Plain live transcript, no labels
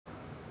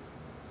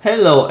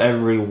Hello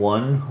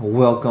everyone,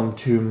 welcome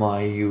to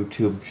my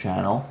YouTube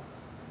channel.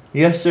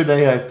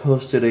 Yesterday I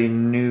posted a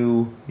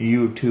new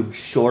YouTube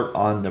short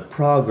on the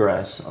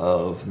progress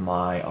of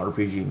my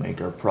RPG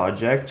Maker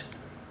project.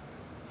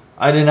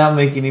 I did not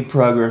make any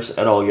progress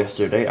at all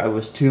yesterday. I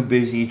was too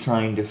busy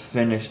trying to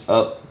finish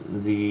up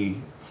the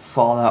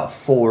Fallout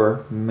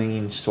 4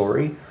 main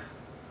story.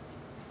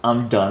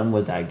 I'm done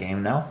with that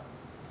game now.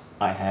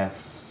 I have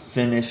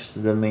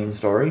finished the main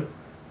story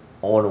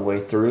all the way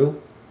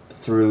through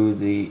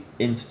the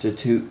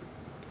Institute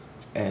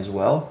as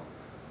well.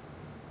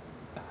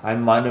 I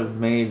might have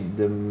made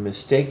the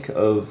mistake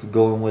of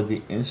going with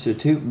the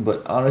Institute,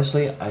 but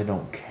honestly, I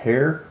don't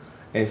care.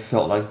 It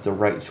felt like the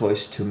right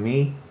choice to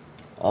me.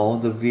 All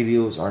the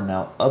videos are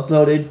now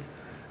uploaded,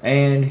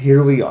 and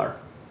here we are.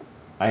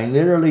 I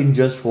literally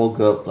just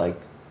woke up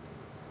like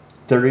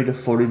 30 to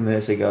 40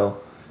 minutes ago.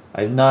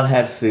 I've not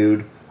had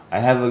food. I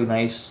have a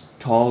nice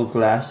tall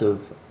glass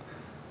of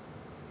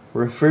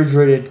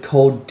refrigerated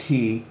cold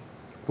tea,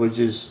 which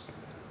is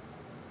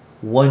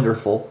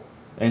wonderful,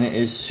 and it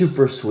is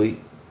super sweet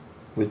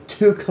with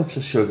 2 cups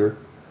of sugar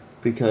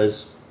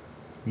because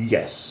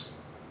yes.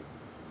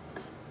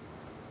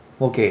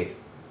 Okay,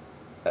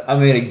 I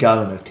made a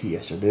gallon of tea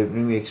yesterday. Let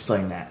me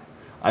explain that.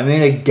 I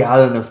made a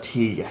gallon of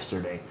tea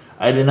yesterday.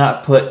 I did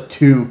not put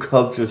 2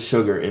 cups of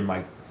sugar in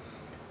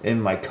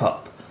my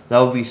cup. That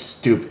would be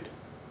stupid.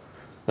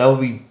 That would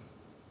be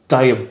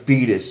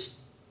diabetes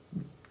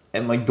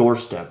at my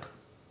doorstep.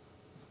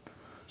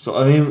 So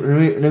let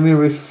me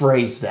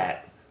rephrase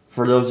that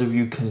for those of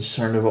you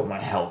concerned about my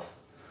health.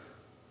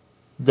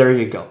 There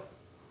you go.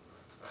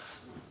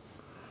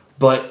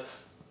 But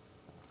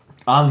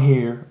I'm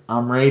here.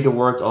 I'm ready to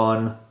work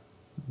on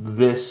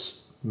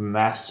this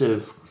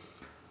massive,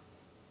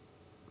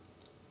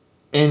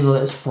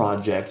 endless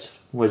project,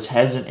 which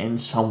has an end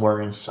somewhere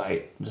in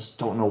sight. Just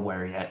don't know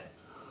where yet.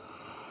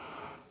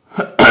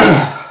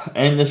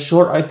 And the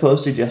short I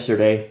posted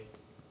yesterday,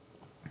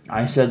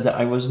 I said that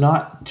I was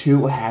not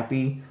too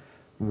happy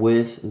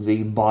with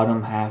the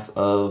bottom half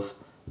of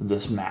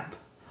this map.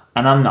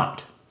 And I'm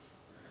not.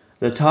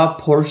 The top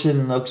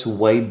portion looks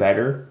way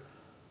better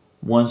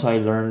once I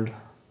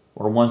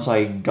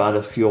got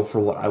a feel for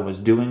what I was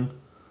doing.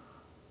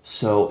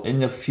 So in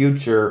the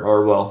future,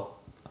 or well,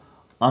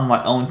 on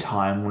my own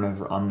time,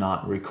 whenever I'm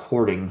not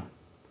recording,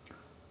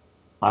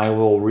 I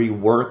will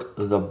rework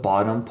the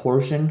bottom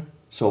portion.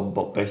 So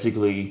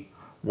basically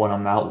when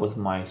I'm out with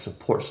my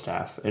support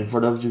staff. And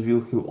for those of you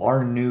who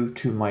are new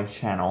to my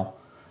channel,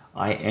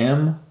 I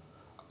am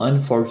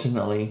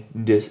unfortunately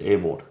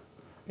disabled.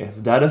 If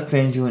that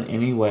offends you in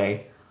any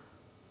way,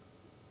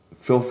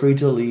 feel free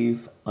to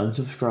leave,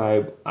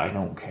 unsubscribe, I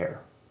don't care.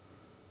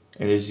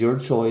 It is your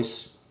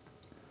choice.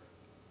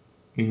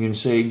 You can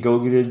say go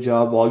get a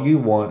job all you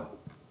want,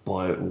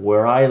 but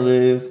where I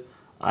live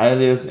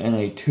in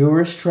a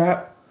tourist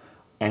trap,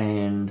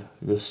 and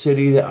the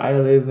city that I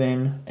live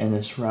in and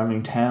the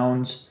surrounding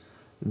towns,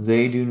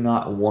 they do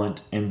not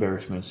want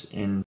embarrassments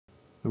in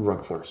the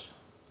workforce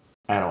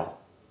at all.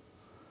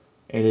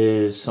 It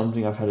is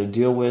something I've had to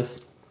deal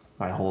with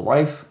my whole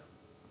life,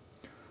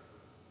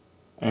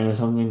 and it's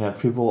something that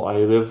people I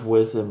live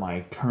with in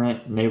my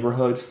current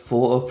neighborhood,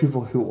 full of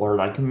people who are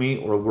like me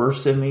or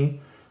worse than me,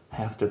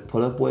 have to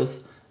put up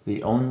with.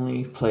 The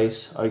only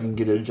place I can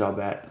get a job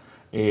at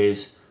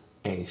is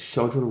a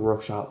sheltered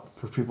workshop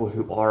for people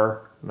who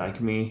are like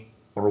me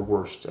or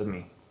worse than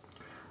me.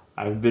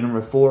 I've been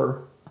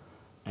before,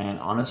 and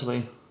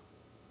honestly,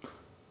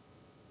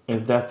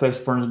 if that place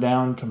burns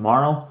down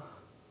tomorrow,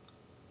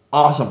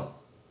 awesome.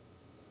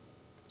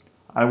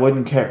 I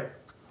wouldn't care.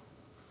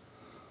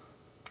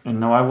 And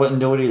no, I wouldn't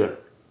do it either.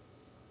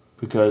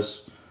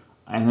 Because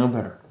I know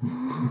better.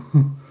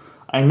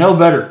 I know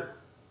better.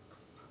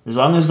 As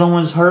long as no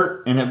one's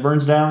hurt and it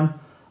burns down,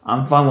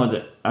 I'm fine with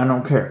it. I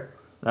don't care.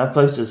 That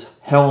place is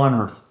hell on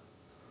earth.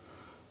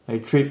 They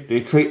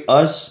treat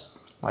us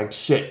like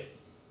shit.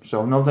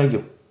 So no thank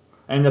you.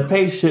 And the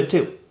pay's shit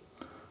too.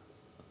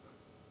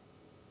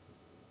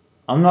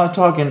 I'm not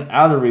talking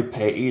hourly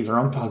pay either.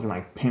 I'm talking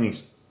like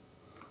pennies.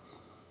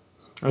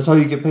 That's all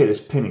you get paid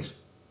is pennies.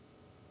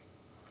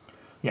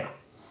 Yeah.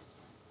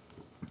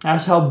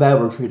 That's how bad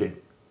we're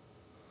treated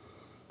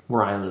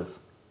where I live.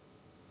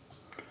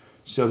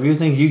 So if you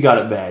think you got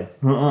it bad,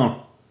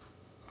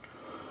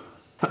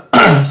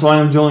 So I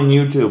am doing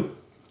YouTube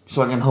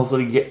so I can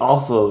hopefully get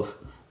off of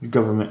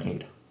government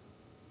aid.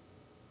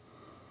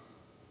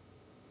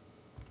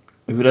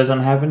 If it doesn't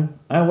happen,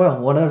 oh well,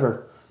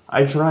 whatever.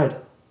 I tried.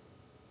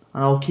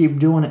 And I'll keep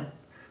doing it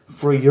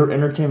for your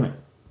entertainment.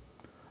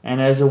 And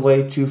as a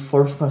way to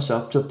force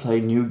myself to play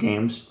new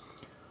games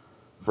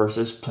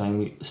versus playing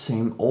the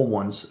same old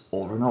ones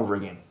over and over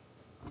again.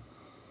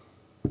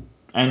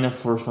 And to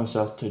force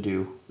myself to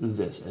do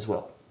this as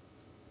well.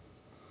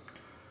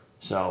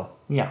 So,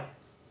 yeah.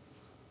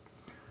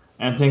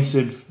 And thanks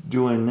to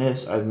doing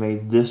this, I've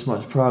made this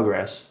much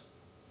progress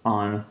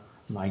on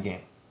my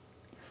game.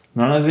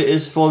 None of it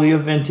is fully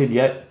evented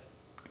yet.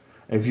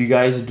 If you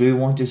guys do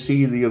want to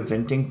see the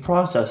eventing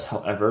process,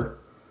 however,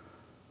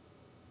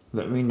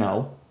 let me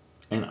know.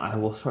 and I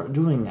will start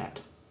doing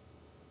that.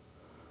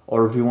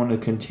 Or if you want to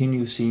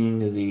continue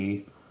seeing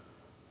the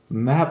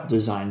map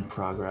design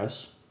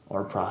progress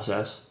or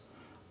process,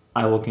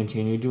 I will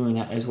continue doing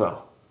that as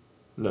well.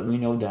 Let me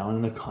know down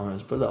in the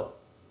comments below.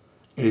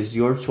 It is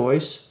your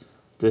choice.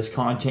 This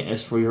content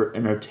is for your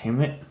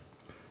entertainment.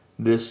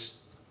 This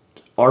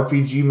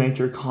RPG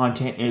Maker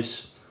content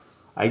is,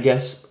 I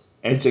guess,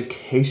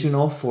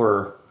 educational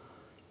for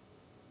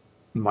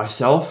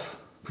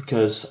myself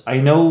because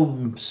I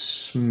know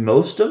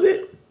most of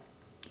it,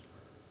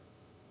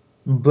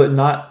 but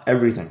not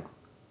everything.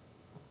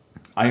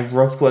 I've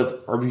worked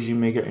with RPG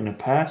Maker in the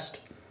past,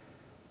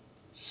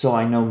 so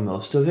I know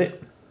most of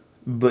it,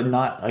 but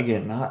not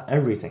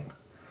everything.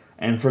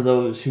 And for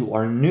those who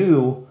are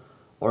new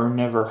or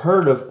never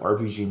heard of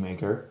RPG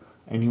Maker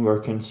and who are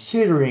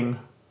considering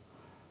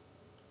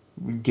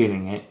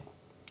getting it,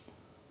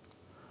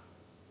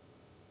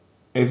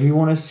 if you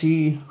want to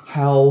see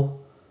how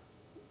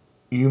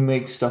you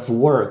make stuff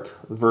work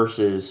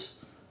versus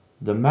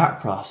the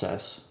map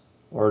process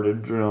or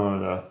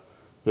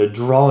the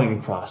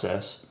drawing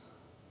process,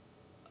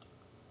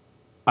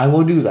 I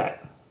will do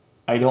that.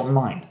 I don't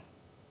mind.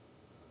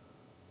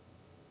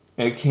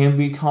 It can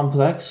be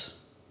complex.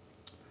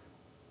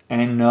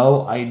 And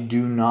no, I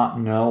do not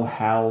know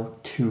how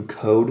to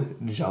code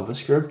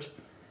JavaScript.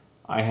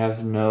 I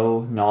have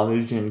no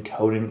knowledge in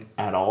coding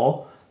at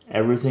all.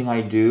 Everything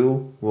I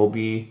do will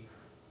be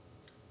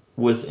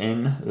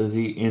within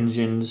the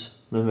engine's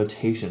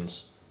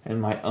limitations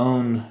and my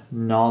own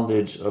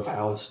knowledge of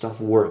how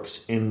stuff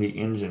works in the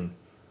engine.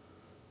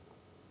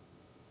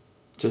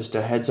 Just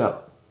a heads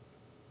up.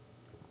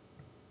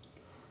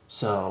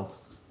 So,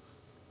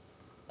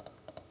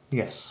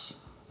 yes,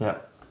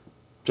 that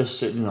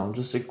just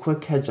a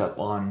quick heads up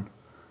on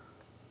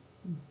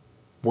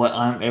what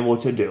I'm able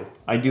to do.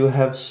 I do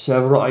have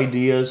several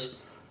ideas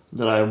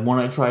that I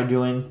want to try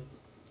doing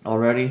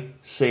already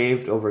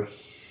saved over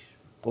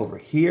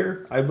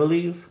here, I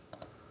believe.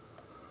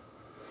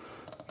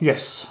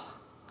 Yes,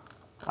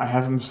 I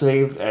have them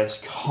saved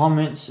as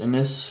comments, and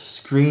this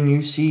screen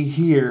you see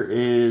here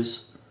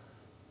is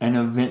an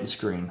event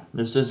screen.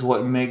 This is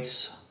what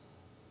makes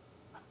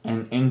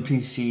an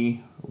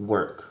NPC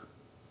work,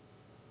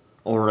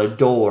 or a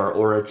door,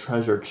 or a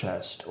treasure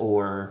chest,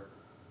 or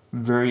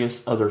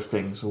various other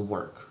things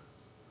work.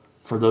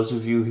 For those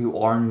of you who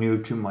are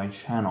new to my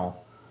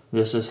channel,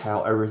 this is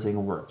how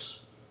everything works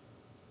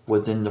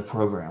within the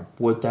program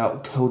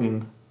without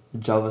coding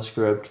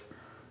JavaScript,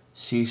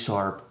 C#,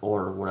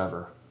 or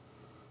whatever.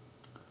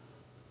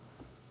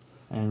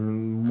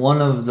 And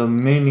one of the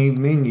many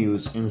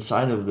menus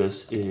inside of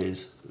this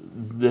is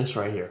this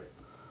right here.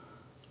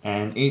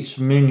 And each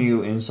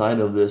menu inside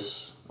of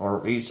this,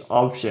 or each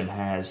option,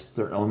 has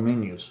their own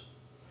menus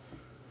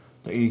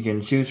that you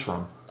can choose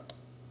from.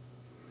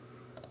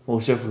 Well,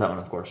 except for that one,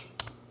 of course.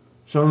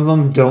 Some of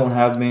them don't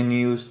have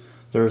menus.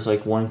 There's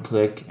like one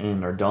click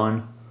and they're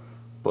done.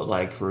 But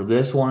like for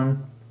this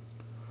one,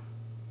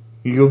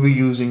 you'll be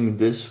using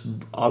this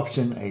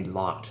option a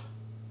lot.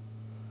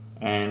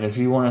 And if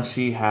you want to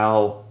see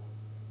how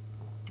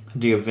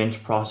the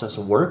event process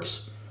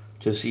works,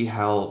 to see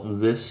how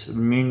this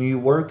menu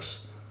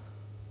works,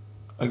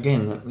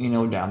 again, let me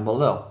know down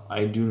below.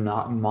 I do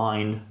not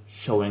mind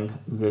showing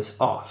this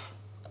off.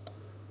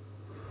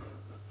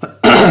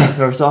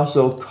 There's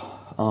also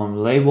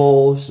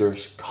labels,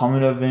 there's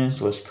common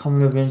events, which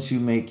common events you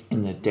make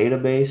in the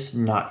database,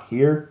 not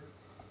here.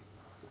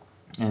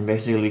 And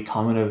basically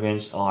common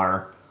events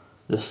are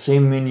the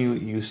same menu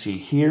you see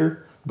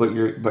here, but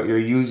you're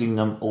using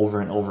them over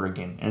and over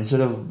again.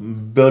 Instead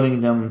of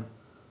building them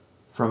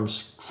from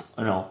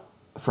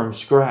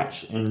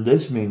scratch in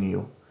this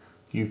menu,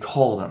 you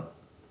call them.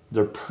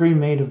 They're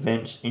pre-made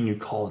events and you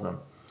call them.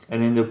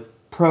 And then the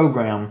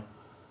program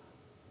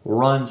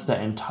runs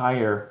the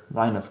entire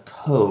line of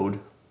code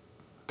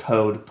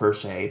per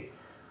se,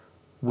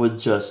 with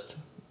just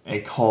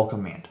a call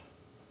command.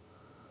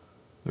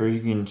 There you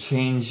can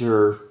change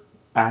your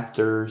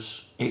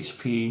actors'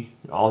 HP,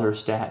 all their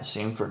stats,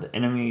 same for the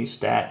enemy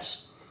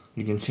stats.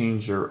 You can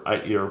change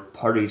your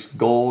party's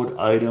gold,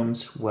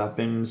 items,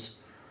 weapons.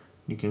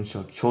 You can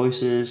show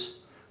choices.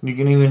 You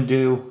can even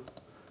do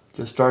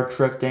the Star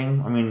Trek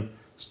thing,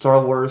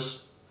 Star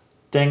Wars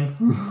thing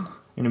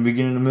in the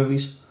beginning of the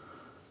movies.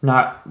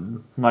 Not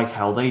like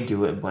how they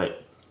do it,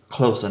 but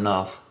close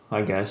enough,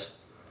 I guess.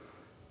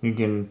 You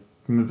can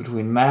move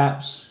between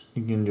maps.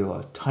 You can do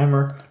a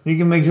timer. You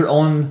can make your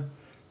own.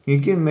 You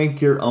can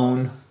make your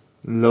own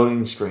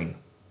loading screen,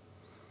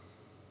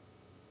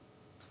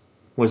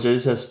 which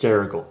is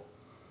hysterical.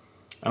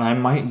 And I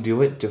might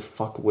do it to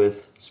fuck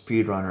with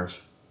speedrunners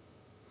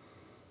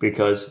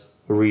because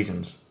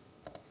reasons.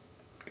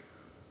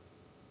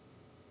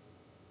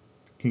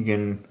 You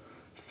can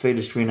fade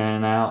the screen in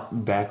and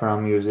out,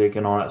 background music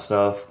and all that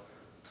stuff,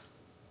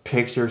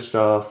 picture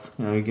stuff.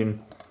 You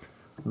can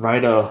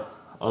write a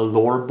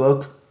lore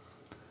book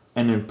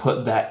and then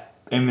put that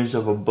image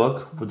of a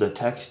book with the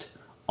text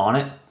on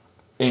it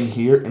in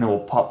here and it will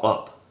pop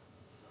up,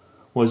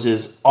 which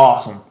is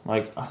awesome.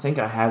 Like, I think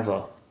I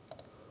have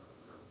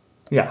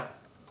Yeah.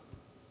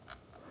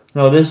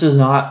 No, this is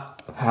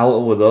not how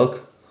it would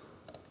look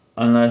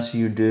unless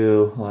you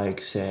do,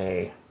 like,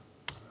 say,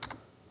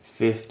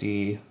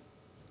 50.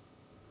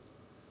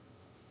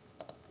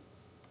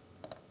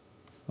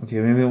 Okay,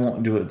 maybe I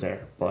won't do it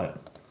there, but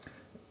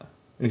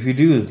if you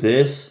do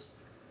this,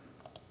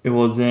 it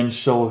will then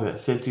show up at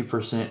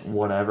 50%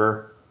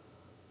 whatever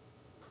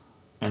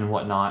and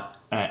whatnot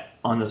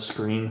on the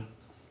screen.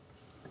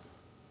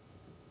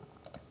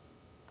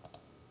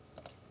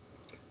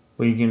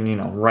 But you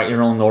can, write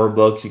your own lore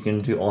books. You can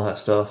do all that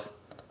stuff.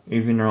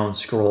 Even your own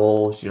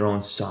scrolls, your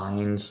own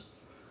signs.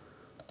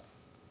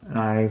 And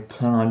I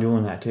plan on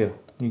doing that too.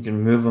 You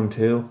can move them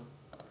too.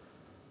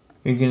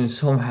 You can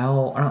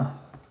somehow, I don't know.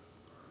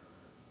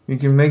 You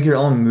can make your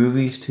own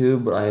movies too,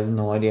 but I have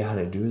no idea how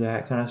to do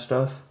that kind of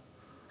stuff.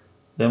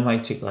 That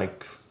might take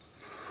like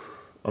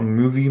a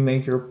movie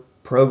maker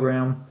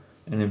program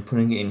and then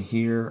putting it in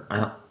here. I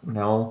don't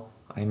know.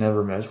 I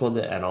never messed with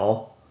it at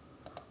all.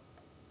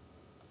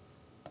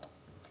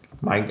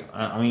 I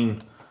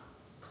don't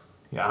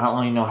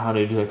really know how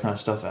to do that kind of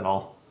stuff at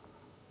all.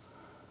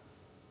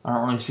 I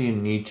don't really see a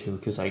need to,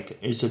 because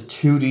it's a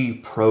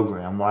 2D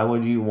program. Why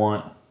would you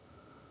want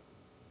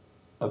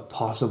a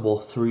possible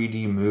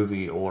 3D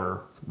movie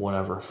or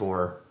whatever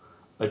for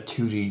a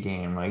 2D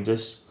game? Like,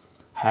 just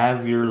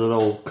have your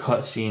little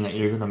cutscene that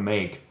you're gonna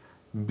make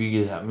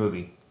be that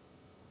movie.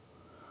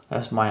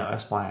 That's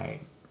my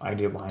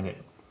idea behind it.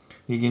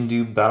 You can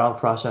do battle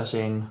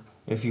processing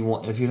if you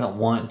want. If you don't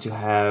want to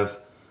have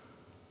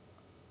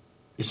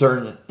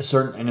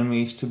certain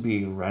enemies to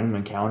be random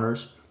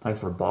encounters, like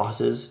for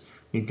bosses,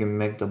 you can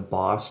make the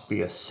boss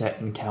be a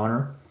set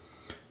encounter.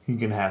 You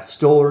can have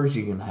stores.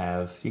 You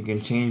can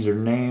change their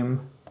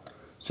name.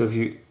 So if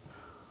you,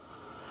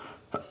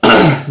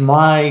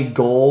 my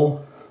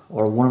goal,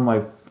 or one of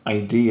my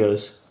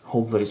ideas,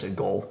 hopefully it's a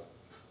goal,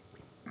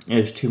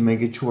 is to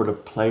make it to where the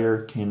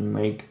player can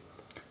make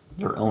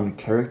their own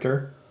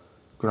character.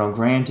 Now,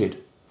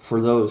 granted, for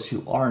those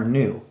who are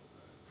new,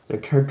 the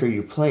character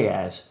you play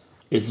as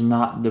is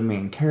not the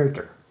main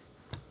character.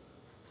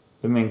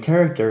 The main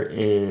character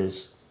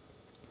is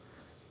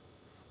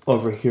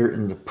over here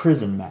in the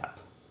prison map,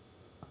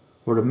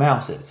 where the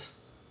mouse is,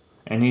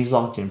 and he's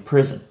locked in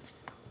prison.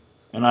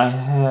 And I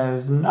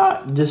have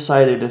not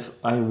decided if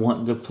I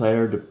want the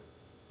player to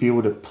be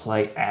able to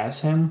play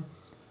as him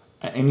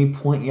at any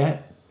point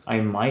yet.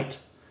 I might,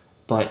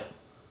 but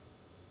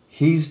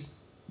he's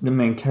the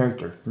main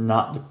character,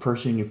 not the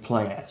person you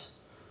play as.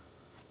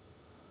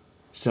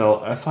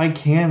 So if I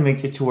can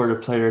make it to where the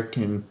player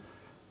can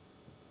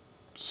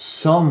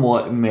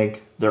somewhat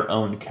make their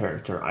own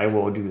character, I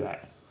will do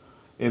that.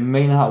 It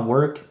may not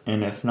work,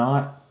 and if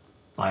not,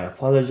 I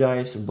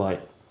apologize,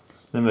 but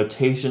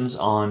limitations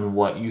on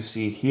what you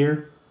see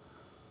here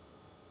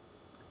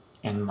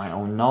and my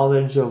own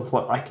knowledge of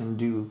what I can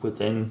do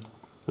within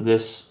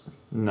this,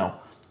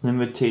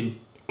 limited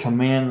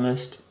command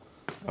list,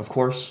 of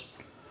course,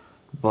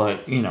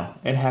 but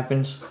it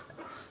happens.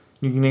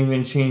 You can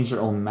even change your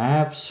own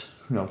maps,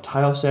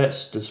 tile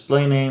sets,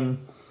 display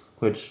name,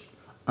 which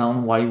I don't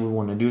know why you would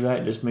want to do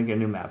that. Just make a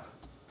new map.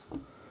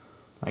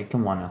 Like,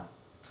 come on now.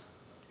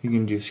 You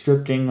can do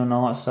scripting and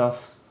all that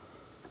stuff,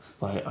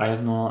 but I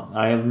have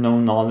no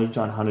knowledge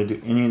on how to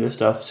do any of this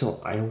stuff,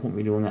 so I won't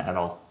be doing that at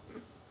all.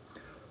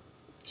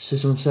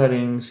 System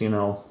settings,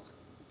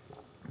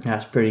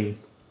 that's pretty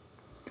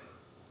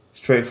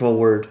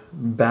straightforward.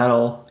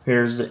 Battle,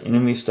 here's the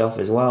enemy stuff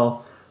as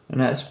well,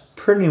 and that's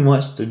pretty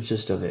much the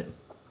gist of it.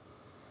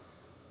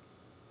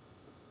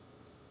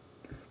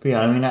 But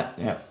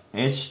yeah,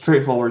 it's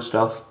straightforward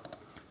stuff,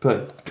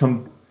 but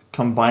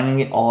combining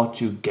it all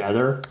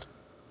together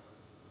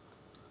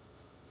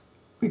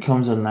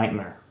becomes a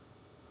nightmare.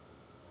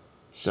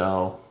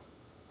 So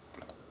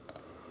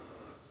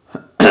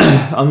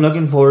I'm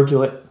looking forward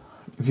to it.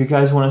 If you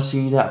guys want to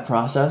see that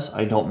process,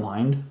 I don't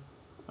mind.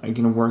 I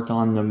can work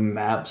on the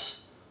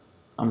maps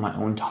on my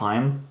own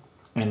time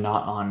and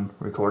not on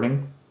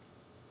recording.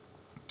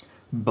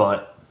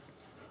 But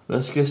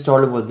let's get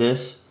started with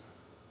this.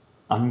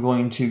 I'm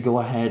going to go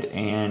ahead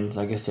and,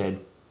 like I said,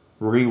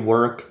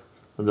 rework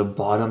the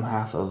bottom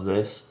half of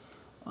this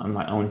on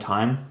my own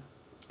time.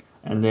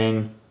 And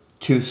then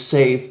to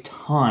save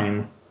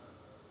time,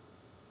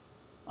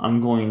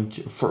 I'm going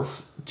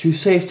to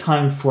save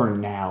time for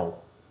now.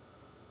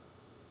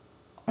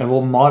 I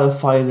will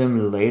modify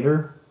them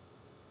later.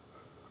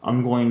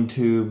 I'm going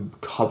to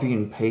copy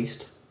and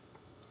paste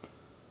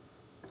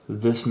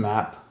this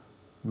map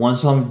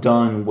once I'm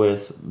done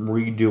with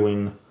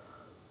redoing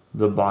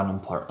the bottom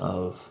part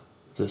of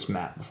this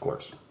map, of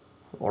course,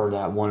 or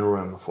that one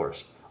room, of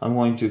course. I'm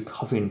going to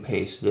copy and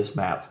paste this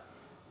map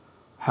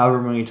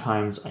however many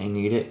times I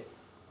need it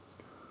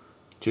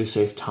to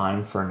save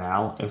time for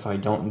now. If I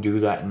don't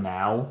do that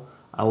now,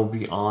 I will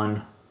be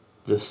on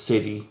the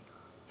city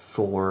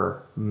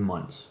for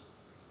months.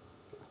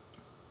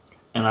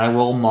 And I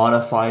will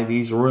modify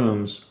these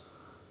rooms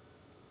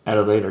at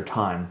a later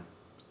time.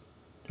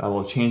 I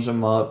will change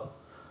them up.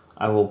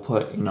 I will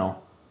put,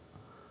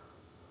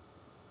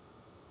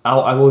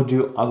 I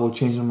will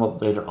change them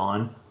up later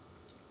on.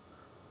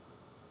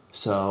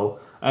 So,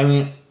 I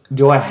mean,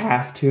 do I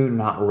have to?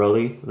 Not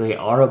really. They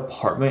are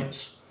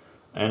apartments,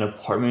 and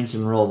apartments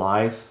in real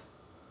life,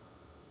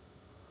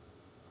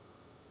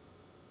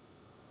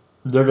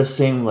 they're the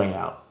same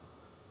layout.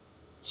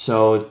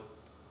 So,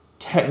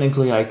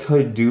 technically, I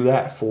could do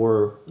that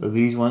for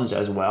these ones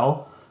as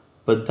well,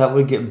 but that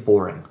would get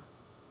boring.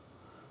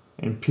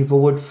 And people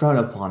would frown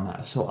upon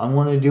that. So, I'm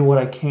going to do what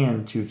I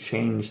can to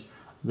change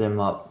them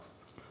up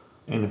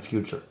in the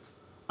future.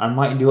 I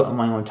might do it on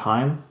my own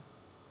time.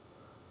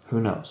 Who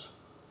knows?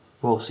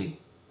 We'll see.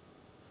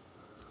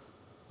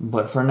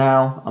 But for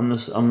now, I'm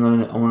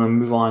gonna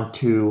move on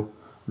to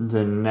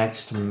the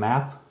next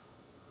map.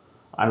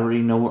 I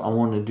already know what I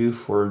want to do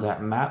for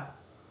that map.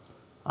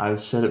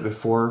 I've said it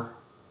before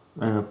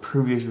in a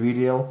previous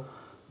video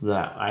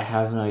that I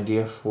have an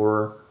idea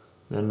for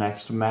the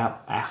next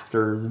map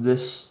after the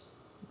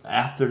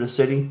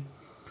city,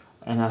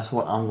 and that's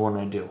what I'm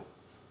going to do.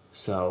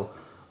 So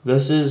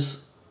this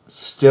is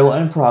still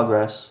in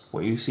progress,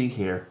 what you see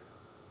here,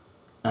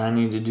 and I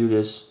need to do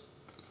this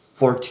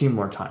 14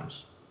 more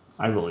times,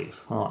 I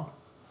believe. Hold on.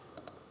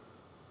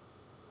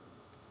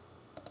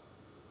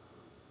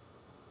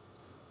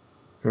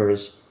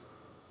 There's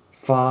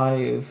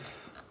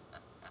 5.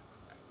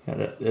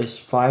 Yeah, there's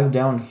 5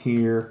 down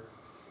here.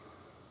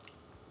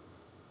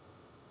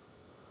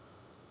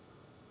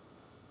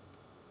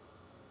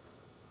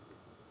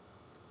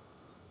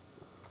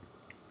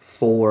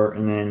 Four,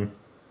 and then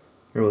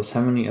there was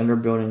how many other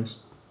buildings?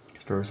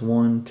 There's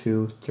 1,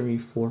 2, 3,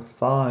 4,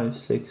 5,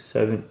 6,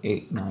 7,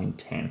 8, 9,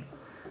 10.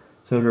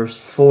 So there's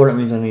 4. That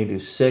means I need to do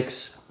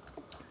 6,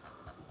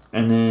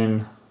 and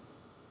then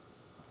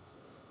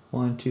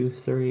 1, 2,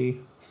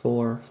 3,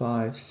 4,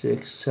 5,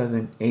 6,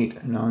 7,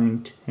 8,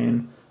 9,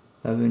 10,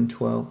 11,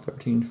 12,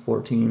 13,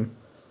 14,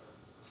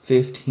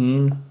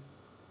 15.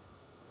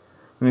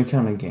 Let me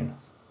count again.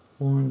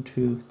 1,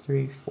 2,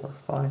 3, 4,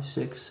 5,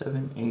 6,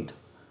 7, 8,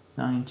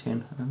 9,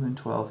 10, 11,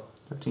 12,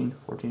 13,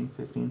 14,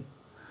 15.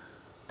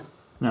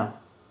 No,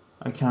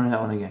 I counted that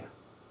one again.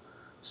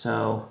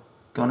 So,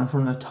 going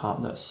from the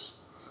top, that's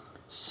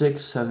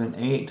 6, 7,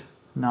 8,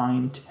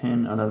 9,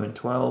 10, 11,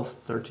 12,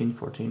 13,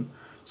 14,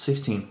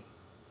 16.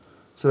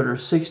 So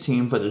there's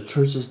 16, but the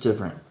church is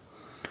different.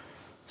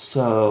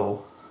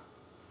 So,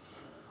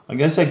 I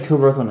guess I could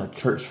work on the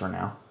church for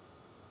now.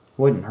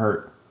 Wouldn't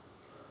hurt.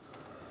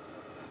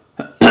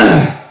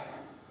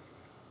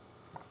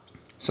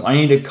 So I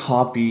need to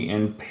copy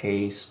and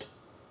paste.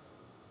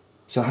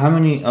 So how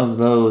many of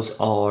those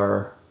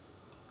are...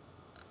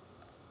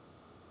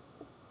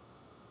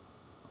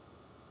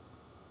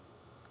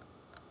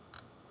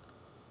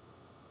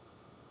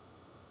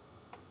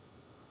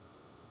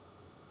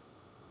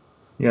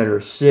 Yeah,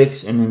 there's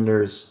 6, and then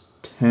there's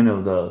 10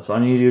 of those. So I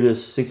need to do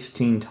this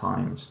 16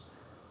 times.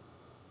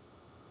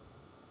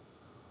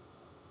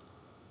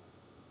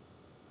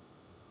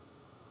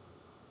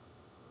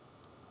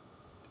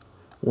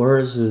 Where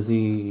is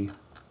the...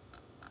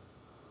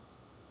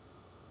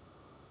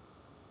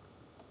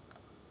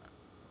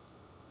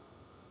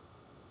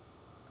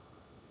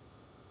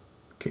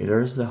 Okay,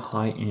 there's the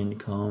high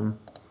income.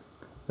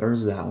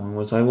 There's that one,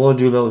 which I will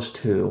do those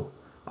too.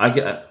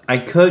 I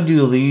could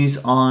do these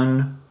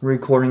on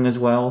recording as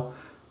well,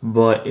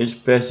 but it's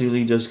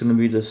basically just going to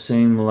be the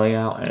same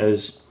layout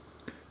as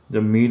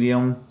the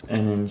medium,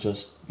 and then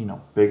just,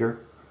 bigger.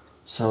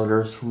 So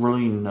there's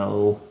really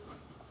no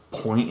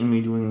point in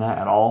me doing that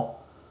at all.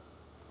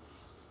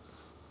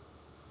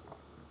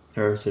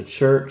 There's the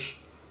church,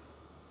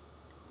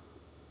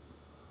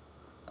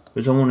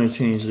 which I want to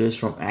change this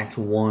from Act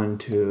 1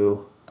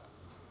 to...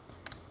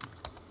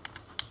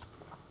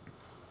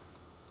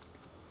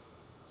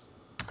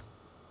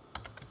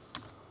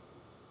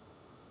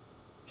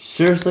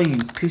 Seriously, you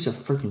piece of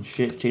freaking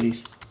shit,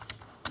 titties.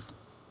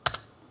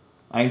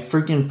 I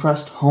freaking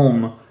pressed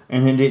home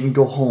and it didn't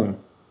go home.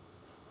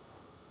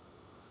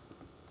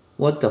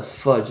 What the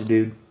fudge,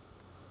 dude?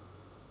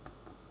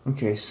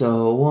 Okay,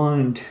 so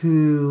 1,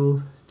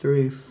 2,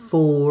 3,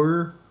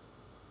 4.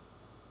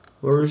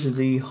 Where's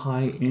the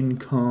high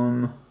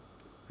income?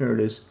 There it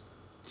is.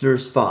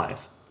 There's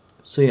 5.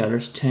 So yeah,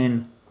 there's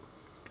 10.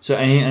 So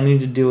I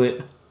need to do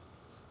it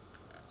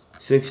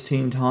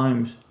 16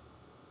 times.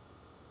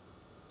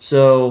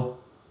 So,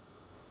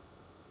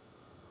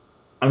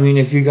 I mean,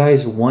 if you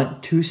guys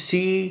want to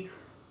see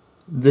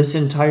this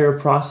entire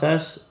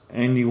process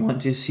and you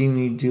want to see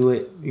me do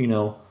it,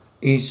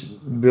 each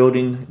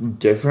building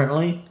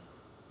differently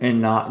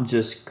and not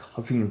just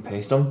copy and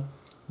paste them,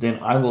 then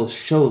I will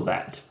show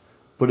that.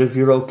 But if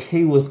you're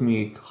okay with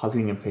me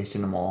copying and pasting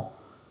them all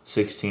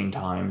 16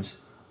 times,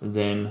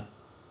 then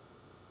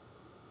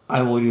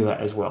I will do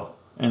that as well.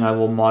 And I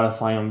will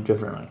modify them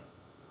differently.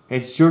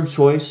 It's your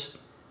choice.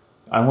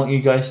 I want you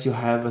guys to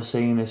have a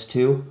say in this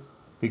too,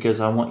 because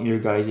I want your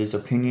guys'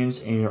 opinions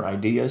and your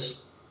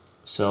ideas.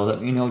 So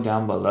let me know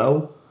down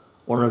below.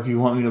 Or if you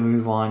want me to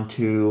move on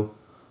to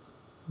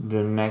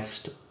the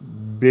next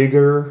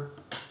bigger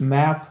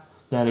map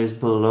that is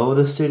below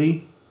the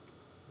city,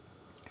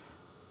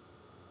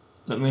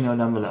 Let me know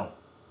down below.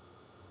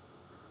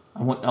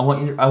 I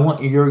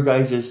want your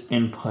guys'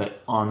 input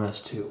on this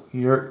too.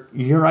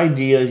 Your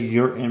ideas,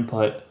 your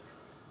input,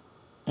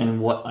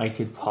 and what I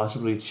could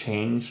possibly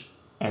change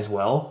as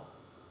well.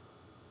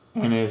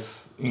 And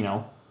if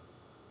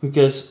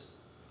because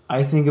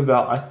I think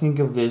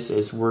of this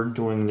as we're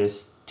doing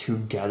this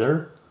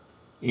together,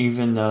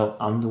 even though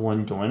I'm the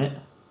one doing it.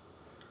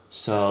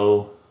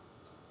 So,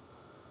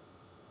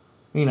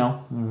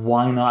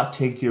 why not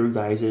take your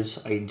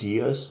guys'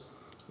 ideas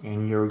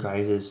and your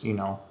guys',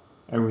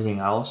 everything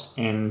else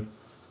and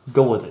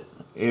go with it.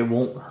 It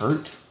won't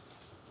hurt.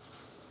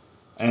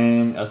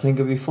 And I think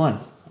it'd be fun.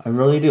 I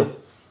really do.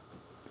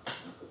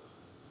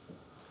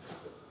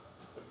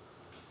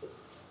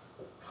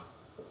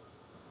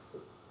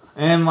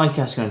 And my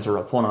cat's gonna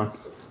interrupt. Hold on.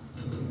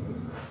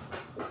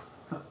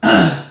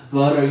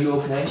 Bud, are you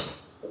okay?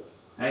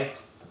 Hey,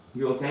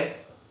 you okay?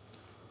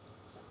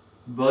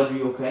 Bud, are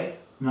you okay?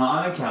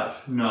 Not on the couch.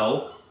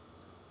 No.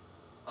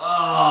 Oh,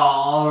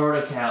 all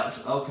over the couch.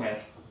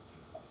 Okay.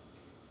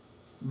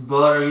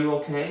 Bud, are you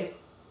okay?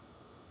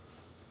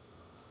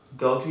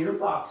 Go to your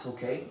box,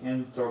 okay?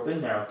 And throw it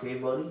in there, okay,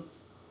 buddy?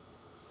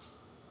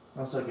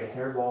 That's like a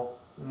hairball.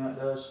 Yeah, it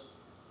does.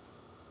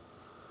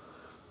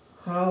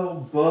 Oh,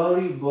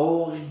 buddy,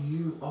 boy,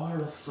 you are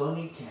a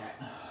funny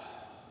cat.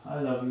 I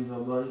love you,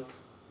 though, buddy.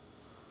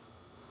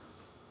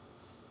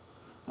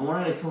 I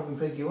wanted to come and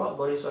pick you up,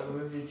 buddy, so I can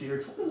move you to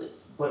your toilet.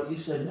 But you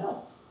said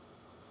no.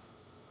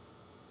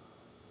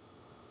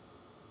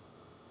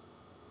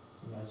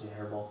 That's a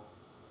hairball.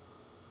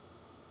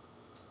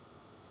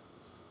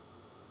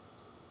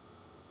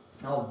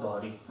 Oh,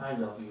 buddy, I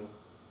love you.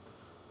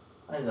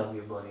 I love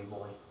you, buddy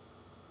boy.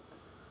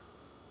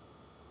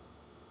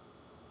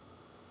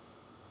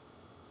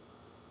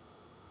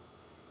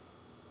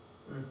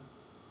 Mm.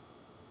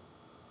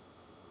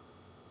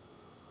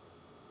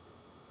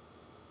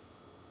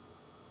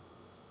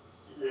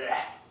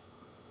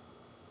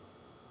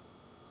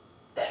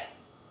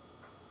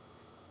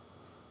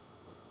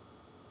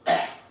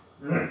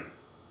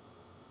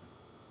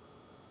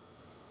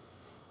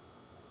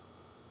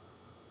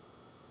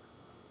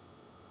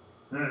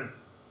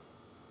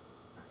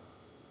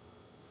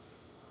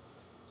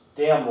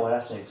 Damn, boy,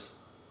 that stinks.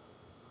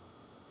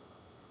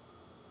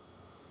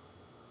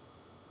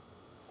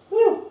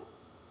 Whew.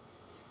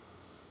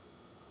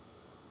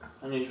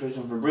 I need to put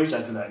some Febreze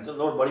after that. Good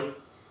Lord, buddy.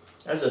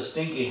 That's a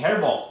stinky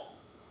hairball.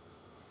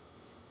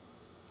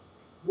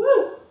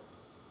 Woo!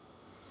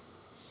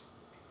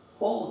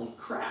 Holy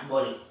crap,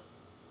 buddy.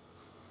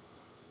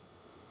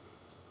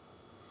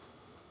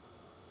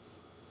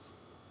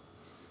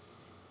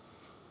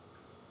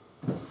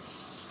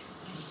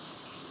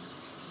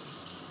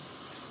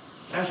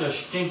 That's a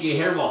stinky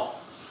hairball.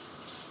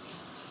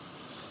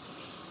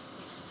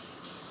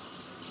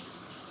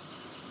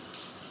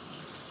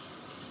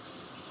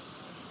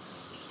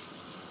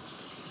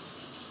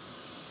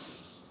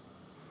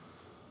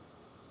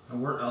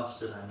 And where else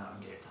did I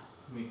not get?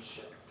 Let me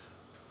check.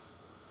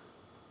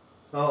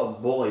 Oh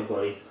boy,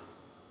 buddy.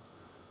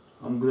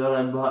 I'm glad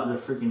I bought the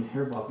freaking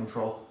hairball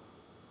control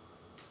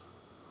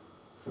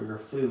for your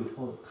food.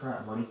 Holy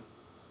crap, buddy.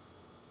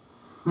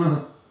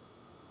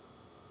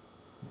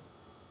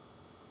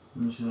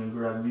 I'm just gonna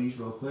grab these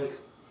real quick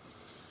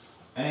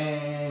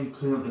and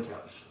clean up the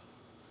couch.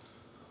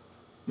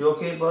 You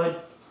okay, bud?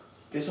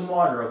 Get some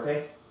water,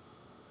 okay?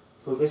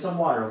 Go get some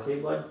water, okay,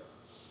 bud?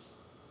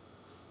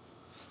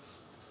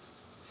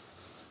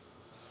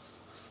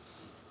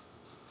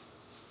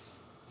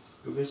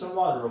 Go get some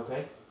water,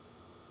 okay?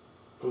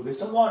 Go get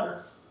some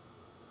water.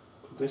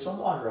 Go get some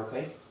water,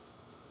 okay?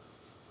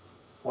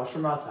 Wash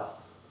your mouth out.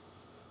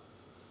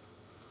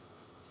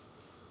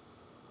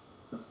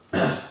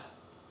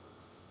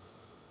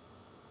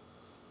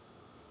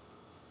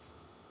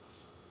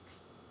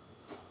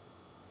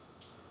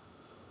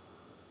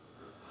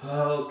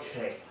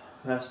 Okay,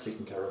 that's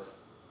taken care of.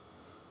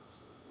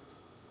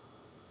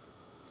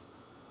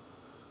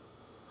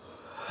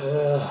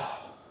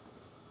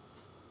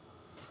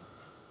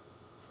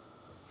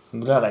 I'm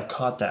glad I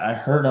caught that. I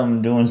heard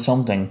him doing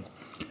something.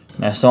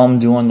 And I saw him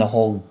doing the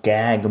whole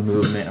gag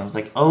movement. I was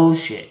like, oh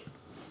shit.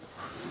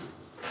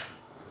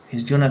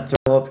 He's gonna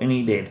throw up, and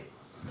he did.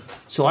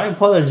 So I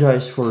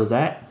apologize for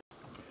that.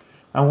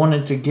 I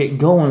wanted to get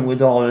going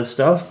with all this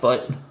stuff,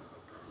 but,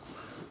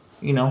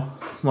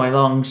 my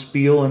long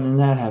spiel, and then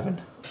that happened.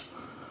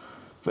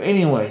 But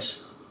anyways,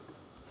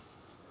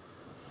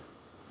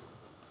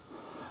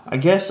 I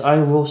guess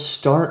I will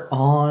start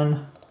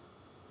on...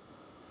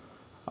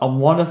 I'll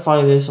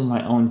modify this on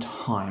my own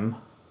time.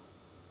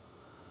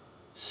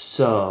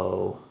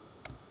 So,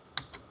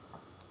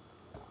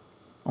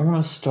 I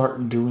want to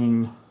start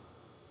doing...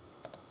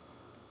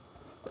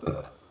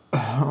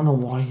 I don't know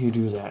why you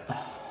do that.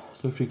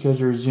 Just because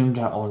you're zoomed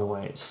out all the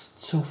way. It's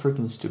so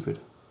freaking stupid.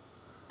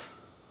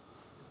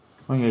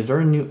 Oh yeah, is there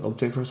a new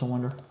update for us, I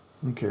wonder?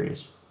 I'm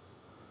curious.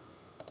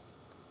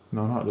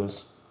 No, not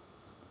this.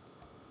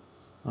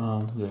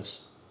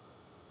 This.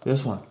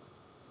 This one.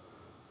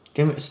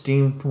 Damn it,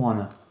 Steam, come on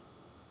now.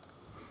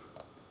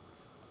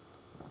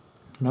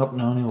 Nope,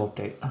 no new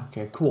update.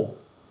 Okay, cool.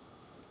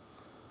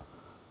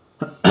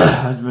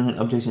 Hasn't been an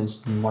update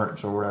since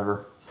March or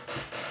whatever.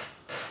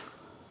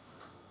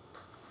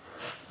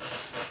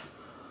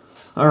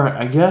 Alright,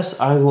 I guess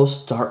I will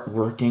start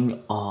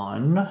working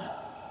on...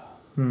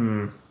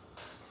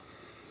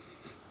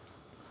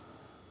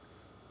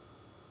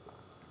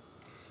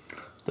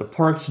 The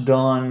park's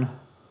done.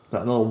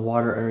 That little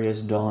water area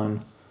is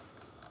done.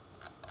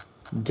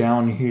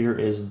 Down here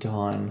is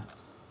done.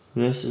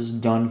 This is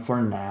done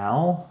for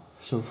now.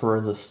 So for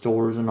the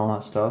stores and all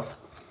that stuff.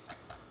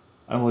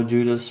 I will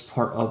do this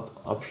part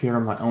up here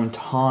on my own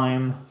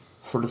time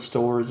for the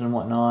stores and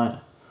whatnot.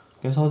 I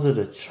guess I'll do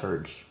the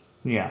church.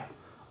 Yeah,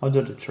 I'll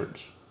do the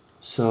church.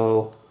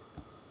 So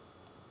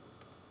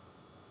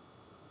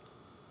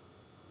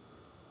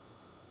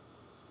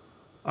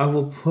I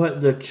will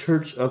put the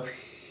church up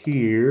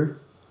here.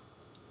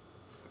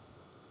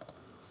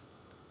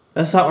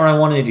 That's not what I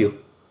want to do.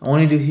 I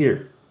want to do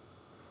here.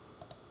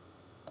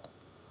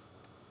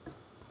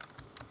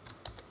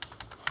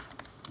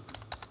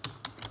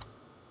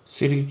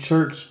 City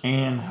church,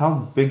 and how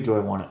big do I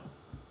want it?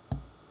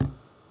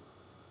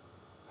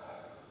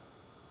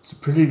 It's a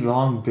pretty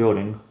long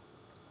building.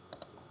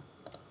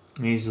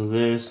 It needs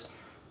this.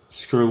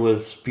 Screw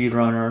with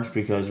speedrunners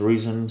because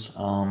reasons.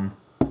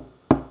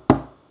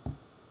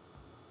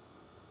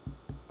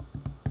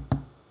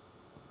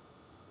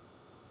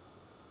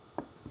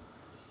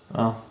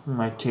 Oh,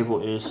 my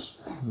table is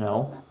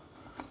no.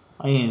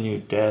 I need a new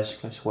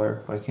desk. I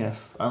swear. I can't.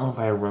 I don't know if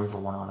I have room for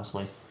one.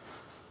 Honestly,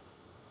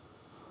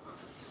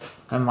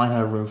 I might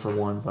have room for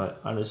one, but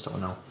I just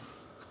don't know.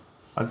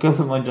 I could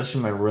put my desk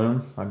in my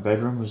room. My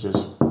bedroom was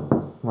just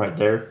right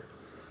there,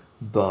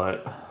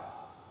 but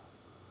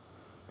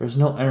there's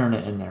no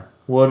internet in there.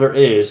 Well, there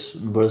is,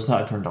 but it's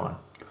not turned on.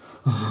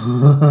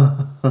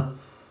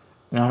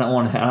 And I don't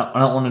want to. I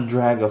don't want to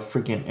drag a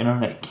freaking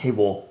internet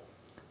cable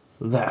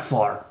that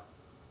far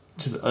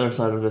to the other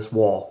side of this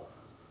wall,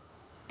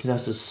 because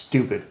that's just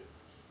stupid.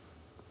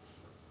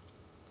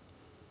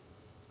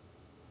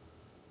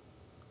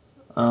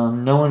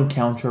 No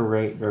encounter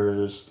rate.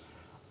 I'm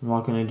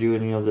not going to do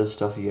any of this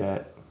stuff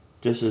yet.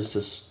 This is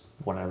just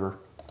whatever.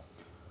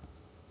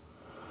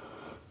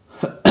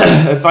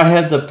 If I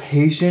had the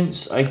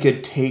patience, I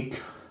could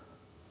take...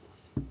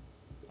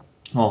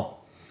 Well,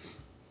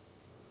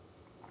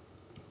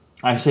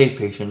 I say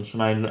patience,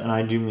 and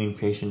I do mean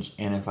patience,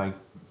 and if I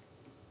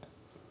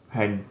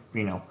had,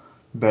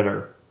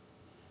 better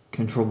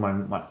control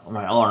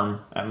my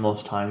arm at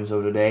most times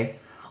of the day,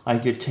 I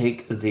could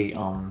take the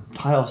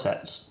tile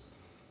sets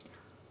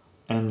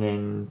and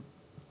then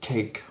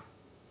take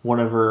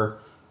whatever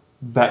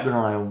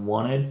background I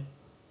wanted.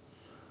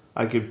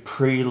 I could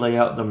pre-lay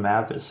out the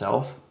map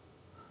itself,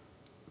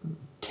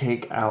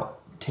 take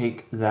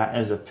that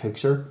as a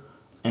picture,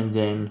 and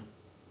then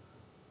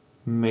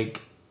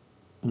make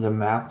the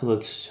map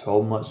look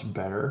so much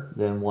better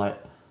than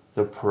what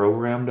the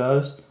program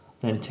does.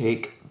 Then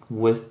take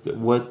with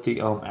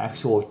the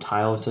actual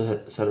tile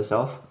set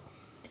itself,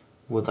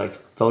 with like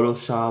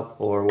Photoshop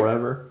or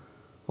whatever.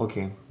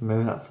 Okay,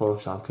 maybe not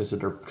Photoshop because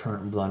of their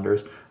current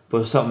blenders,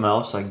 but something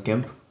else like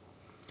GIMP.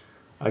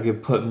 I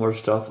could put more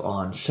stuff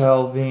on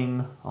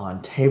shelving,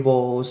 on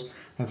tables,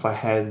 if I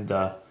had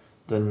the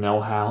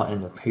know-how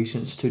and the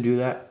patience to do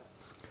that.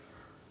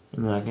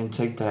 And then I can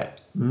take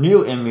that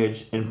new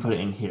image and put it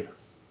in here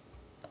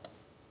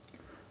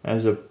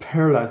as a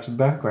parallax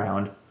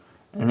background,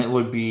 and it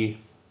would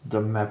be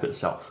the map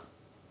itself.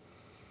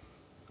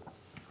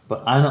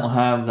 But I don't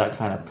have that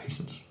kind of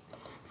patience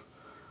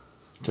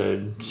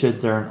to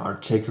sit there and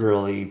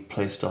articulately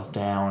place stuff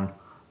down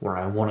where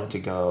I want it to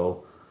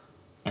go,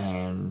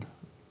 and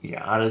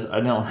yeah, I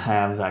don't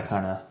have that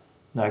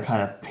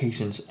kind of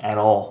patience at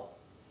all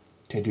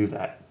to do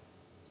that.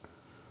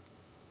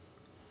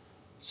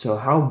 So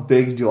how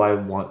big do I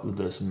want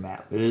this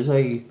map? It is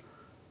a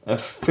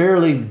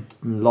fairly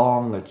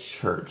long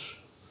church,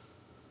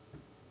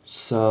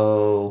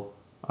 so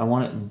I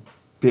want it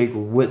big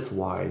width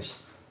wise,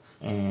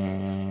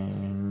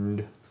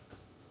 and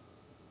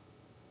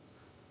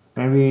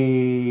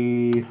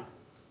maybe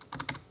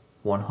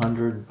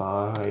 100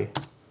 by...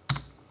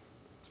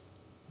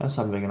 That's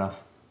not big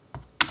enough.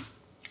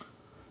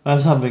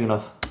 That's not big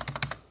enough.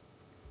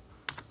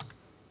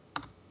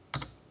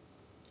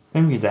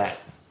 Maybe that.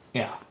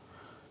 Yeah.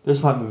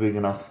 This might be big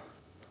enough.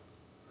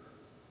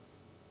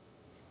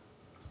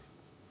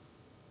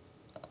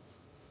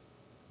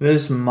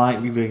 This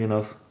might be big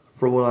enough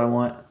for what I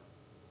want.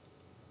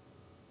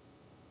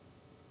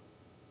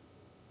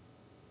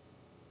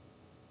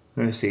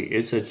 Let me see.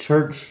 It's a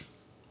church.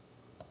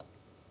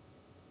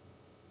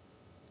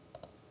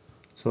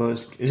 So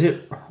is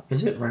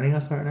it raining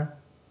outside right now?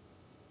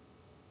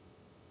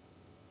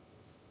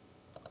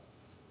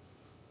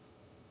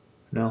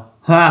 No.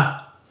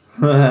 Ha!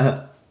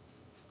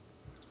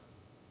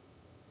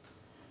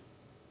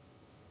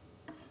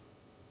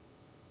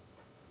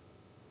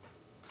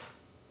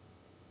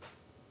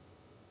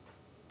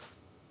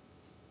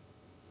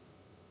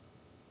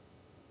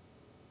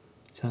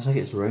 Sounds like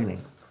it's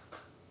raining.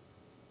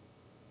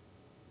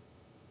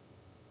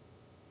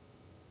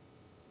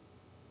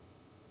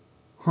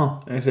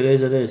 Huh, if it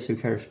is, it is. Who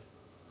cares?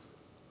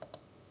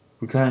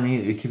 We kind of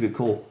need it to keep it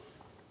cool.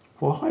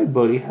 Well, hi,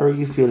 buddy. How are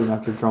you feeling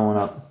after throwing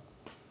up?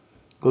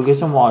 Go get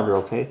some water,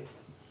 okay?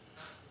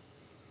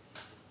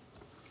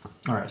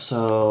 Alright,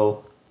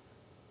 so...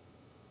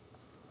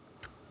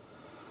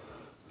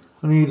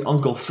 I need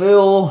Uncle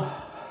Phil.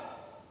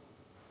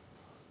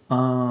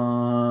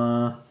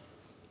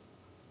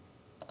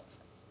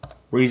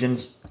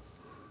 Reasons.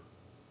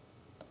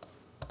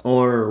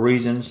 Or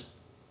reasons.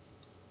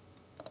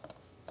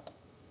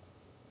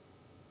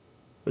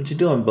 What you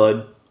doing,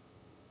 bud?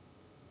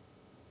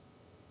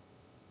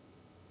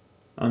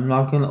 I'm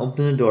not gonna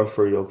open the door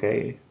for you,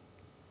 okay?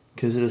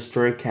 Because of the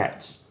stray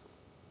cats.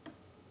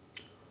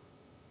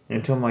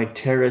 Until my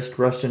terrorist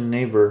Russian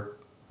neighbor...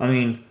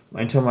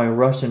 until my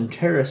Russian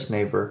terrorist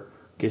neighbor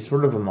gets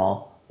rid of them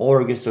all,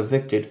 or gets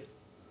evicted.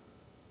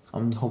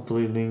 I'm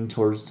hopefully leaning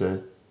towards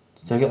the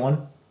second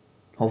one.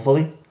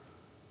 Hopefully.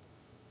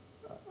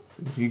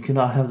 You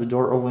cannot have the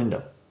door or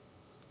window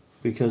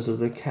because of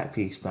the cat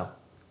pee smell.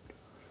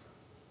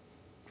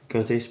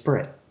 Because they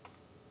spray it.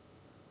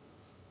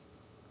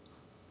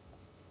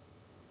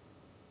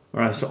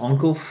 Alright, so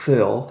Uncle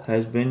Phil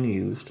has been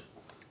used.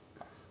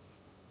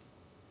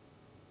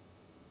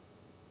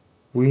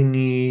 We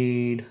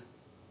need...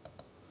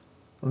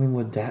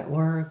 would that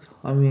work?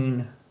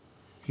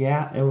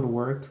 Yeah, it would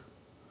work.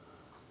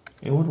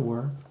 It would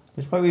work.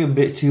 It's probably a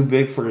bit too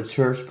big for the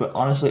church, but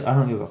honestly, I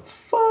don't give a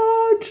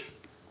fudge.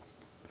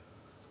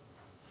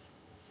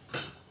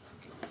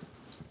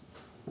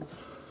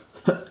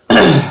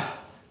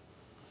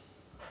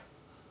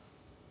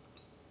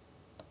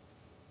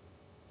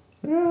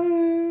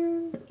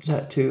 Is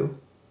that 2?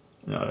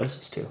 No, this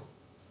is 2.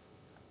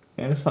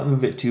 Yeah, it's probably a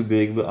bit too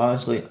big, but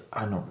honestly,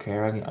 I don't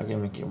care. I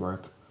can make it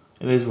work.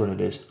 It is what it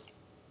is.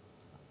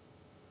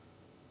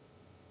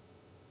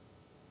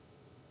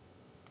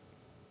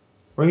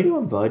 What are you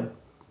doing, bud?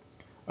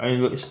 What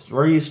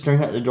are you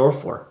staring at the door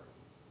for?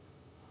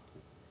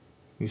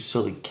 You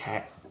silly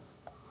cat.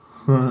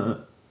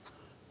 What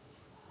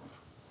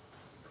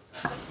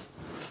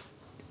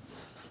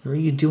are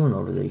you doing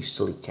over there, you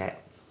silly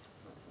cat?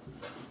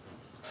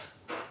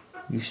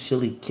 You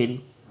silly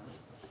kitty.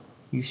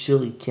 You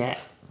silly cat.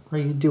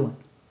 What are you doing?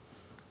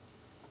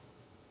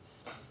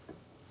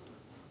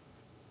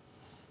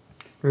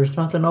 There's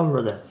nothing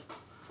over there.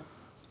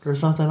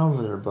 There's nothing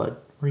over there, bud.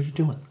 What are you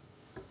doing?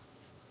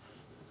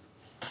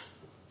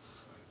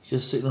 He's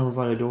just sitting over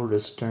by the door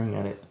just staring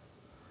at it.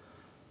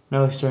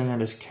 Now he's staring at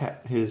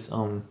his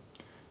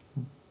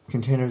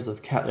containers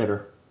of cat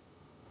litter.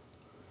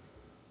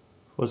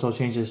 Plus I'll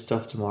change his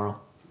stuff tomorrow.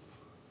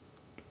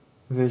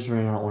 If it's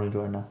raining, I don't want to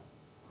do it now.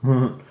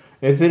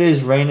 If it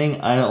is raining,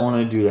 I don't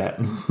want to do that.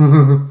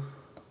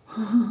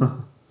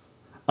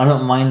 I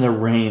don't mind the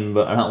rain,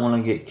 but I don't want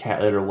to get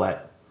cat litter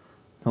wet.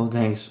 No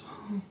thanks.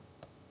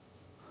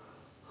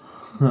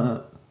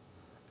 I'd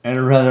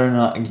rather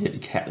not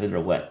get cat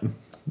litter wet.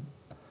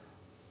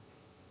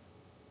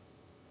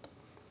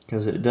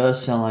 Because it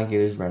does sound like it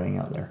is raining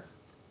out there.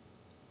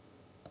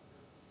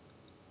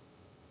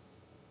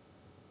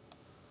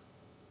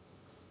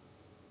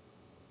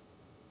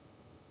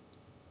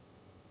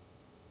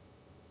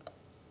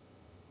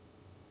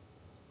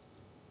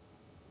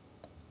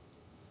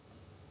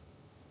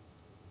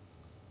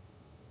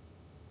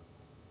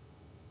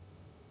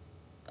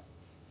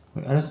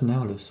 Wait, I just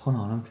noticed. Hold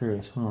on, I'm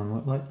curious. Hold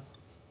on, what?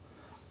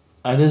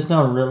 I just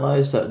now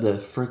realized that the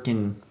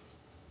freaking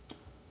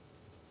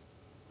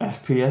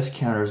FPS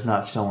counter is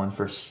not showing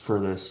for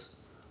this.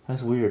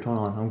 That's weird. Hold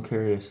on, I'm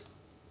curious.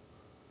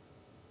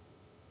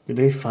 Did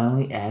they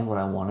finally add what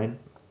I wanted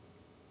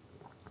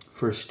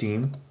for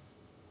Steam?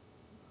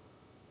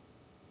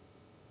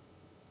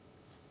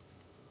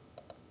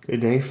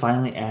 Did they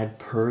finally add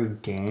per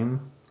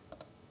game?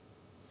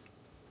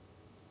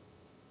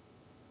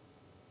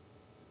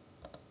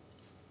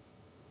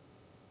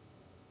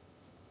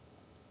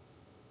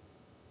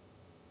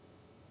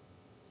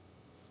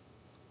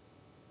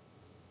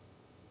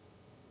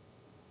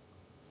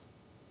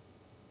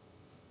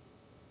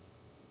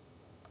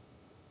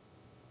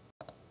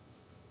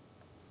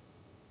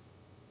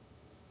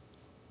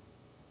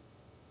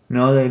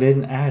 No, they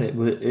didn't add it,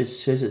 but it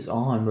says it's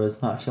on, but it's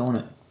not showing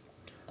it.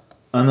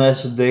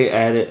 Unless they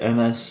add it,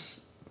 unless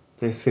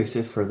they fix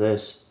it for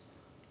this.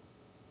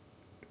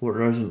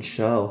 Where it doesn't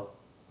show.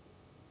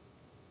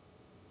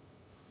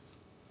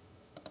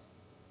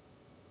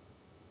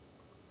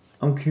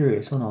 I'm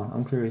curious. Hold on.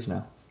 I'm curious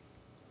now.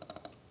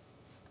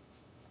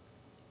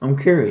 I'm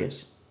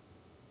curious.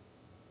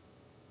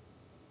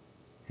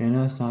 You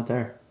know, it's not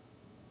there.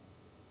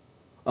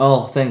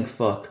 Oh, thank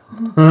fuck.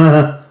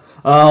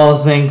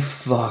 Oh, thank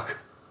fuck.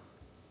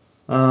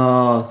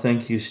 Oh,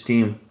 thank you,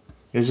 Steam.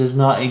 This is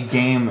not a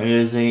game. It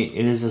is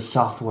a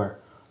software.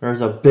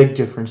 There's a big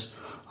difference.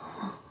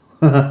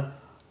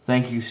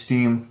 Thank you,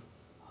 Steam.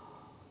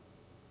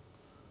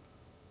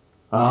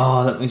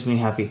 Oh, that makes me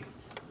happy.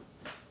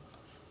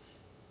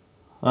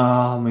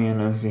 Oh man,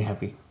 that makes me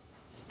happy.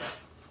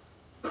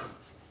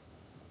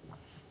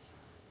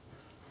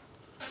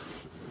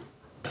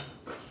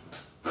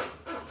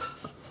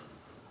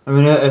 I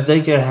mean, if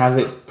they could have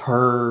it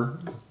per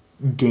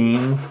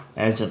game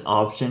as an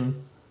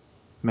option,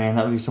 man,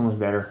 that would be so much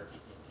better.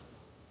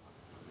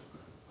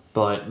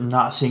 But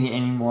not seeing it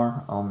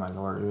anymore, oh my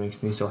lord, it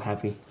makes me so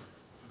happy.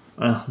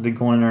 They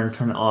go in there and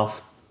turn it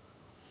off.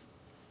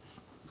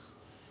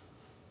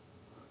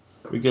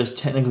 Because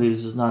technically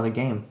this is not a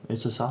game,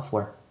 it's a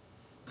software.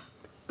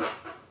 I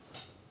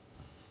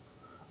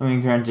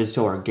mean, granted,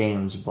 so are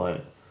games,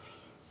 but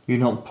you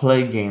don't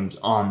play games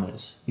on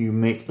this. You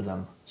make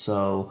them.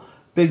 So,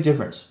 big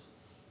difference.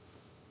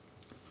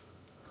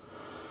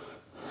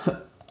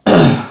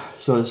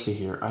 So, let's see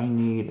here. I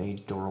need a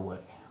doorway.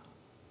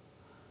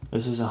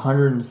 This is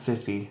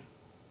 150.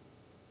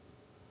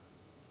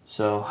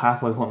 So,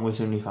 halfway point was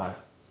 75.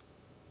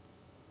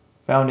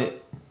 Found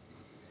it.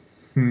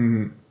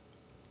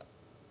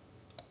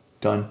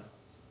 Done.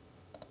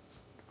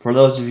 For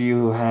those of you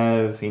who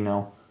have,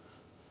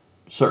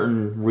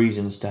 certain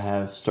reasons to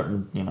have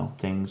certain,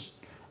 things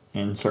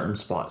in certain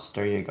spots,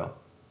 there you go.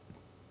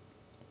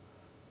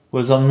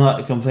 Was I'm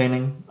not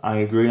complaining. I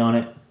agree on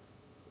it.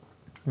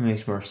 It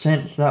makes more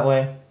sense that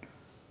way.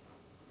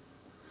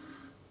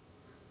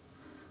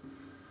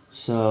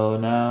 So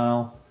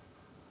now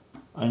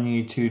I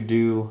need to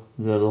do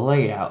the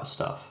layout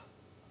stuff.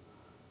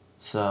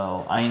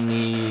 So I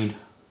need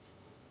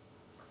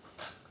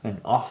an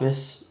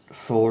office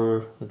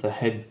for the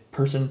head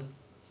person.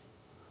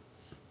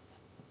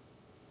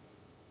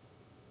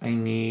 I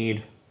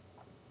need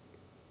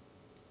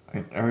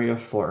an area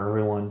for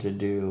everyone to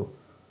do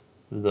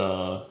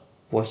the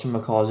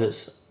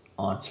whatchamacallits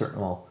on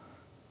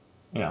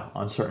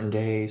certain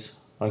days,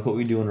 like what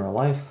we do in real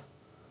life.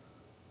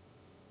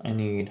 I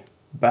need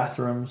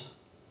bathrooms.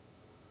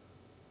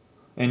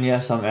 And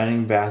yes, I'm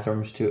adding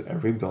bathrooms to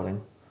every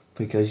building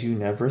because you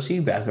never see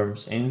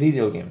bathrooms in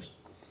video games.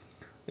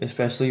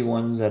 Especially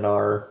ones that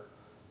are,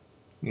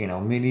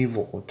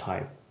 medieval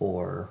type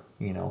or,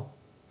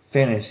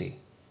 fantasy.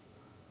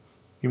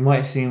 You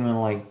might see them in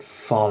like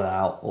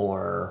Fallout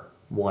or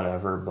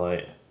whatever,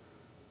 but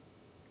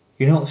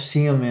you don't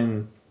see them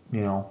in,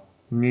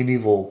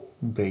 medieval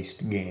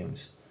based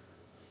games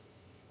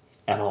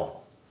at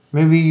all.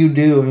 Maybe you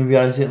do, maybe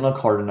I just didn't look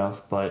hard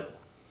enough, but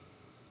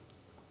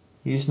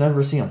you just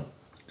never see them.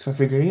 So I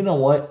figured, you know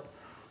what?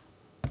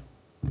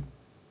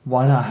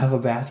 Why not have a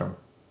bathroom?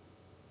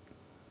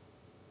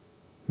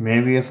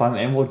 Maybe if I'm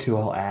able to,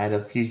 I'll add a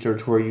feature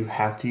to where you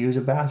have to use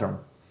a bathroom.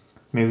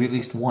 Maybe at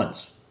least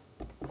once.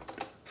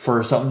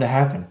 For something to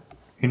happen.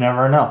 You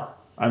never know.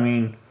 I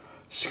mean,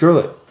 screw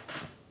it.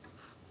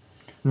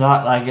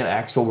 Not like an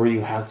actual where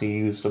you have to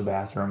use the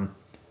bathroom,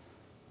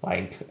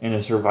 like in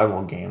a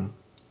survival game.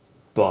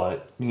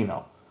 But,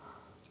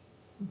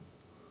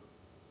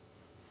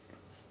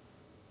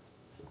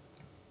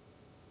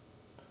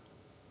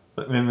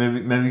 But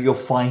maybe you'll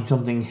find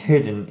something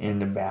hidden in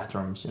the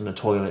bathrooms, in the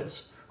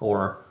toilets,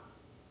 or,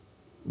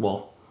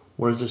 well,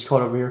 what is this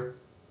called over here?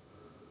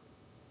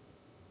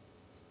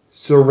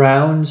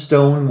 Surround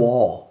stone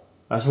wall.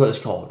 That's what it's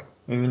called,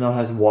 even though it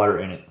has water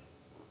in it.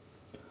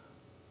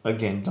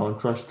 Again, don't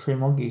trust tree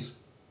monkeys.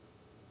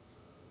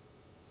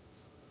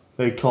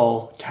 They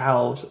call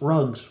towels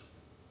rugs.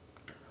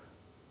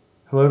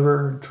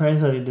 Whoever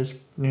translated this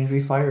needs to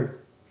be fired.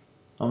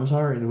 I'm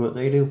sorry, it's what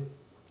they do.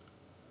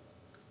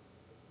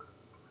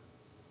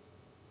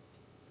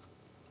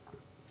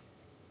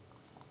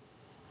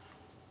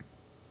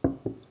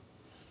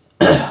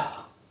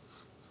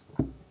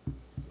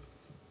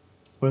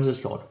 What is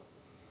this called?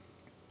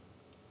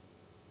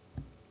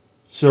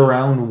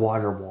 Surround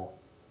water wall.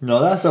 No,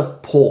 that's a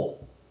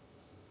pole.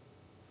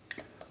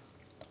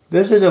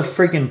 This is a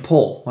freaking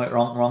pole. Wait,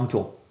 wrong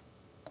tool.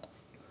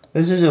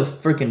 This is a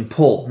freaking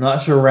pole,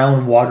 not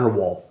surround water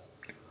wall.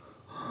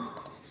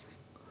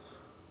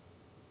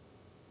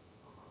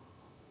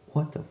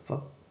 What the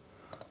fuck?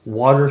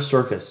 Water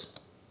surface.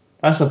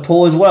 That's a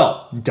pole as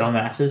well,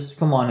 dumbasses.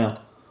 Come on now.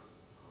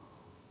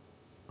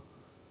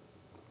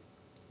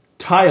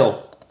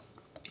 Tile.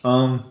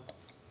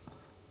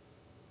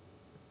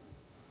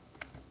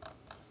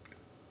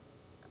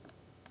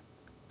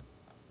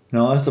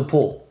 No, that's a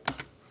pole.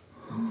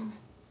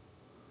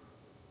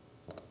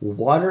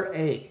 Water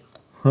A.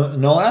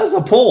 No, that's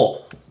a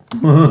pole.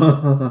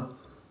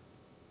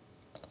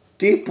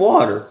 Deep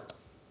water.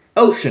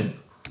 Ocean.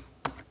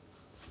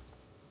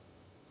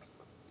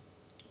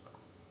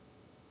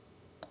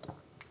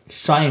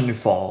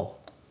 Shinefall.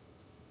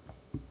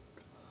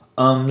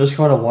 Let's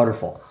call it a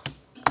waterfall.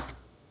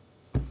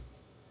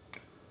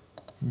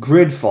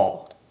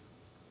 Gridfall.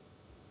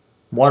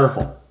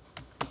 Waterfall.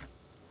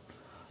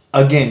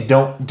 Again,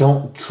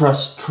 don't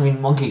trust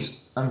trained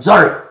monkeys. I'm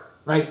sorry.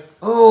 Like,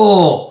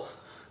 oh,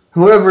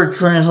 whoever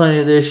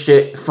translated this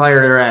shit,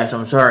 fire their ass.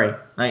 I'm sorry.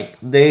 Like,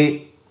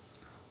 they,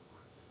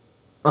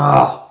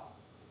 my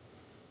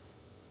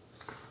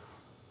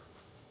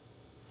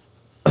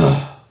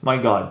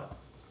God.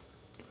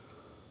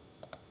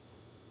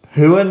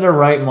 Who in their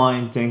right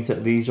mind thinks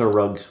that these are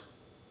rugs?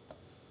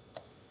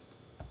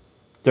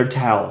 They're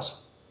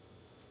towels.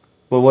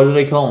 But what do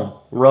they call them?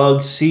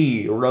 Rug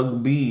C,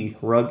 rug B,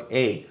 rug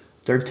A.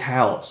 They're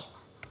towels.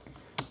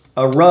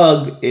 A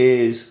rug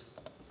is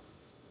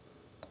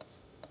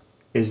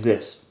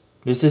this.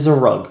 This is a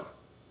rug.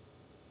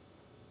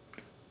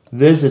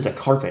 This is a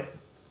carpet.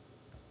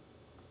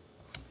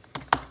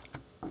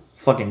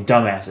 Fucking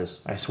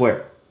dumbasses, I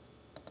swear.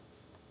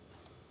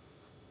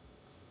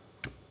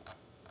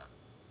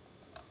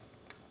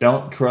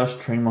 Don't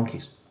trust trained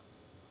monkeys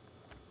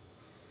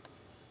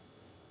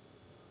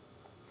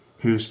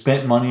who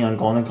spent money on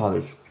going to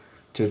college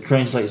to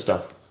translate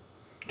stuff.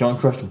 Don't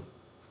trust them.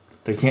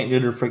 They can't do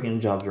their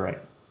freaking jobs right.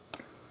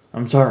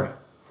 I'm sorry.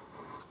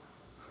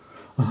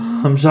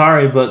 I'm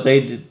sorry, but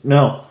they did.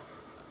 No.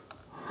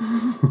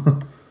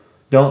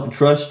 Don't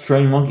trust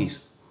trained monkeys.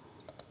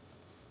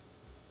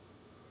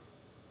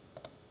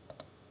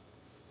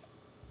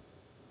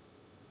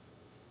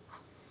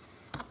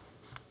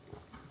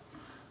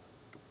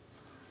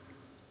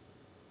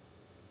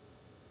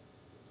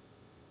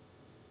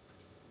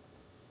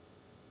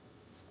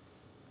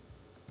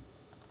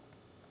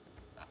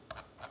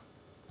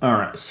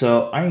 Alright,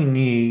 so I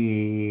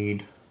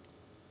need...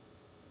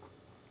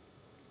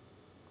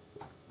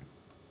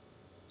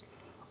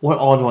 What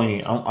all do I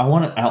need? I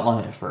want to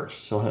outline it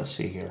first, so let's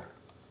see here.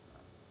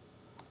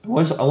 I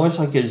wish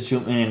I could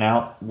zoom in and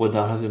out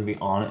without having to be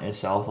on it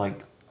itself.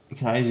 Like,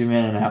 can I zoom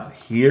in and out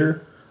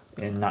here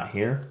and not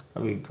here?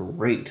 That'd be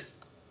great.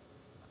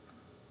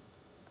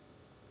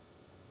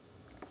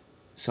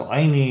 So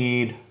I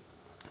need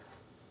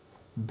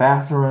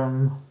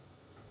bathroom,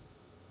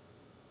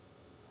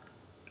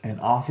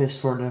 an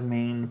office for the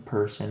main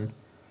person,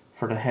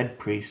 for the head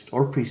priest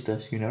or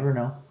priestess, you never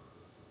know.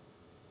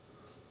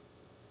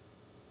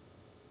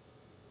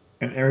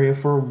 An area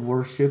for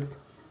worship.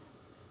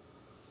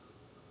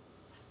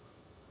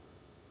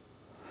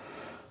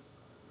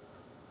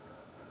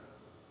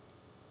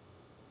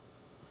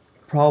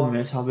 Problem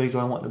is, how big do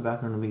I want the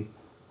bathroom to be?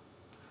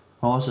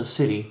 Well, it's a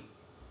city,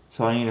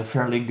 so I need a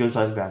fairly good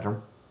sized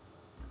bathroom.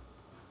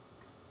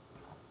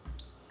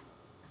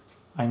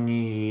 I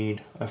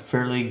need a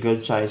fairly good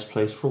sized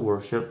place for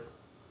worship.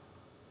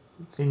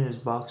 Let's see his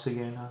box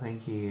again. I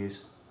think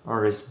he's,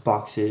 or his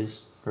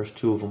boxes. There's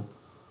two of them.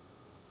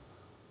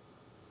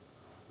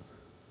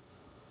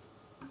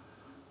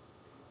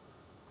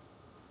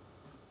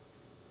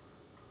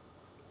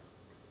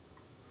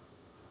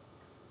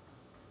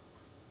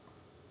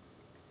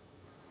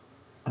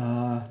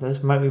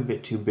 This might be a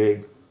bit too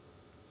big.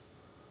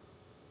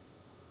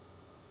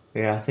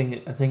 Yeah, I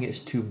think it's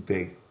too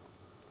big.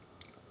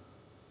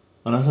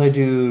 Unless I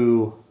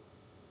do...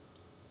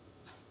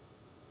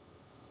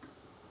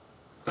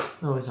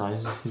 No, it's not.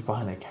 He's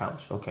behind the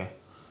couch. Okay.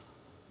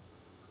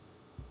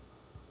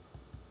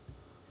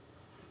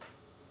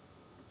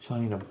 So I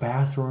need a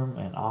bathroom,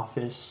 an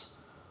office.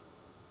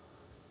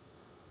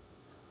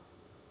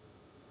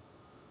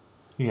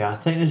 Yeah, I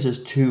think this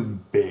is too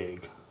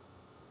big.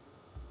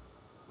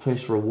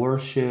 Place for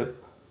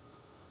worship.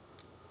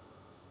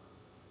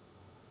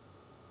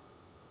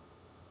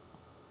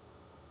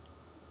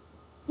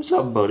 What's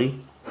up,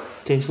 buddy?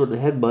 Thanks for the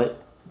headbutt.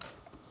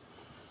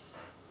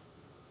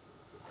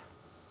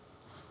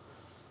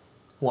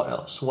 What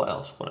else? What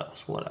else? What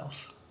else? What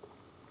else?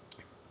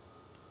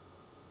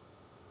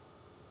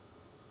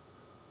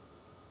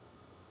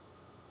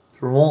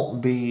 There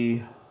won't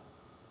be...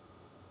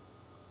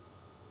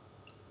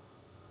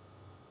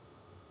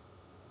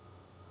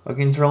 I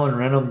can throw in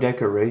random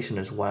decoration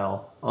as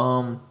well.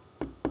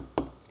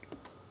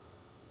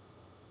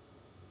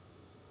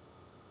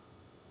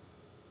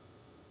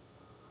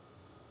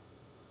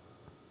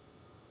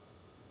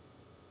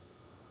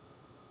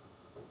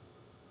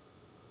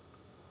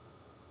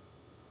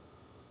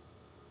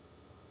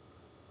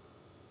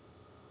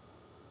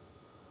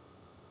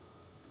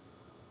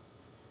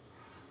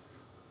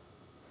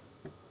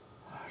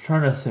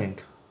 Trying to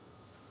think.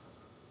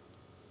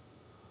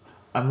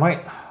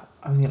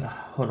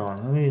 Hold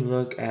on. Let me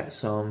look at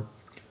some.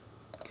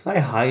 Can I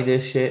hide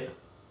this shit?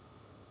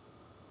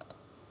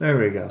 There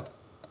we go.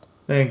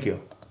 Thank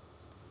you.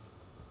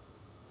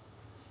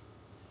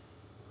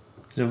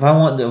 So if I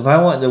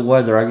want the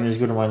weather, I can just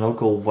go to my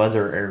local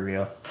weather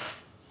area.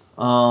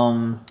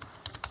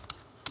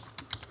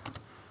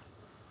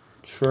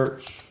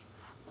 Church.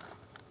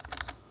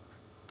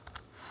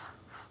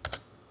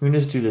 Let me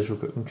just do this real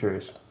quick. I'm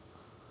curious.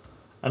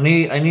 I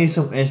need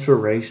some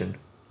inspiration.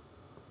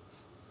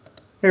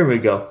 Here we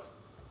go.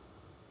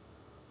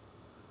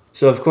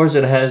 So of course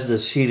it has the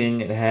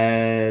seating. It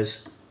has,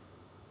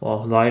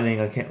 well,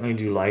 lighting. I can't really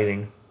do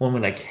lighting. Well, I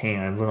mean I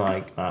can, but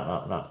like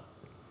not.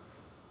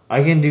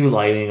 I can do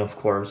lighting, of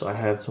course. I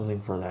have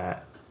something for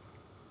that.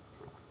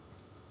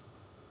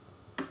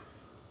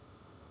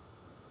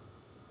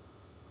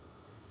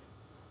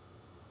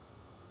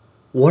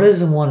 What is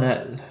the one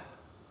that...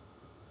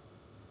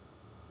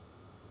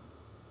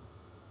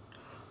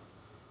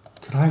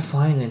 Could I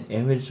find an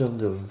image of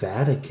the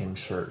Vatican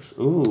Church?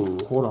 Ooh,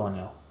 hold on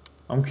now.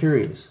 I'm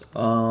curious.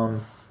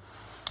 I'm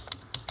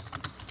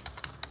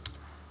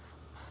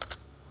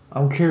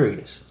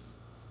curious.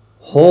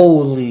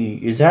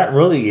 Holy, is that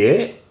really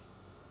it?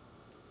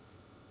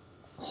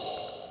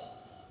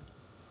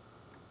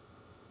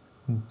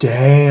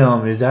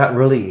 Damn, is that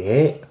really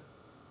it?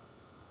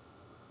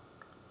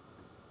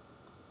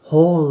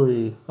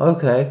 Holy,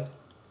 okay.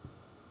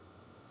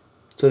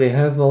 So they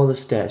have all the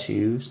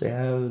statues, they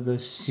have the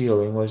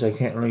ceiling, which I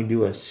can't really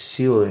do a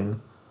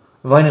ceiling.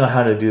 If I knew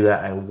how to do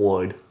that, I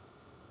would.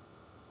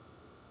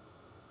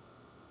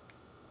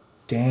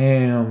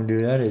 Damn,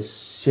 dude, that is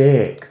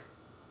sick.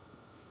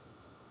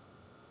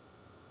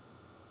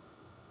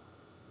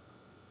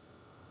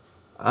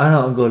 I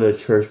don't go to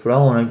church, but I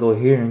want to go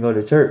here and go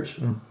to church.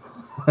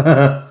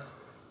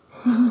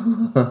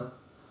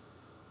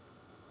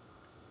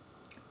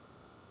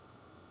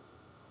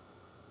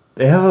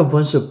 They have a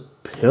bunch of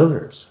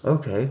pillars.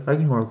 Okay, I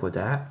can work with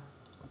that.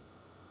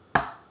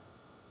 I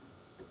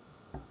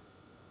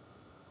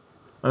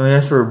mean,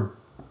 that's for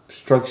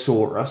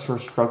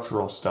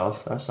structural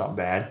stuff. That's not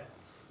bad.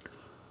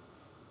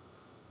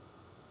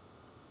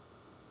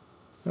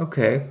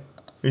 Okay.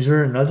 Is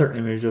there another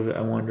image of it,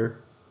 I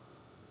wonder?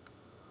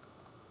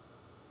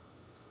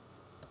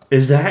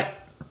 Is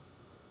that...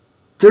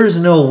 There's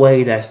no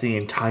way that's the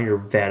entire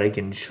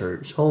Vatican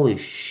Church. Holy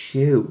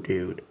shoot,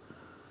 dude.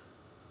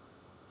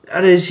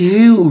 That is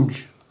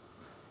huge.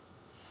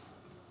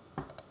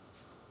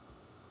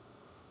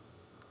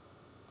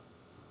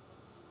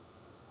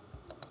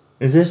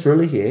 Is this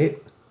really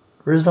it?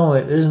 There's no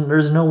way.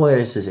 There's no way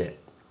this is it.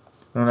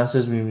 No, that's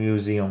just a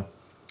museum.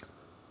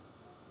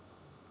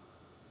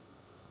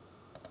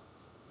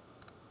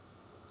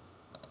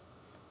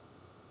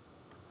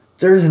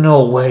 There's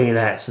no way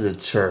that's the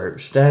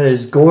church. That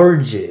is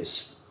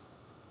gorgeous.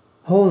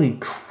 Holy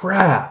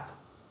crap.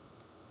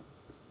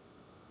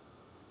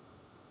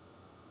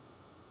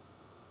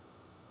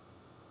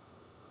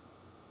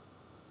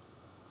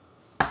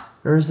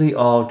 There's the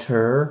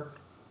altar.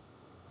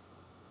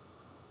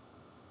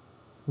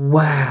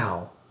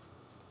 Wow.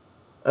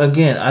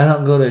 Again, I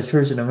don't go to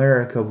church in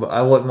America, but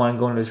I wouldn't mind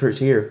going to church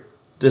here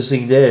to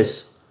see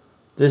this.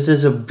 This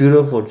is a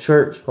beautiful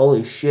church.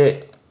 Holy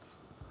shit.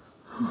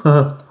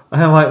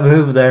 I might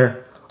move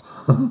there.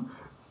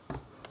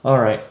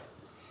 Alright.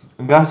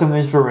 Got some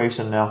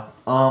inspiration now.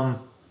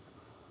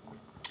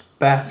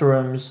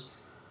 Bathrooms.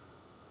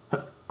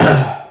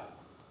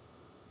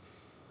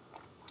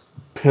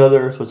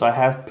 Pillars, which I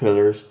have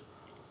pillars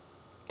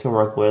to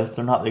work with.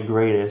 They're not the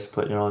greatest,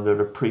 but you know, they're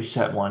the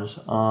preset ones.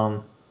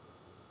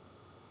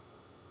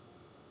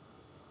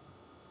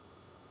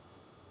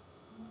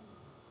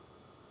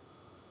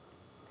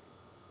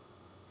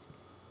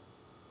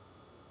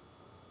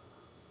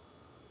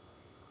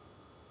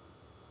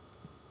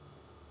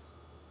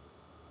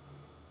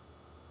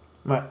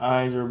 My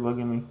eyes are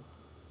bugging me.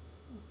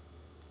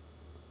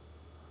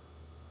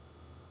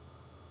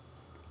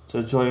 It's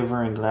a joy of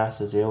wearing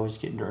glasses. They always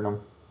get dirt on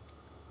them.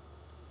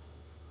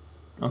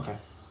 Okay.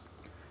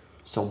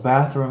 So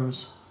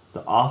bathrooms,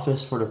 the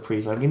office for the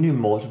priest. I can do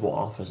multiple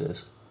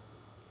offices.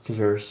 Because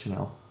there's, you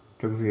know,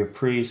 there could be a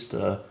priest,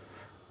 the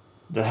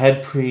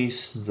head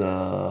priest,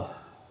 the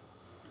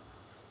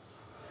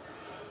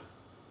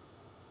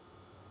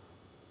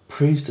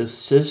priest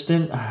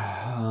assistant.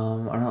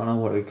 I don't know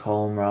what we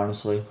call him,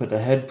 honestly. But the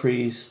head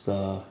priest,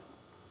 I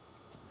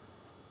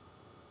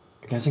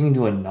guess I can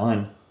do a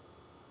nun.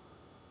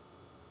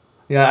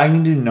 Yeah, I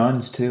can do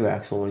nuns too,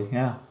 actually.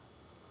 Yeah.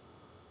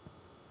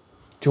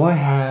 Do I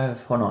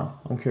have... Hold on.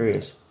 I'm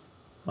curious.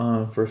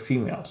 For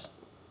females.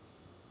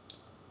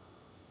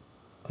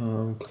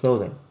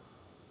 Clothing.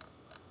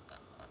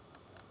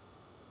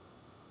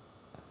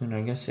 And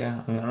I guess,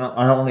 yeah. I mean,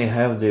 I don't really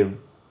have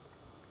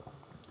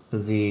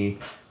the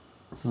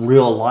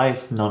real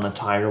life nun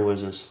attire,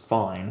 which is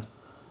fine.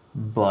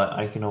 But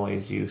I can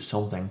always use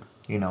something,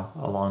 you know,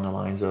 along the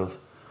lines of...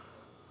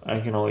 I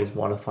can always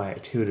modify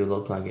it too to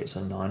look like it's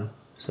a nun.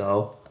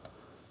 So...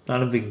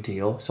 Not a big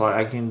deal. So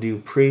I can do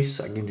priests,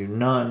 I can do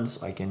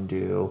nuns, I can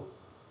do...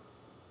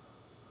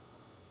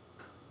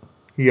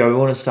 Yeah, we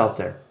want to stop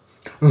there.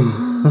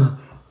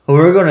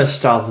 We're going to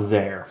stop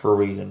there for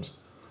reasons.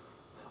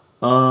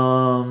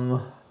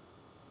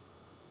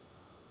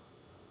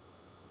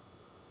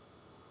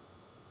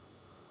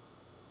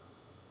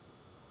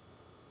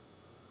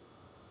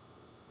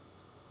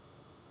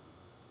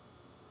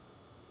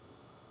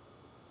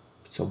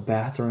 So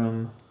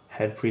bathroom,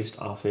 head priest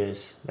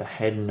office, the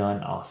head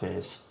nun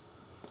office.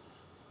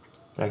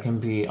 That can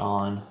be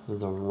on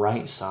the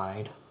right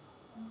side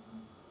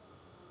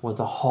with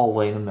the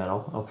hallway in the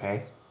middle.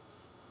 Okay.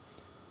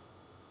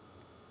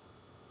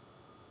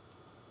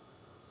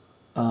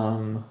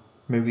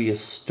 Maybe a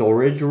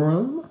storage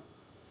room,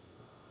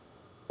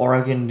 or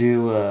I can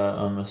do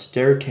a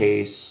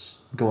staircase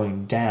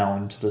going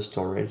down to the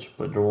storage,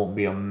 but there won't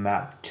be a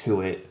map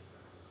to it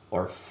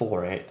or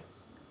for it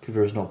because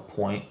there's no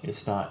point.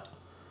 It's not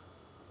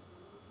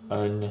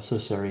a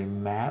necessary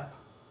map.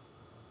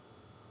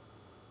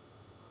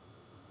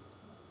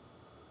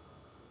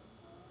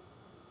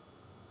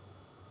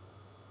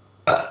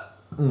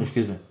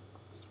 Excuse me.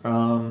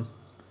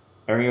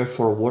 Area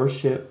for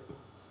worship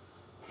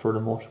for the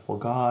multiple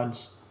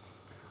gods.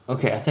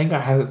 Okay, I think I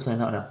have it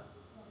planned out now.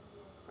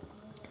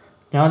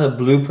 Now to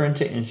blueprint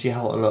it and see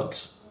how it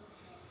looks.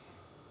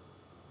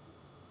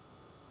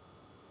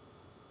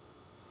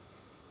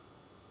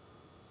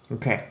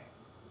 Okay.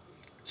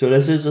 So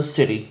this is a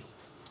city.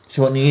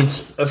 So it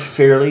needs a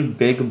fairly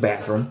big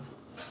bathroom.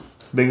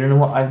 Bigger than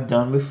what I've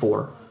done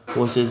before,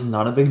 which is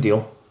not a big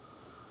deal.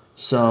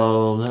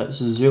 So let's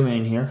zoom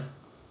in here.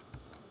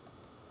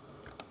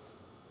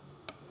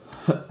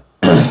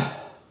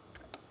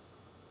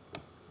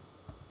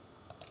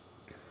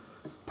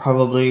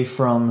 Probably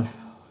from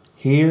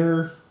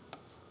here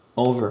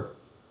over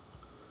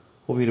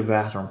will be the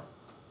bathroom.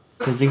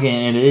 Because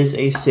again, it is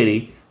a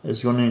city.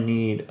 It's going to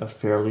need a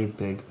fairly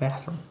big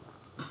bathroom.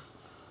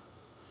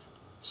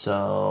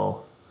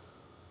 So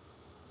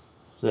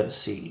let's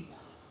see.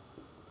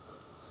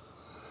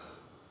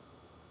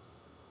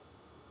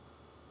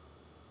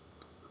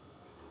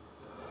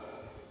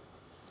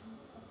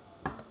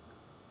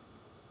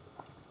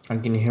 I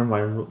can hear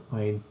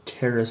my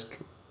terrorist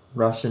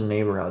Russian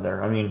neighbor out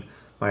there. I mean,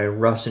 my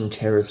Russian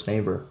terrorist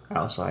neighbor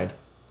outside.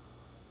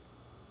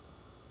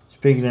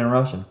 Speaking in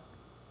Russian.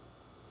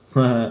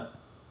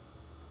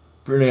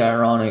 Pretty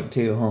ironic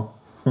too,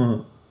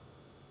 huh?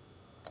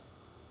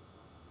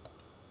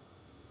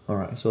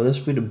 Alright, so this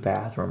will be the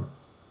bathroom.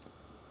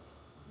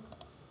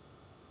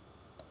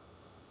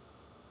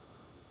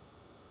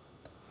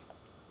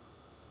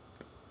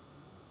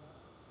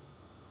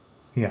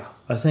 Yeah,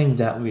 I think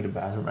that would be the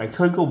bathroom. I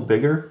could go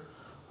bigger,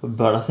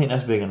 but I think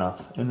that's big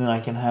enough. And then I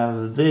can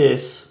have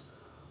this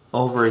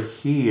over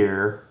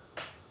here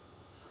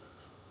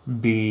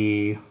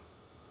be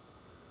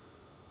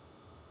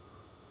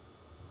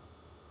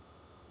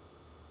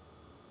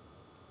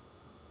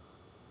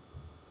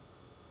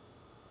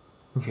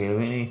okay,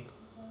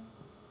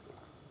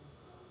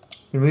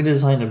 let me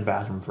design the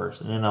bathroom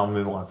first, and then I'll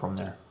move on from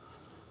there.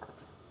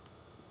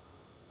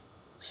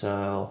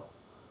 So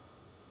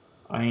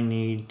I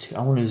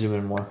want to zoom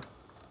in more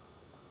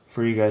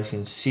for you guys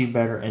can see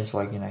better and so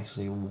I can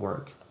actually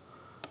work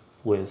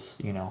with,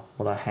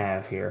 what I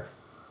have here.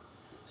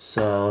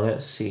 So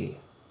let's see.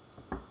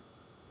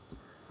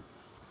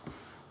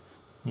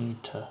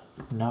 Need to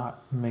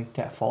not make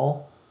that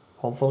fall,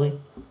 hopefully.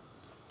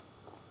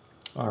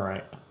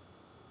 Alright.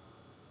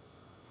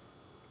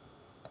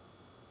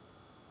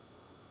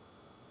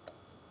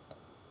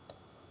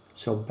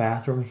 So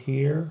bathroom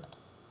here.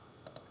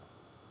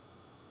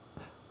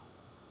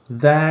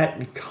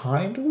 That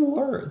kind of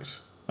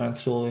works,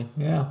 actually.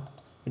 Yeah,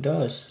 it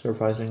does,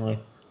 surprisingly.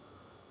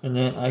 And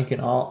then I can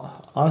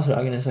honestly,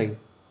 I can just like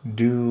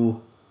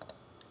do.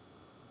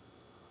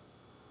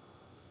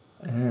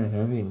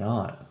 Maybe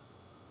not.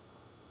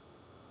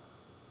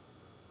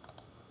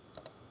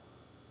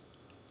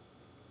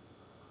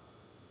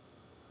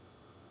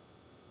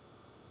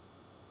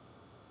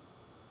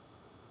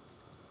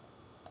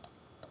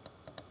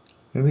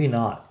 Maybe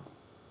not.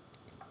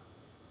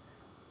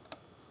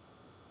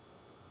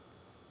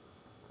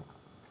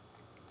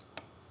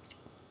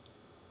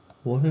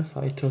 What if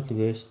I took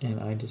this and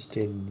I just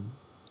did...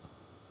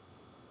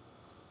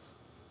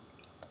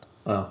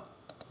 Oh,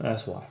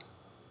 that's why.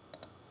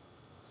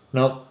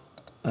 Nope,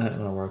 that ain't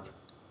gonna work.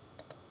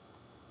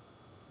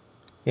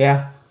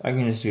 Yeah, I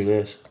can just do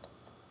this.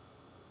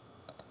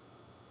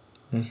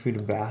 This be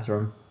the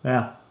bathroom.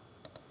 Yeah.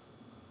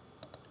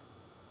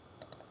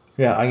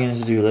 Yeah, I can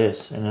just do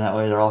this, and that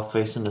way they're all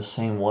facing the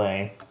same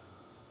way.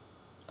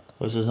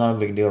 Which is not a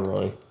big deal,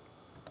 really.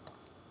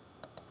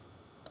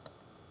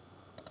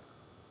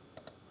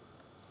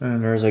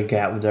 And there's a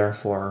gap there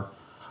for,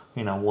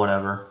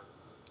 whatever.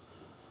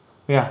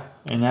 Yeah,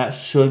 and that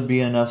should be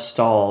enough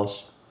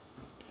stalls.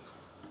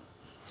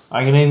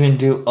 I can even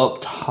do up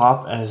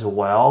top as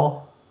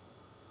well,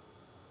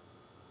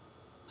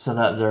 so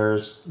that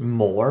there's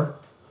more.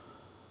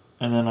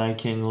 And then I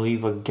can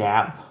leave a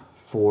gap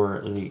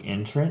for the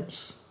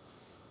entrance.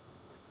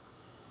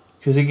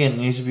 Because again, it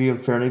needs to be a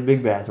fairly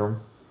big bathroom.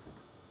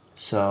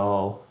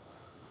 So...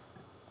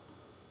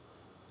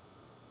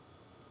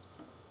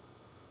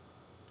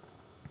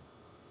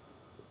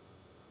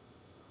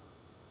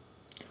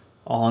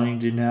 all I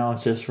need to do now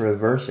is just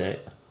reverse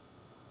it.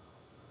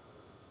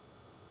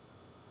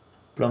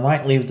 But I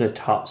might leave the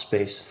top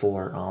space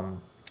for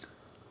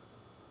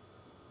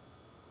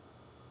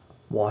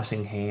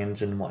washing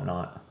hands and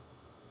whatnot.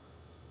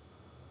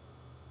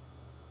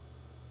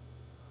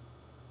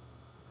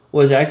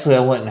 Which actually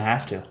I wouldn't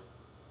have to.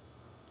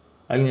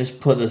 I can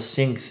just put the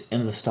sinks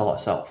in the stall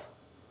itself.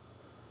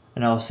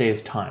 And I'll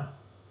save time.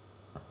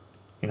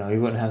 You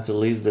wouldn't have to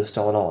leave the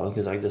stall at all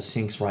because the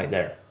sink's right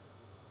there.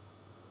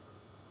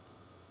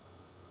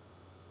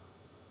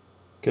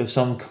 Because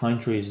some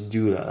countries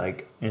do that.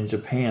 Like in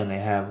Japan, they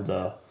have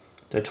the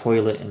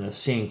toilet and the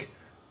sink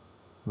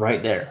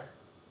right there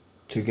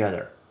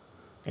together.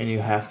 And you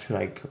have to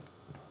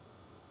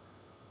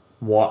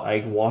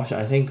wash.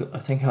 I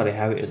think how they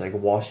have it is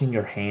washing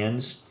your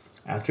hands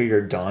after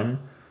you're done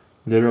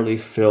literally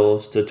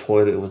fills the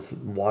toilet with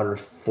water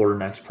for the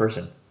next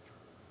person.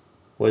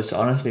 Which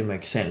honestly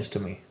makes sense to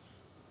me.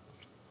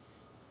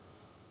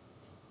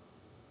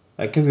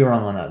 I could be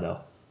wrong on that though.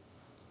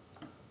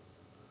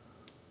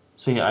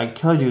 So yeah, I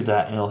could do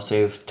that and it'll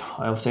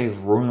save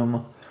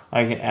room.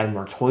 I can add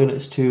more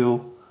toilets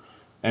too.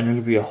 And there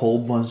could be a whole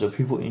bunch of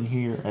people in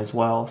here as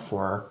well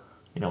for,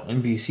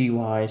 NPC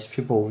wise,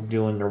 people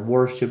doing their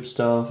worship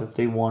stuff if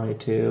they wanted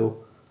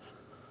to.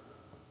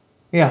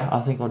 Yeah, I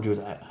think I'll do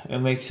that. It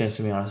makes sense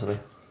to me, honestly.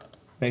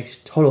 Makes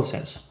total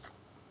sense.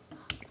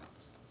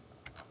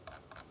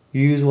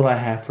 Use what I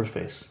have for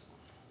space.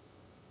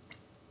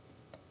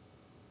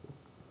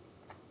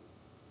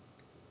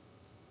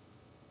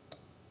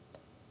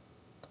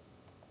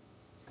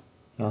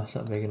 No, it's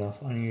not big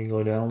enough. I need to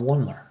go down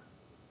one more.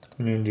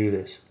 I'm going to do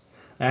this.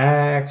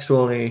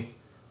 Actually,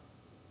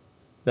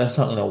 that's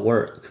not going to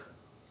work.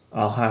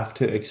 I'll have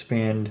to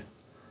expand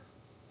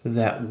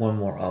that one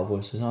more up,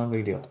 which is not a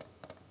big deal.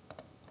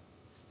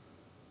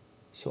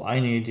 So I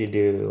need to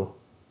do...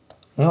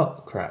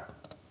 Oh, crap.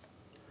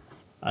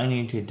 I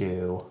need to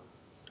do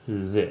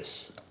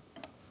this.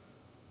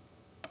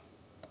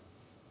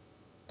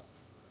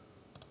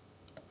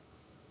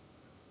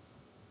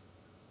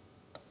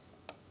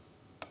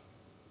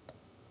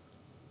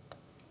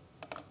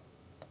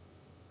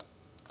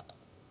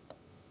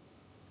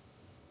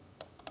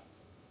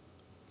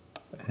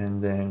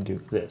 And then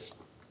do this.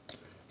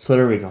 So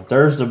there we go.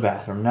 There's the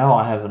bathroom. Now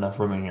I have enough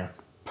room in here.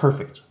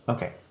 Perfect.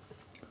 Okay.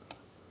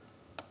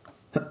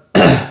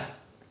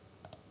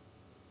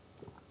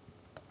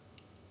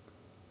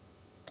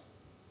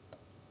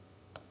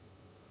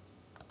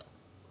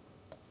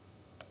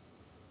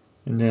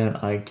 And then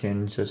I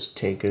can just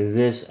take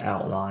this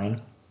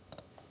outline,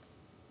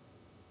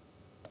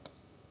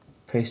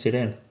 paste it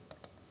in.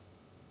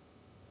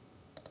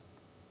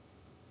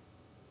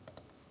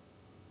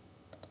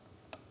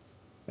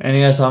 And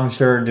yes, I'm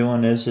sure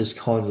doing this is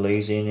called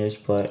laziness,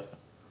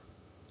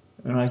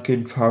 and I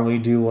could probably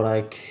do what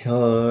I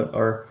could,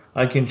 or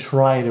I can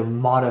try to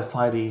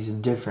modify these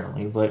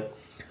differently, but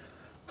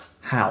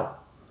how?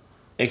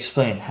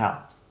 Explain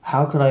how.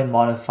 How could I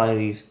modify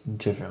these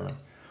differently?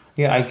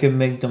 Yeah, I could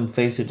make them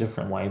face a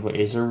different way, but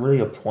is there really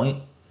a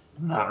point?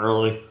 Not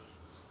really.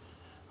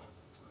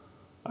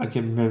 I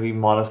could maybe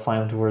modify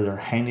them to where they're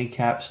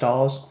handicap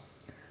stalls,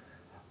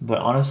 but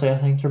honestly, I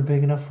think they're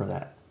big enough for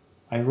that.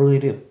 I really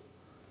do.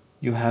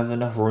 You have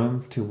enough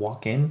room to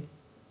walk in,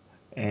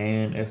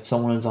 and if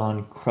someone is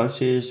on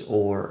crutches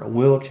or a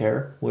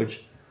wheelchair,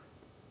 which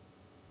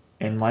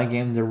in my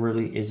game there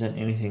really isn't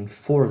anything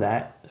for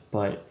that,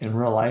 but in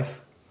real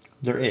life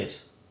there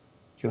is.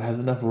 You'll have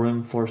enough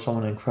room for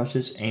someone in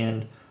crutches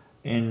and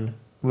in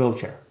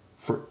wheelchair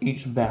for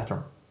each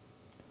bathroom,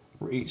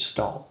 for each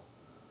stall.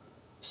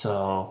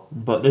 So,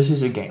 but this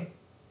is a game.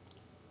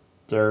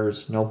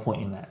 There's no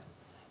point in that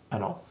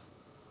at all.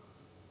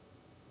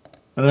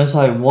 Unless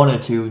I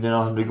wanted to, then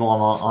I'll have to go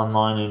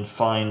online and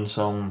find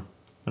some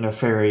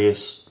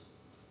nefarious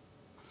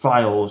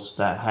files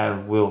that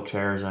have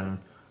wheelchairs and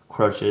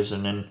crutches,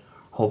 and then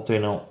hope they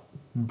don't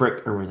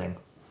brick everything.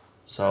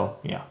 So,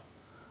 yeah.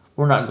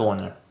 We're not going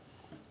there.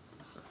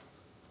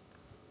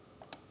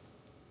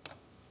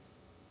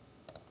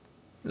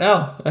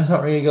 No, that's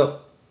not ready to go.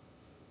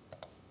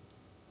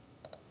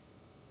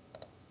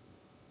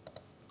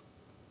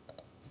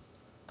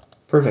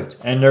 Perfect.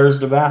 And there's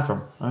the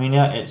bathroom. I mean,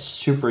 yeah, it's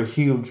super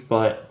huge,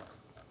 but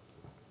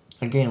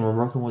again, we're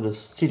working with a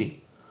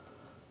city.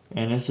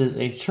 And this is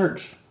a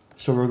church.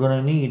 So we're going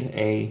to need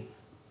a...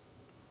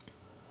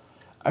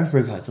 I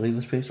forgot to leave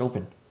the space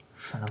open.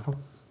 Son of a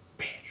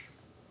bitch.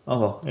 Oh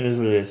well, it is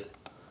what it is.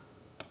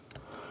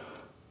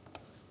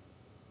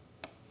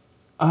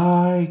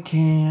 I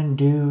can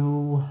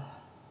do...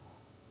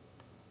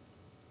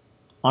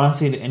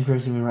 Honestly, the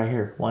entrance can be right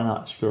here. Why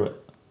not? Screw it.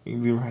 It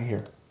can be right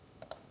here.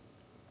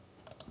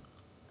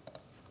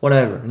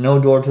 Whatever. No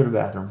door to the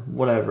bathroom.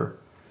 Whatever.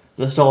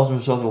 The stalls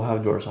themselves will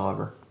have doors,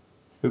 however.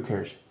 Who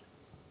cares?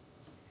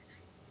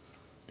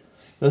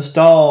 The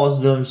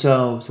stalls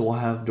themselves will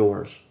have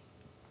doors.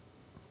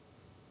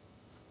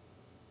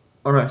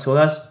 Alright, so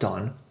that's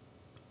done.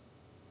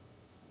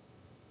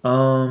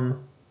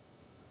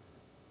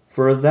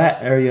 For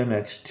that area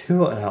next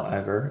to it,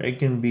 however, it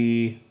can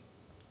be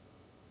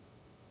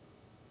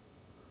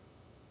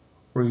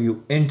where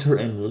you enter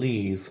and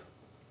leave.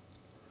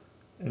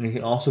 And it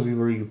can also be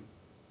where you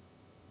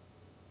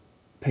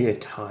pay a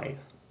tithe.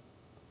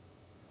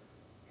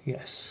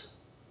 Yes.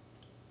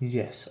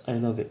 Yes, I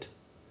love it.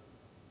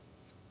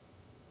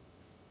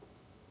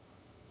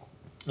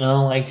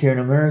 Like here in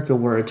America,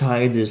 where a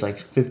tithe is like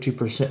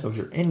 50% of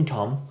your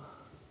income,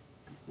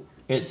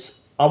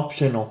 it's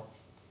optional.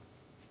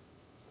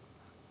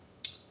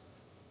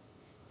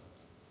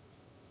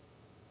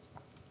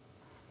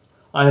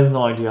 I have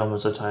no idea how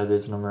much a tithe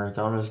is in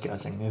America. I'm just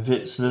guessing. If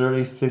it's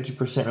literally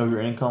 50% of your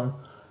income,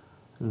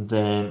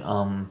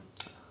 then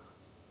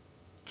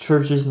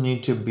churches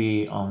need to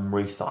be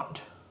rethought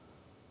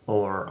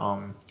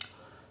or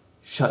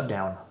shut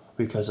down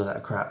because of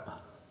that crap.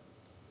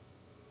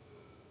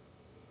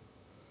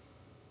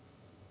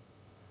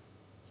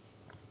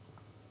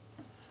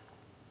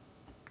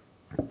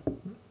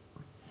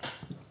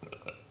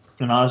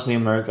 And honestly,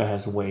 America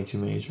has way too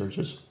many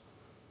churches.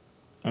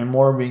 And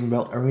more are being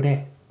built every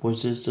day,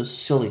 which is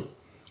just silly.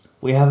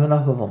 We have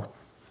enough of them.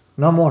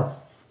 No more.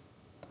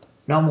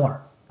 No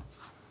more.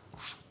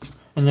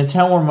 In the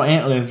town where my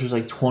aunt lives, there's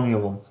like 20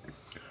 of them.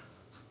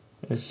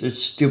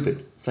 It's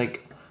stupid.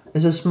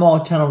 It's a small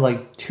town of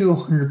like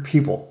 200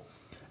 people,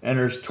 and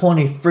there's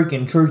 20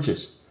 freaking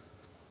churches.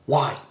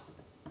 Why?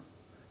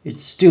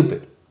 It's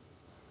stupid.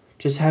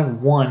 Just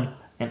have one,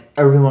 and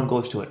everyone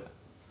goes to it.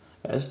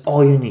 That's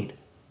all you need.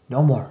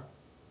 No more.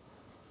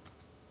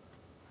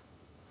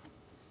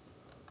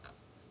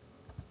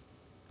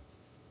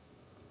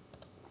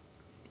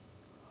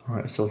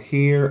 Alright, so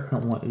here, I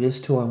don't want this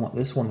tool, I want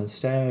this one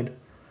instead.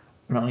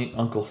 I don't need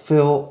Uncle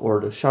Phil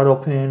or the shadow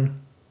pin.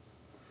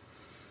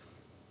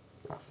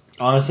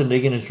 Honestly,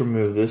 they can just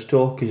remove this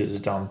tool because it's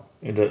dumb.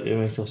 It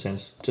makes no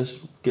sense.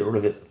 Just get rid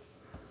of it.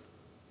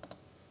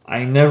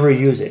 I never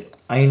use it.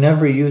 I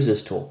never use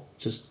this tool.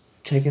 Just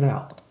take it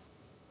out.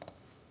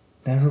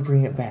 Never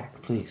bring it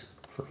back, please.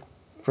 For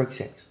frick's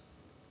sakes.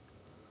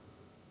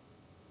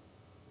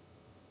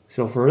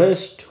 So for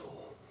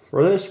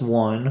this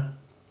one,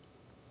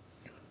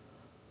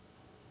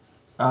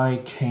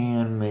 I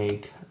can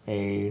make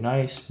a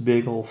nice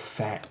big old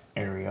fat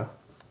area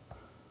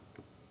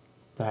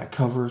that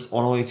covers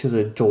all the way to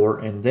the door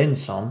and then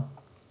some.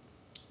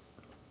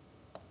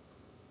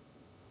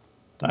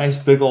 Nice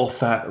big old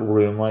fat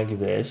room like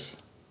this.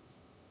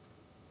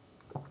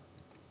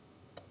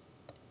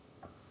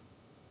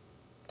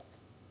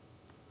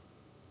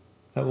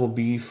 That will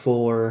be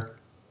for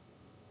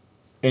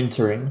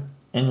entering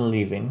and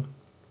leaving.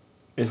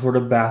 It's where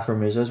the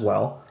bathroom is as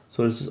well.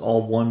 So this is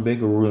all one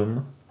big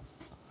room.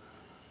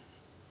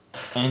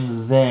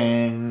 And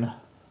then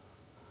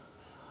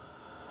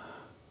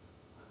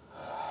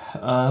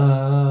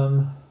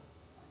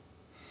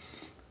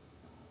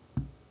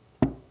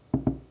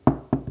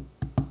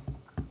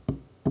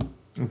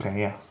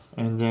okay, yeah.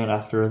 And then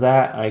after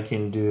that I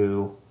can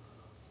do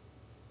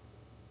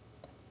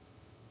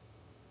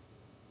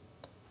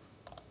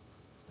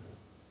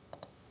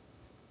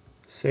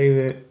save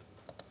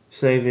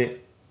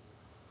it.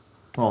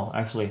 Well,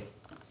 actually,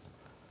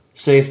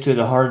 save to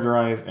the hard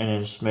drive and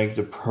then just make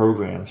the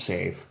program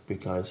save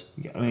because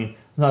I mean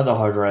not the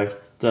hard drive,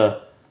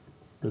 the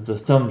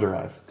thumb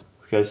drive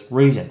because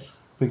reasons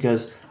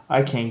because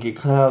I can't get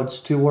Clouds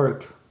to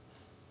work.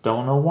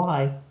 Don't know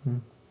why.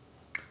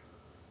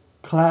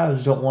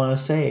 Clouds don't want to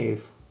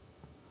save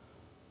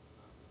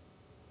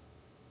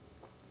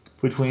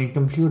between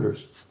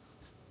computers.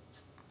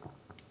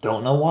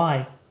 Don't know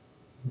why.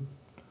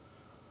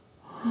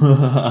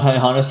 I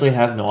honestly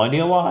have no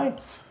idea why.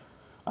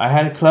 I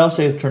had Cloud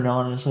Save turned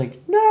on and it's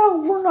like,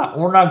 no, we're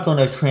not going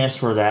to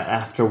transfer that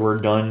after we're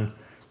done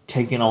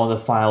taking all the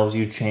files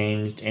you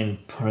changed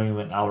and putting them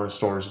in our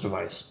storage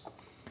device.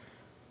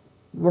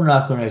 We're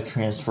not going to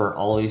transfer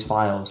all these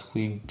files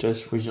we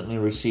just recently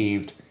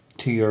received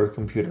to your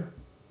computer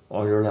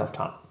or your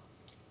laptop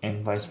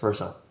and vice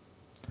versa.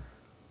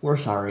 We're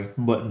sorry,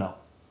 but no.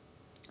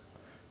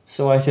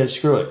 So I said,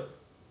 screw it.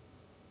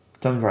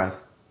 Thumb drive.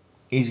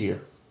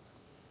 Easier.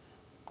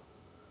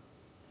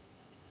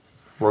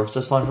 Works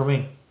just fine for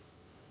me.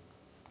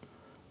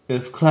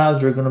 If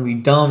Clouds are going to be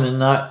dumb and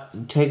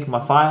not take my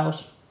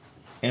files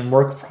and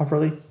work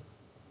properly,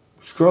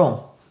 screw them.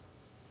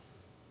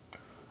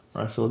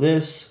 Alright, so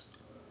this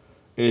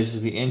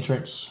is the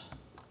entrance.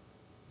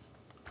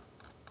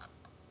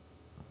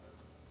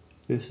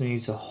 This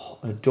needs a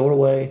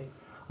doorway.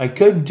 I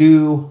could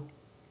do...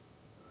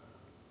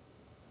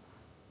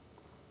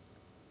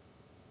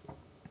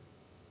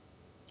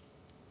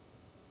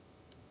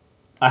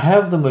 I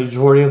have the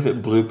majority of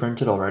it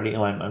blueprinted already in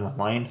my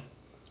mind,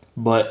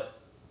 but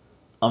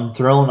I'm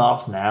thrown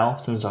off now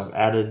since I've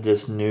added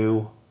this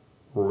new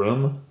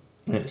room,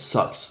 and it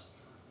sucks.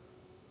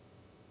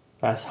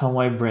 That's how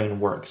my brain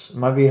works. It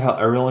might be how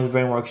everyone's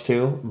brain works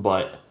too,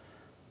 but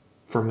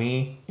for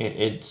me,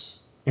 it's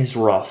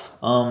rough.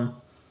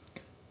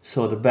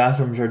 So the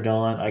bathrooms are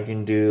done. I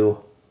can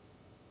do...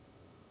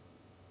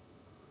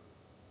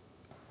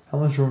 How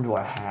much room do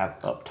I have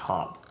up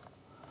top?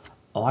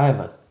 Oh, I have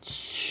a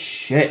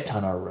shit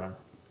ton of room.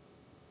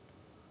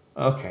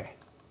 Okay.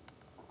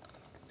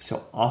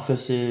 So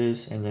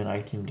offices, and then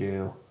I can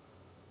do...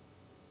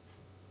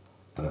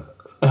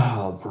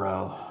 Oh,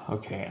 bro.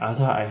 Okay, I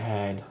thought I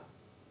had...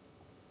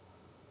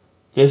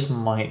 This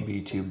might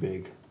be too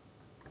big.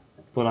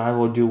 But I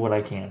will do what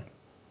I can.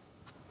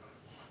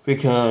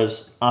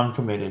 Because I'm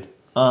committed.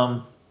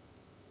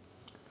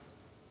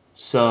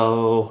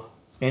 So,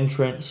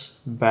 entrance,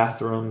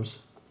 bathrooms.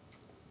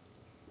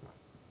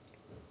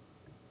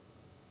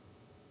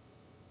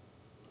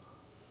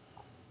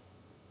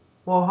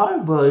 Well, hi,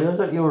 buddy. I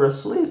thought you were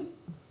asleep.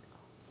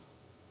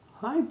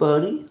 Hi,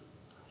 buddy.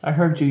 I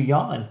heard you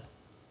yawn.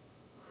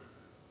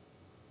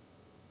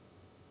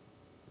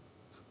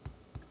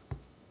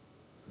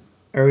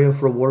 Area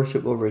for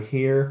worship over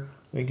here.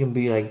 It can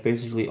be like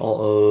basically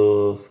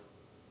all of...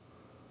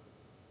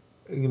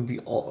 It can be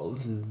all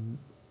of...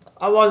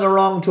 I'm on the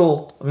wrong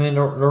tool. I mean,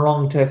 the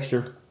wrong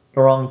texture.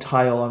 The wrong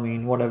tile, I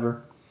mean,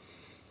 whatever.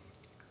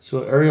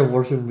 So area of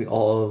worship can be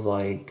all of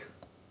like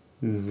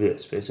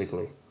this,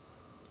 basically.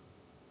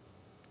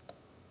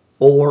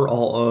 Or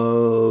all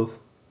of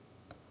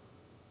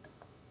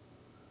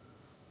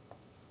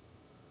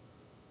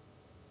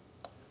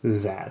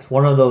that.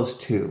 One of those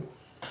two.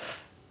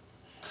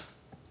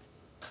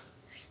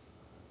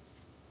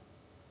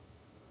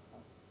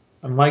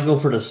 I might go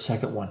for the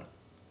second one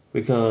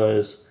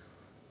because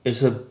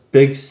it's a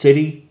big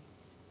city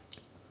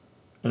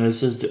and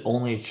this is the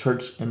only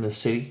church in the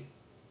city,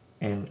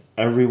 and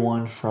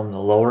everyone from the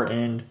lower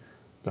end,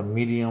 the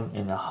medium,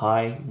 and the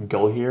high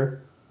go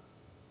here.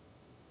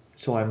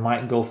 So I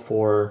might go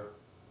for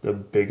the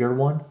bigger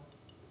one.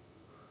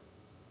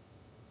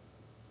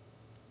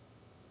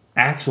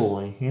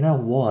 Actually, you know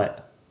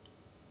what?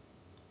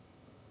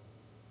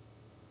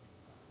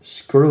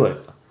 Screw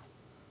it.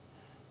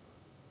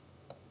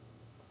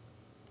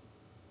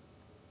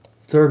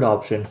 Third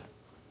option.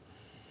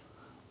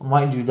 I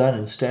might do that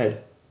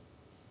instead.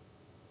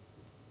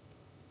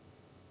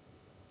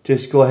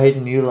 Just go ahead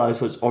and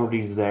utilize what's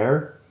already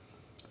there.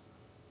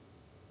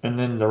 And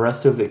then the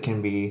rest of it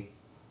can be,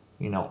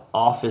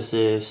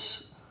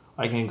 offices.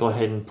 I can go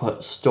ahead and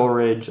put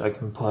storage. I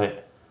can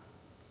put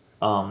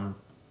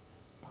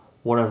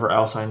whatever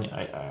else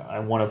I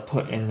want to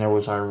put in there,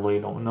 which I really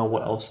don't know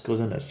what else goes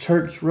in a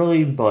church,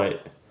 really,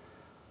 but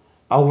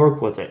I'll work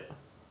with it.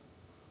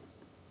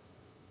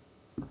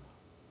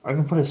 I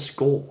can put a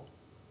school.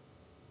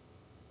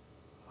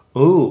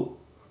 Ooh.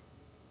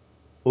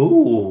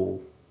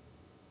 Ooh.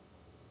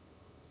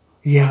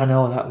 Yeah,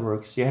 no, that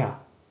works, yeah.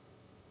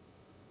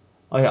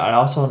 Oh yeah, I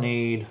also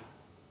need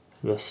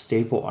the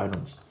staple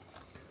items.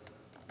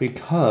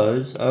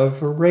 Because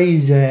of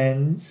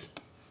reasons.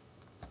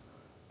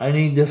 I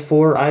need the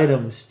 4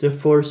 items, the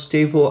 4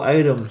 staple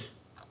items.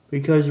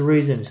 Because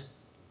reasons.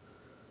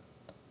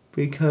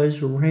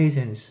 Because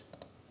reasons.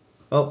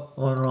 Oh,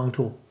 on the wrong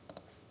tool.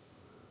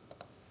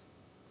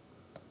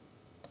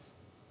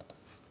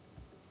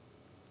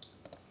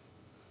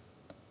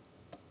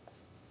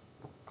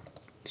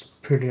 It's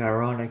pretty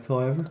ironic,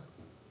 however.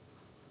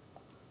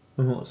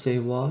 I won't say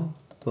why,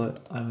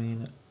 but I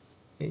mean,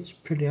 it's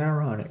pretty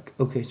ironic.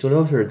 Okay, so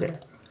those are there.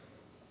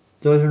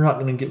 Those are not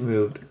going to get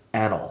moved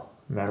at all,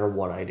 no matter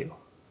what I do.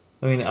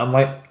 I mean,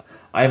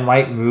 I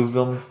might move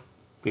them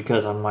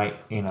because I might,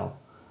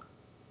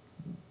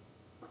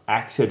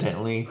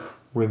 accidentally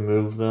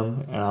remove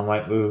them, and I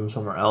might move them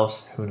somewhere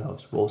else. Who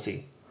knows? We'll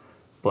see.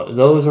 But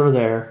those are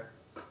there.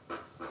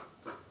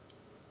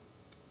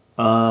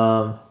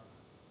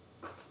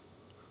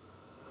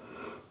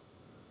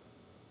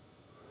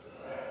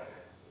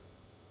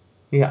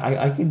 Yeah,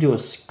 I can do a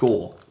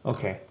school.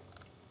 Okay.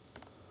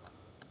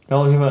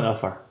 Don't zoom out that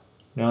far.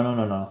 No.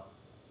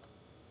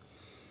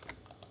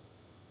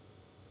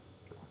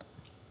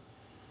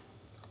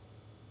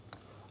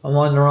 I'm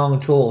on the wrong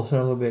tool, son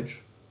of a bitch.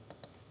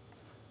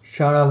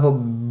 Son of a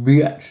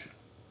bitch.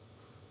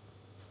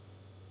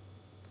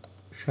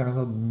 Son of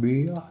a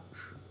bitch.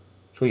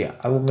 So yeah,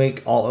 I will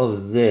make all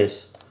of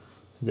this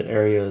the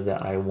area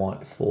that I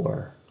want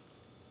for.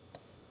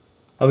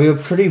 It'll be a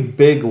pretty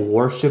big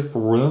worship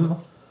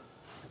room,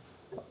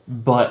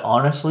 but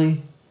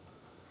honestly,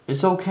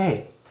 it's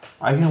okay.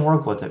 I can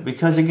work with it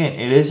because again,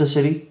 it is a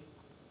city.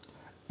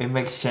 It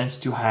makes sense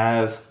to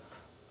have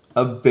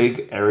a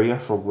big area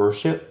for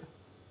worship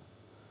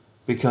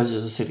because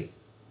it's a city.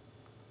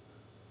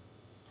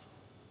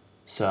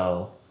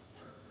 So,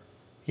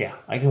 yeah,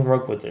 I can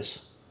work with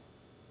this.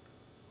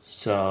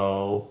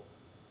 So,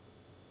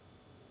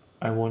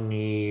 I will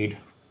need.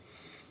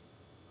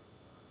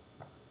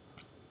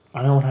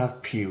 I don't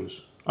have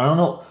pews. I don't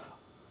know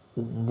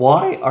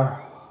why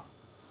are.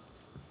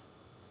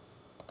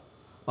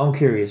 I'm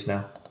curious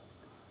now.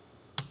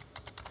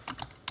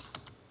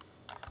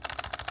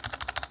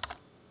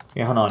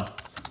 Yeah, hold on.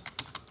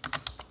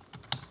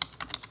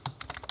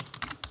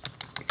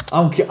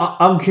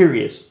 I'm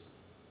curious.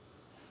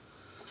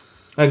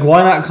 Like,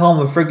 why not call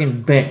him a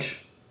freaking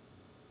bench?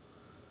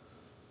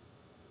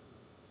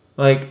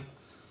 Like,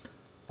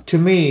 to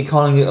me,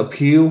 calling it a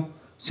pew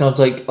sounds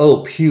like,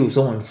 oh, pew,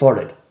 someone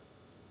farted.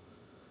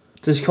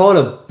 Just call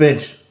it a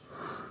bench.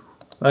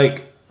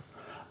 Like,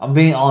 I'm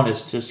being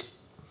honest. Just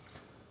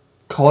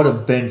call it a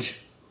bench.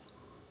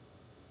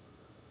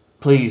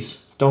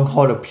 Please, don't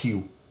call it a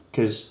pew.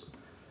 Because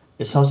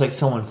it sounds like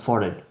someone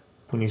farted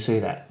when you say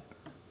that.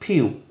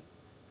 Pew.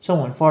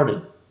 Someone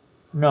farted.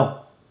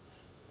 No.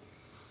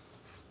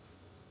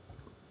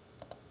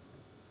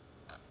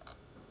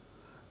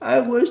 I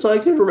wish I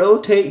could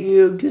rotate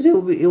you because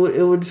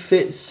it would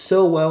fit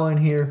so well in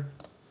here.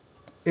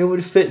 It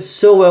would fit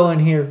so well in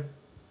here.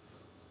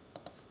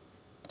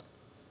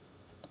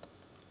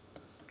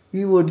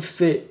 You would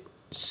fit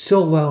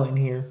so well in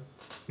here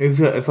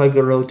if I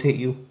could rotate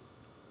you.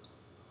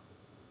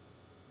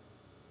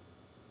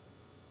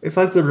 If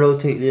I could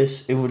rotate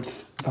this, it would.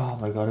 Oh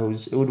my god!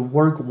 It would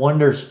work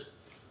wonders.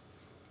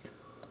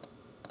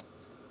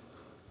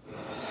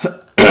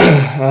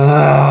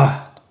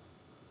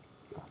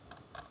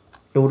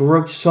 It would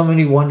work so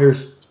many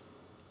wonders.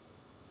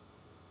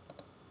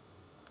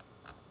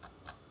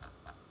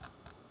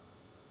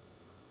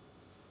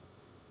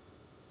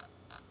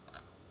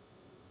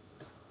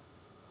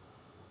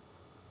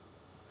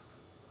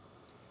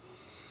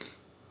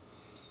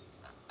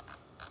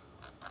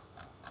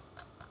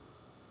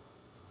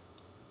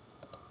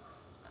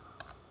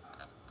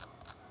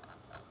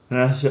 And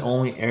that's the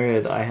only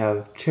area that I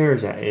have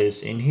chairs at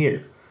is in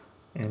here.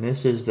 And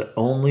this is the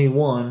only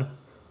one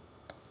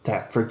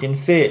that freaking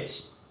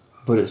fits.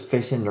 But it's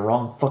facing the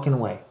wrong fucking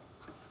way.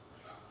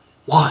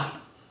 Why?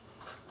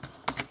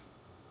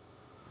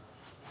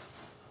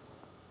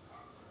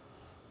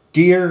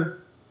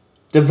 Dear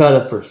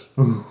developers,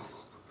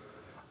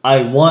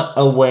 I want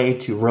a way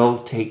to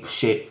rotate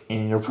shit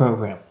in your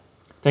program.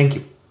 Thank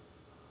you.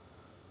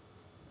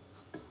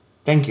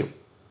 Thank you.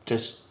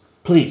 Just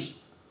please.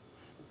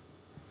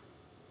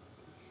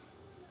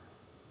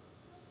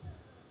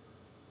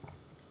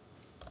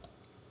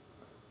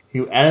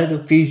 You added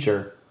a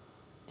feature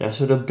that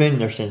should have been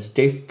there since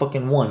day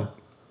fucking one.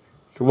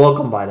 You're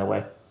welcome, by the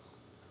way.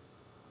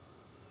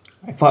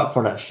 I fought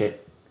for that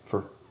shit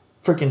for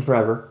freaking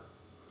forever.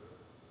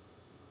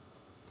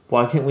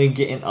 Why can't we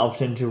get an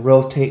option to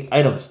rotate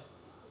items?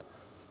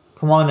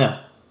 Come on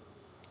now.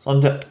 It's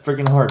not that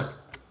freaking hard.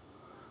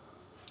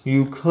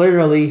 You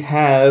clearly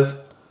have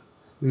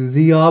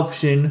the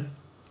option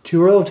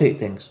to rotate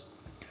things.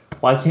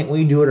 Why can't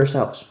we do it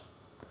ourselves?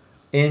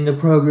 In the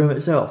program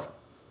itself.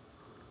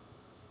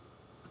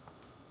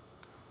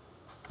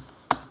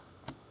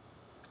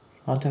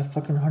 It's not that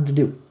fucking hard to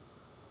do.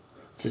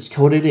 Just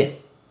code it in.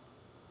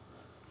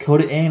 Code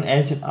it in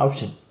as an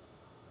option.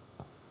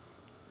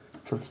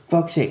 For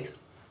fuck's sake.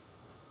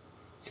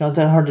 It's not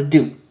that hard to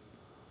do.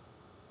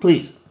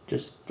 Please,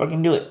 just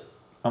fucking do it.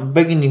 I'm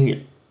begging you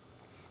here.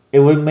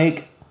 It would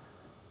make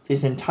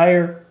this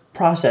entire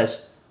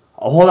process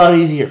a whole lot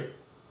easier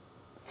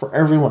for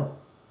everyone.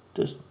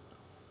 Just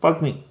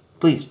fuck me.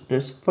 Please,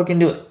 just fucking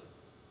do it.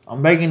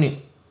 I'm begging you.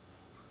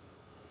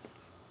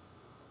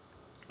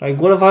 Like,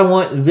 what if I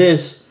want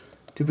this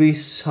to be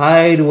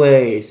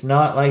sideways?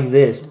 Not like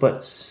this,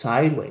 but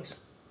sideways.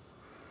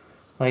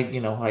 Like,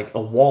 like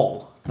a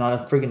wall, not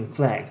a friggin'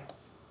 flag.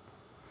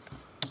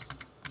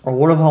 Or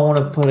what if I want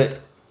to put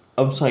it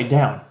upside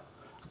down?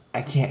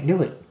 I can't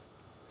do it.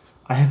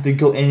 I have to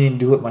go in and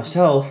do it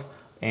myself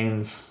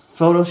in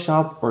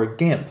Photoshop or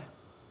GIMP.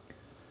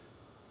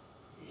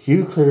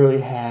 You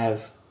clearly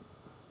have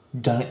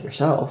done it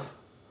yourself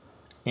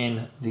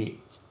in the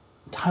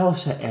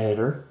tileset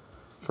editor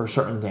for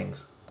certain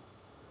things.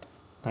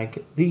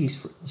 Like these,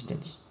 for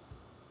instance.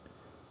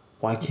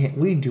 Why can't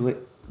we do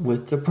it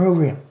with the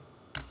program?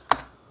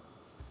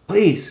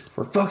 Please,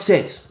 for fuck's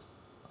sakes.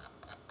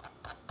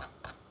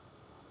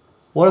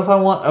 What if I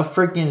want a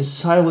freaking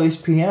sideways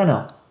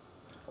piano?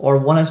 Or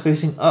one that's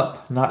facing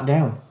up, not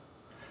down?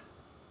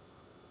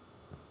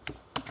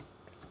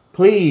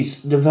 Please,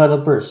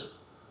 developers.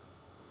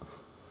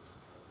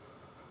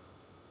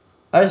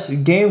 Us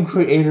game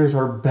creators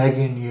are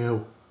begging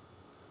you.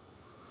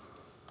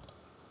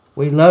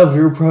 We love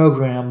your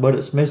program, but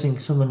it's missing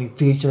so many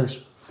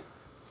features.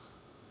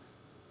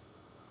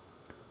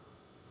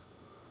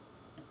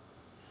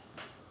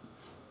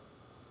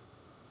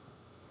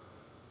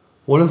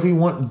 What if we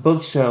want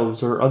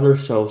bookshelves or other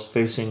shelves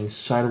facing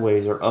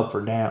sideways or up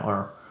or down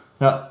or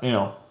not,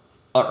 or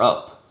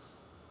up?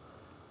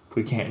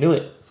 We can't do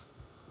it.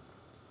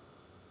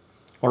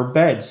 Or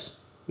beds,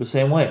 the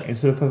same way.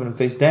 Instead of having them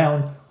face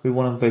down, we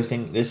want them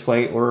facing this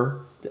way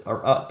or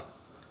up.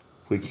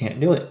 We can't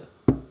do it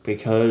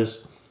because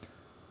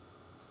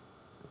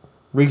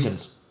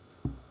reasons.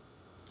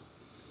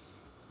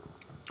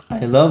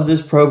 I love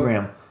this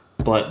program,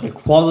 but the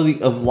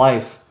quality of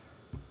life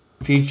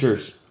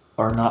features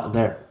are not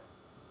there.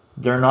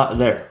 They're not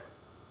there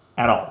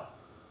at all.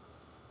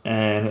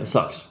 And it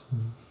sucks.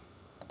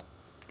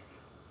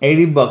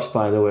 $80,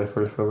 by the way,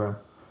 for this program.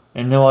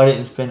 And no, I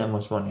didn't spend that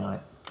much money on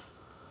it.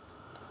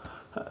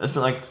 I spent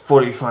like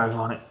 $45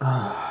 on it.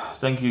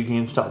 Thank you,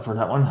 GameStop, for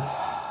that one.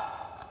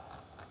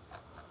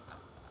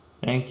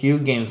 Thank you,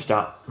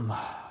 GameStop.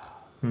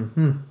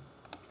 I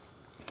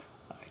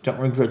don't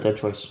regret that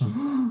choice.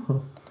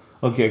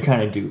 Okay, I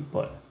kind of do,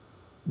 but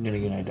then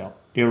again, I don't.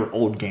 They were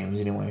old games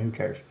anyway. Who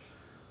cares?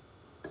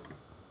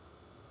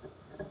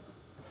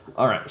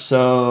 Alright,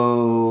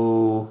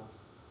 so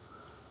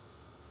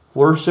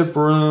worship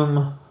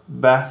room,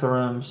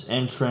 bathrooms,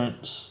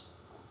 entrance.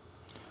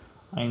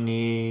 I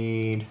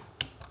need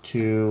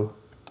to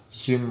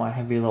zoom my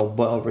heavy little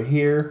butt over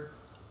here.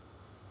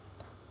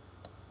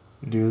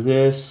 Do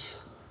this.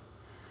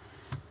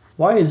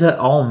 Why is that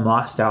all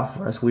mossed out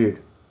for? That's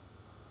weird.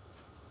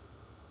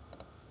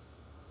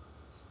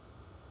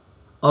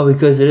 Oh,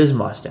 because it is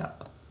mossed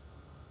out.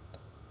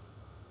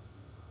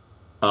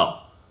 Oh.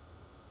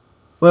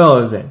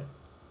 Well then.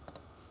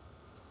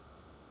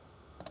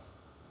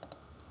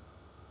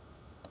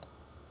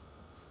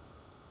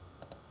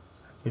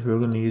 I guess we're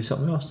going to use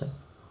something else then.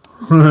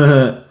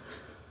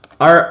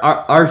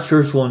 Our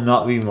church will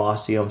not be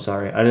mossy, I'm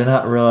sorry. I did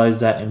not realize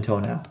that until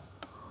now.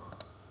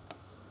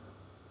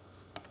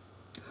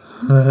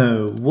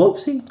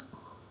 Whoopsie.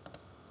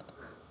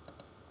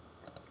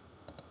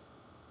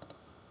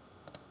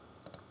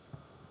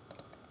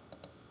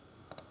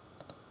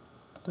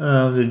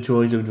 The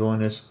joys of doing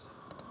this.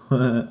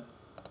 I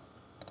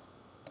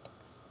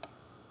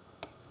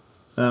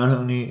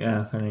don't need,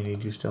 I kind of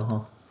need you still,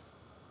 huh?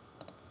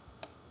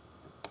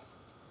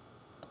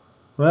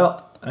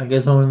 Well, I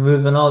guess I'm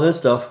removing all this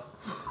stuff.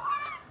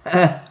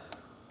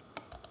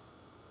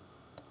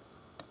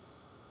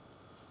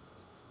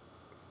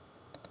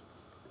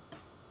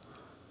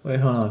 Wait,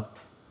 hold on.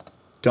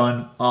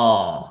 Done.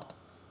 Aw.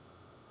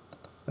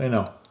 Wait,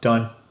 no.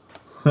 Done.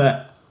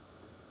 I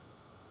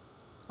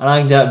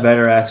like that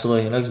better,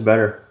 actually. It looks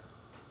better.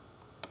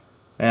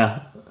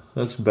 Yeah,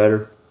 looks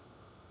better.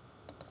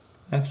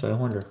 Actually, I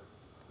wonder.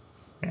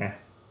 Yeah.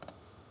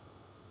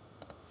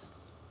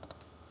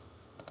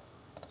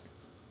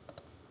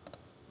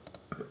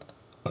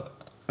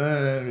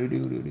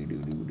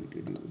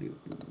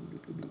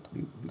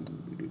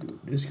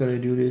 Just gotta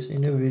do this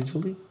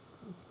individually.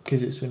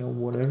 Because it's,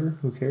 whatever.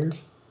 Who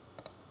cares?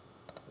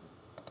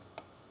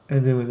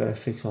 And then we gotta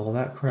fix all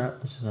that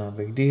crap, which is not a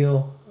big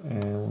deal.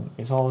 And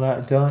it's all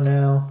that done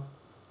now.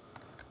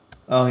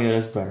 Oh yeah,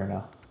 that's better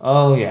now.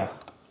 Oh yeah.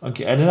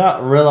 Okay, I did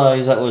not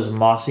realize that was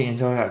mossy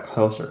until I got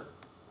closer.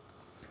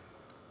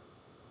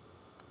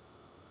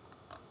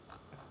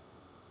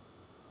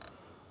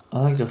 I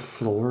like the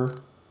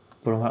floor,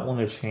 but I might want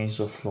to change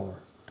the floor.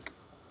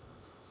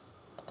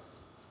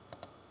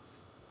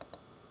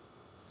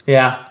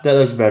 Yeah, that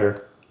looks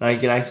better.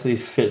 Like it actually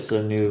fits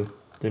the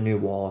new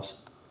walls.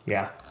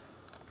 Yeah,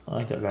 I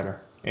like that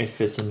better. It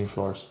fits the new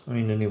floors. I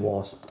mean the new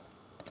walls.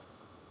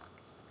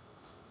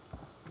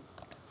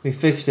 We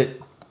fixed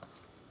it.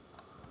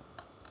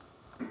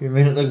 We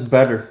made it look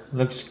better. It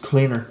looks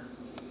cleaner.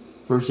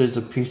 Versus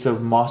a piece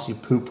of mossy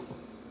poop.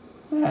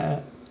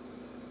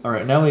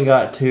 Alright, now we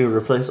got to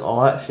replace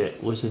all that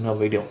shit, which is no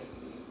big deal.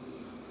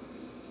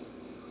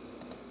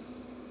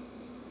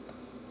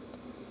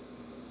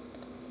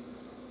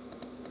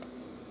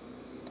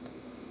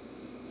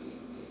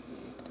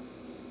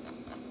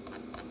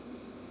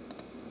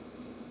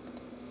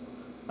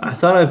 I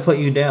thought I put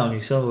you down, you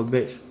son of a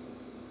bitch.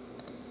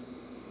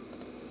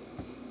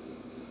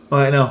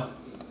 Alright, no.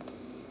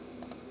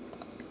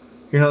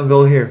 You don't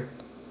go here.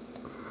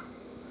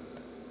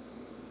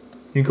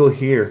 You go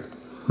here.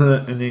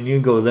 And then you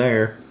go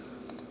there.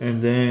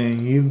 And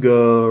then you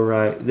go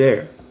right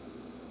there.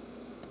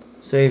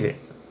 Save it.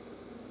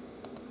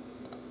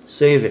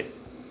 Save it.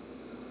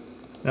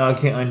 Now I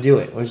can't undo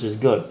it, which is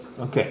good.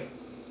 Okay.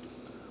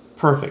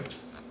 Perfect.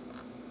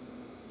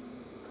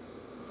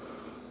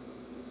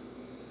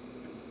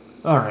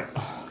 Alright.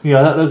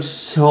 Yeah, that looks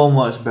so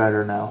much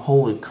better now.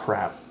 Holy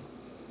crap.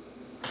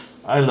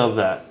 I love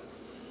that.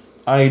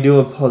 I do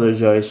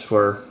apologize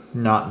for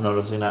not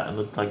noticing that it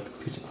looked like a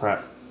piece of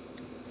crap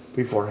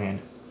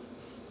beforehand.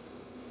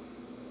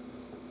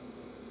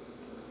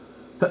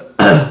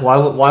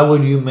 Why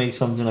would you make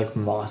something like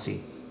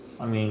mossy?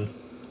 I mean,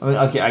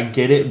 okay, I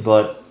get it,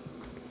 but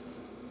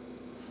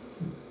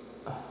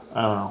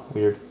I don't know,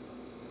 weird.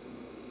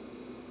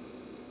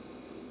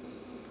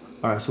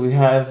 Alright, so we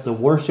have the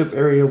worship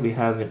area, we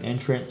have an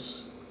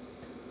entrance.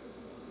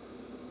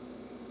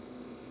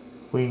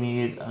 We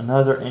need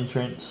another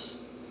entrance,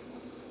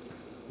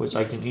 which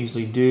I can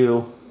easily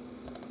do.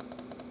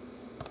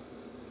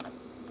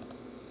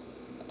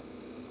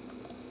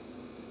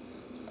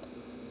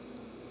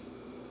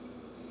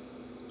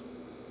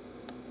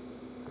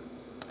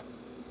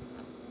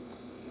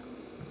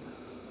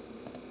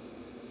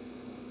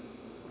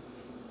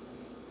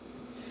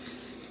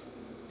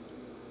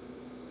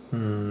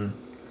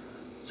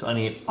 So I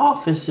need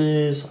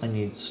offices, I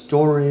need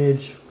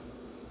storage.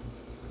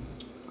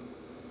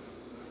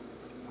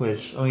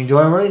 Which, I mean, do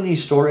I really need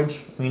storage?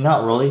 I mean,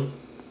 not really.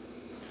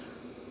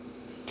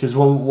 Because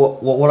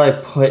what would I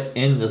put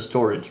in the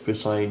storage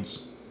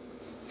besides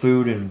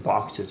food and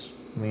boxes?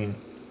 I mean,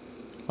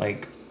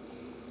 like...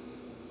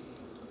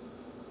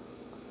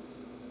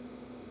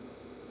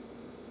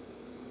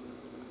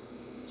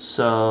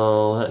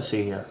 So, let's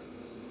see here.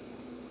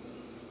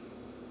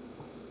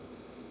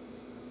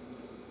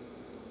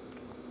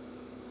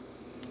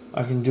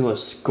 I can do a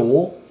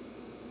school,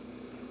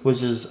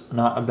 which is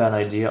not a bad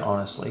idea,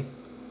 honestly.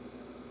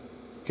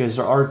 Because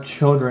there are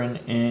children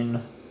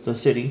in the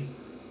city,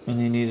 and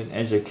they need an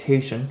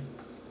education.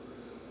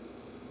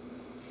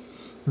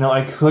 Now,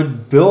 I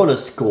could build a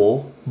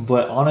school,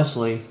 but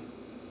honestly...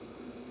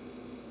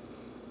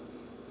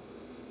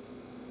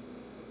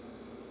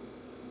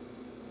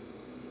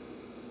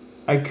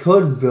 I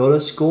could build a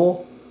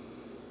school,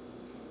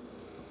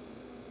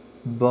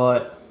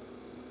 but...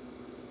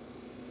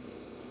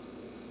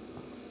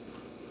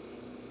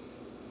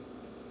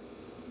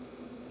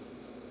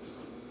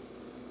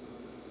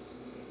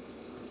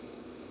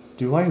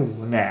 Do I?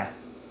 Nah.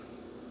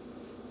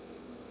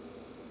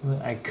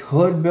 I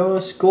could build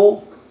a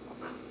school.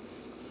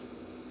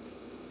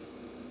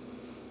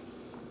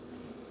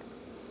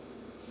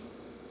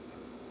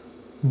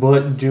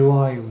 But do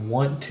I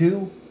want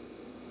to?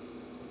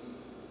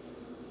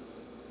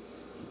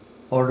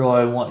 Or do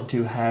I want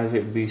to have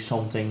it be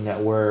something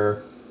that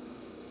where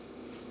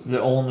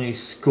the only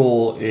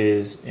school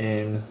is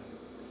in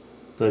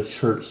the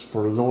church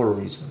for lore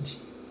reasons?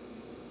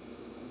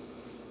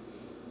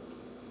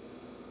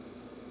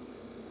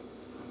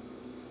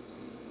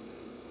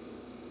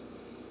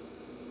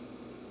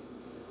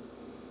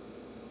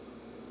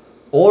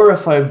 Or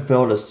if I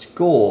build a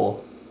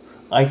school,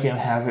 I can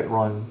have it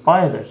run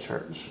by the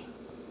church.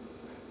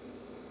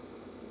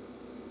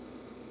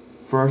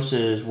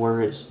 Versus where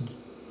it's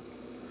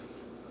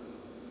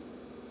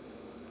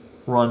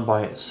run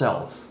by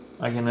itself.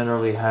 I can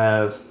literally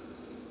have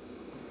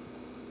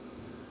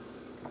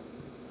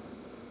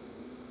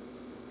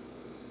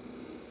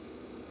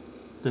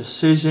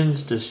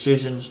decisions.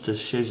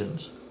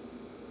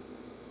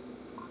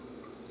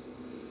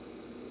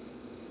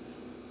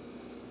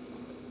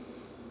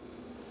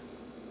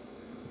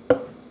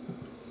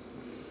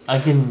 I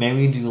can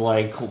maybe do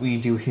like what we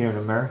do here in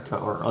America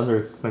or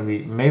other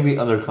maybe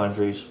other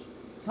countries,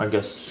 like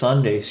a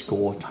Sunday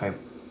school type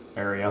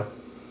area.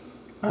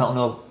 I don't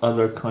know if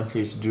other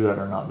countries do that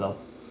or not though.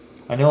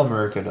 I know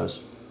America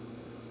does.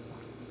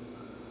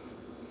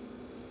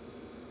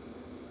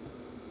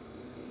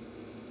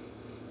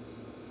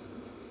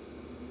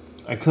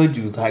 I could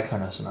do that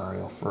kind of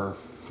scenario for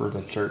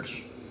the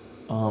church.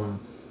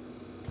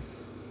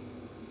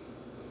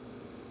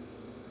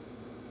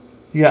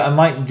 Yeah, I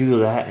might do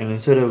that, and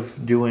instead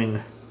of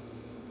doing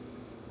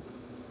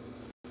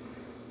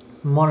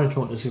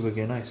monotone to see if we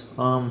get nice.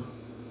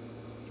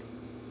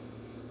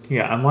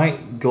 Yeah, I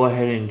might go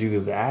ahead and do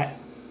that,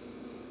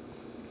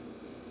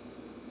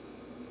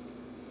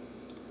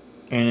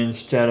 and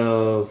instead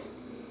of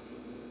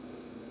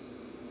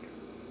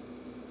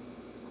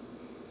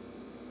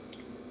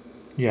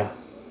yeah,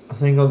 I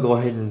think I'll go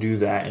ahead and do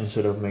that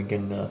instead of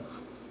making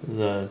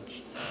the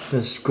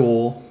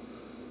school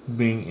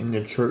being in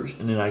the church,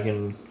 and then I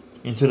can,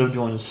 instead of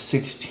doing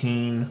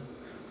 16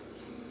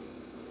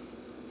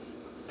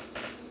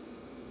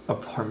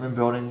 apartment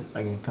buildings,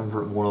 I can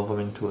convert one of them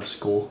into a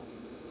school,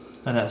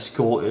 and that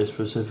school is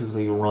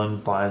specifically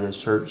run by the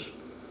church,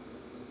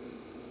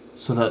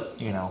 so that,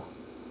 you know,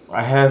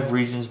 I have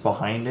reasons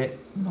behind it.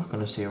 I'm not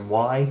going to say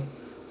why,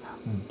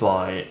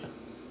 but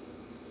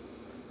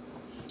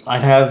I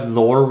have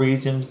lower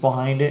reasons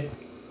behind it,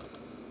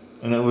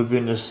 and it would have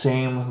been the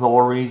same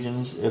lower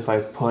reasons if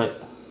I put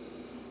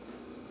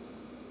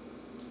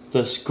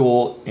the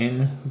school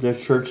in the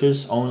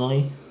churches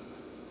only,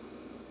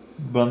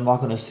 but I'm not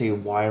going to say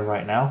why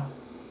right now,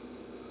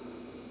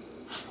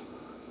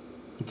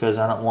 because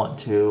I don't want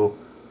to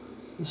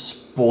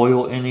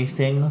spoil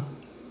anything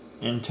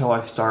until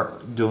I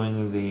start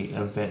doing the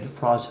event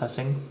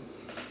processing.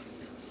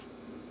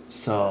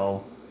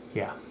 So,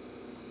 yeah.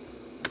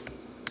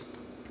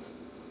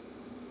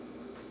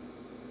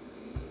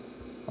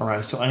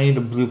 Alright, so I need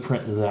to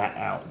blueprint that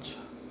out.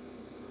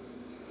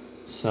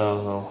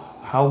 So,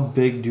 how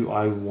big do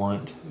I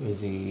want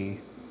the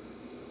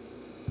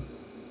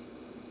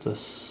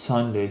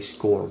Sunday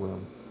school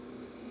room?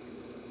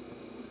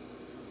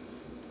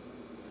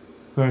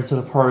 Granted,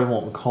 I probably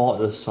won't call it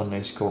the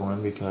Sunday school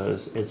room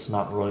because it's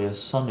not really a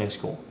Sunday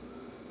school.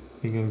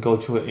 You can go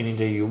to it any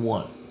day you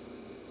want,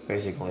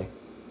 basically.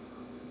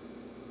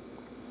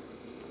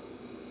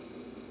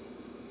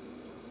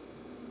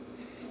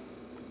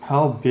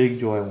 How big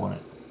do I want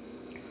it?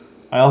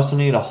 I also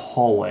need a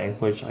hallway,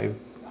 which I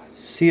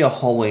see a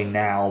hallway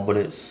now, but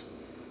it's...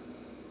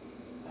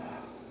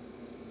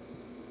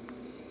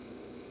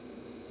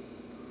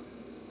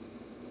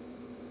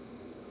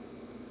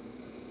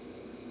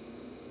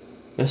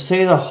 Let's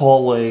say the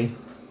hallway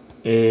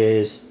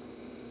is...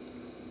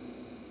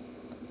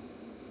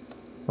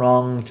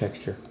 Wrong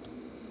texture.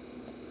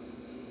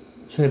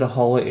 Say the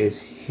hallway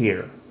is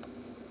here.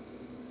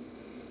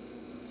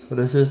 So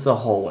this is the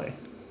hallway.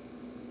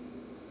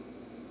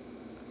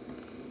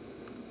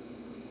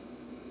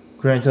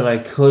 Granted, I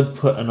could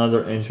put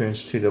another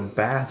entrance to the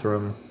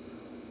bathroom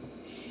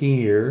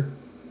here.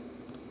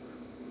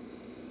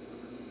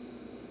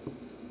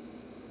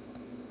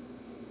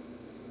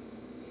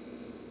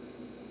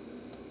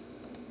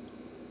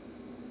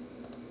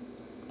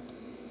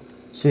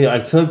 See, I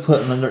could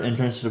put another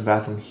entrance to the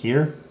bathroom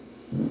here.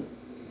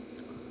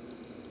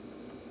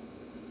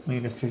 I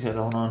need to fix that,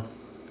 hold on.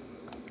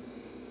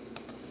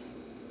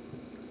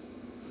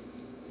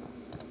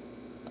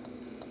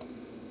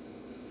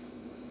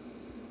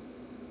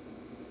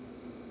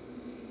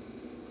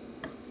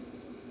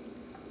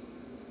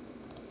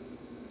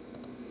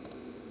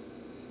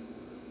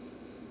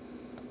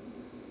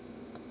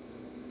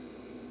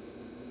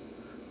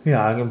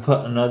 Yeah, I can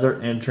put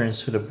another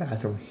entrance to the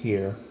bathroom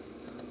here.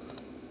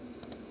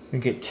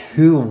 Make it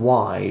too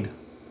wide.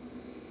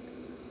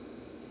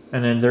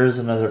 And then there's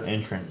another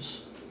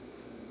entrance.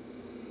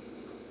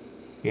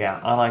 Yeah,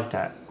 I like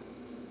that.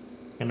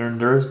 And then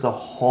there's the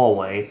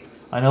hallway.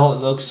 I know it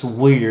looks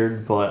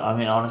weird, but I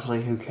mean,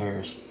 honestly, who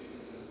cares?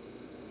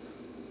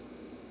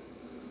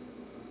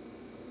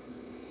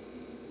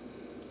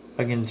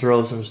 I can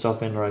throw some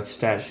stuff in, like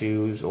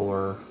statues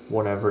or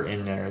whatever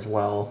in there as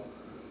well.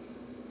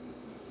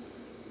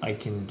 I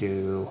can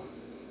do...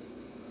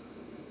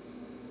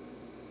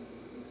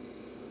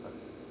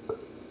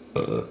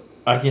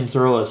 I can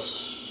throw a...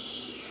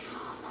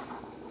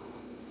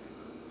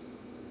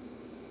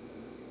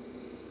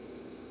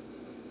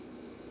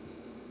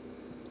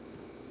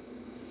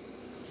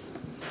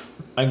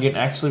 I can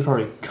actually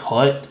probably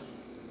cut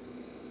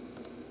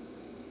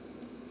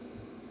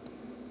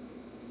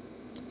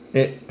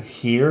it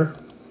here,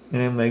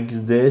 and it makes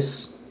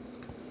this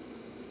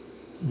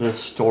the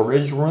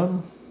storage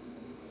room.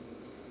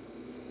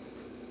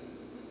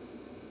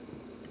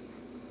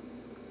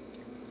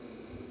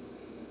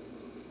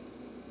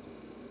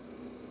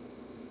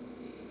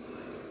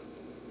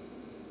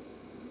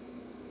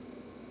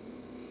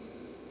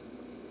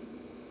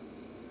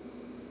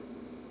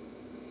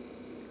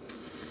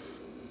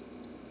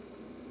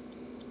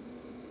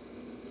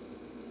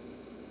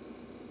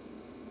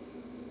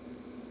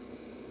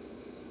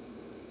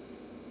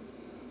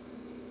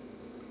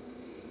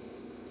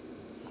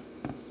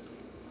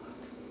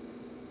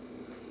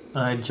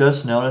 And I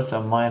just noticed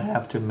I might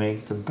have to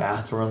make the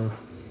bathroom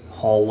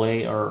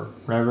hallway or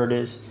whatever it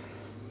is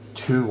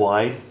too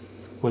wide,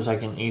 which I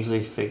can easily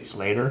fix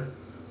later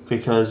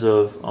because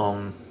of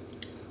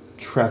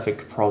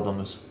traffic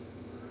problems.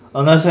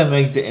 Unless I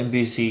make the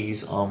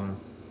NPCs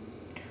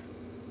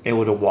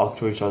able to walk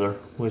to each other,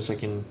 which I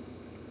can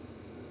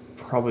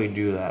probably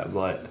do that,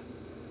 but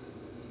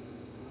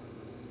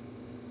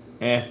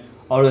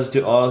I'll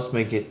just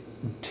make it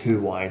too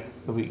wide.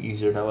 It'll be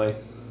easier that way.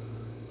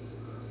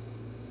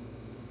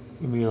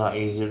 It'll be a lot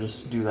easier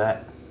just to do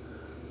that.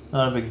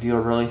 Not a big deal,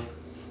 really.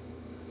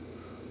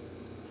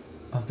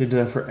 I have to do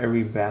that for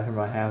every bathroom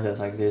I have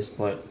that's like this,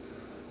 but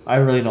I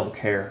really don't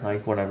care.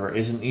 Like, whatever.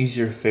 It's an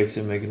easier fix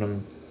than making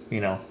them,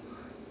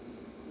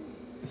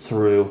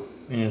 through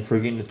and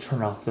forgetting to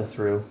turn off the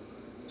through.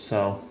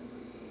 So,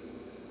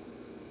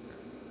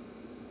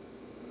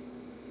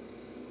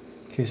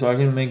 okay, so I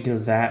can make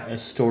that a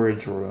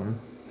storage room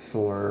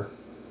for,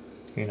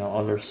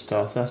 other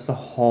stuff. That's the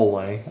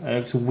hallway.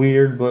 It's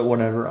weird, but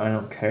whatever. I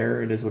don't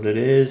care. It is what it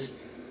is.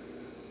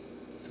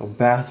 So,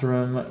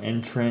 bathroom,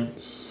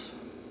 entrance,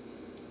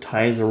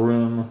 tie the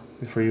room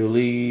before you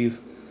leave.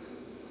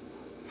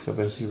 So,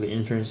 basically,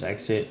 entrance,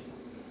 exit,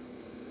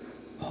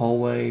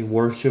 hallway,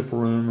 worship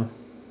room,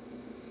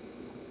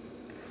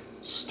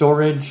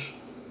 storage.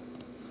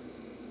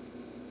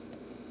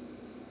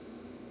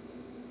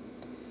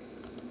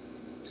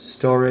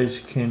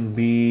 Storage can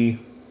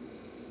be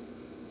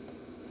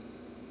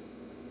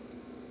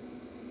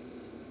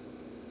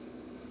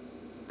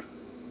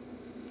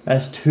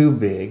that's too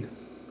big.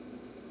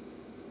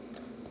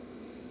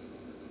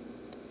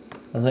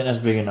 I think that's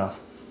big enough.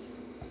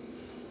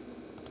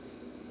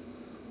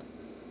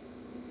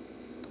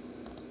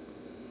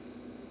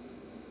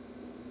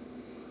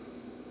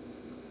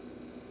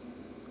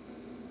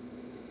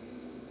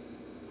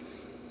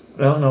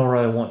 I don't know where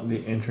I want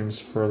the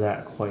entrance for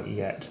that quite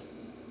yet.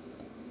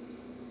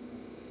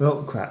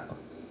 Oh, crap.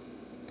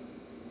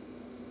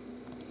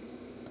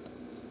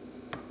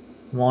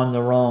 I'm on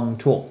the wrong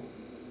tool.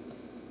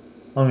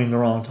 I mean the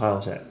wrong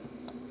tile set.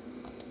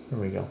 There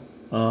we go.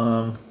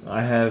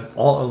 I have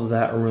all of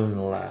that room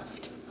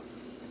left.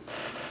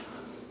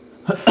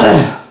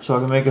 So I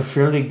can make a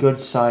fairly good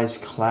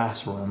sized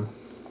classroom.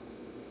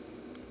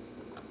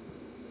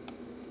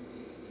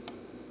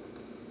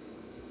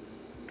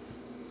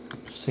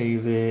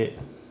 Save it.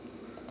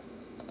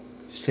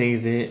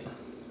 Save it.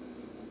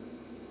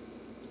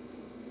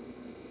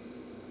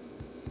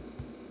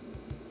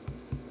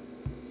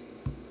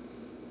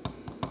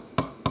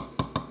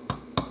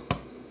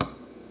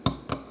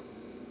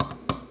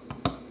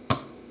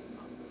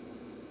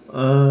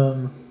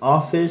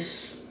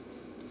 Office.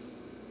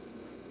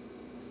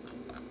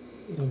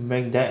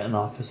 Make that an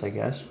office, I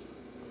guess.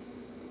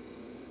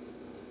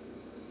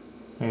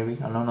 Maybe,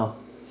 I don't know.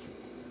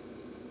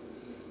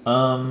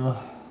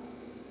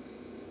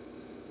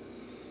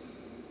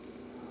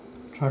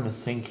 Trying to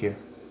think here.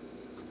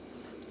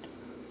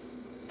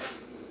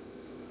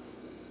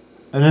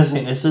 And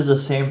this is the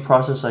same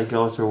process I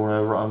go through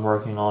whenever I'm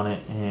working on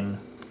it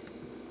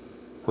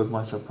with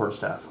my support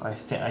staff. I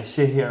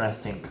sit here and I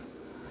think.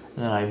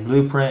 And then I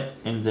blueprint,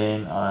 and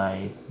then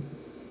I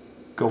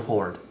go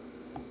forward.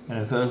 And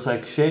if it looks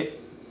like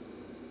shit,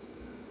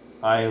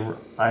 I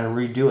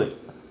redo it,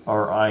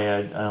 or I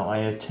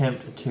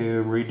attempt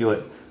to redo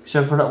it.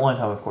 Except for that one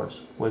time, of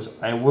course, was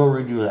I will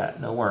redo that.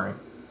 Don't worry,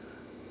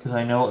 because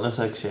I know it looks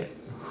like shit.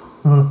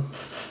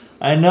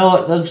 I know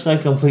it looks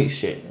like complete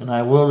shit, and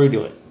I will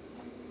redo it.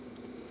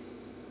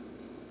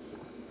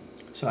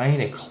 So I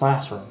need a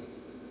classroom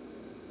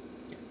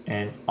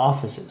and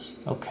offices.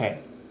 Okay.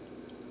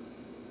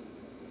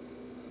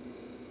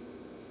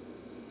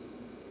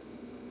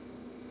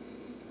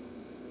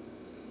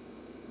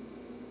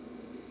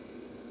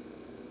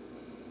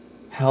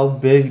 How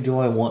big do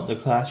I want the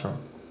classroom?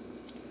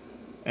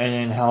 And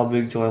then how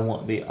big do I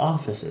want the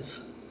offices?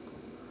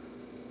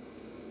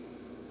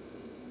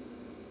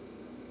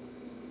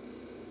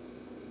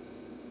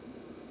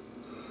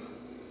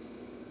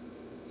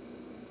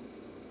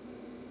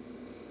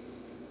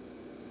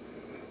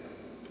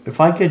 If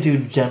I could do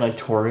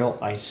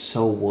janitorial, I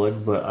so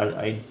would, but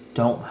I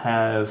don't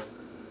have,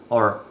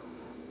 or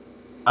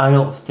I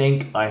don't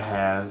think I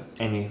have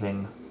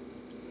anything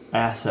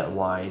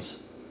asset-wise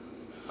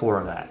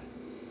for that.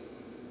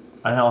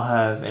 I don't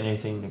have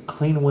anything to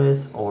clean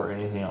with or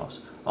anything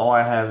else. All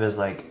I have is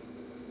like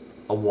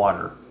a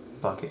water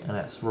bucket, and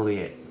that's really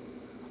it.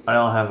 I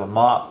don't have a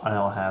mop, I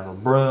don't have a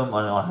broom,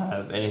 I don't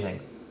have anything.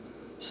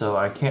 So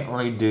I can't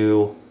really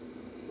do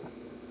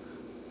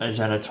a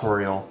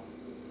janitorial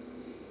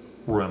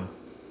room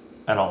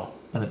at all,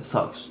 and it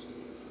sucks.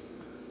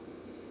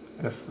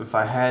 If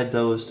I had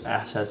those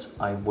assets,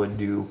 I would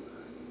do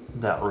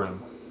that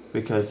room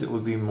because it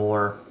would be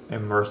more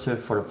immersive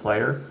for the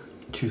player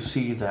to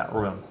see that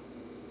room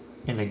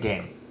in a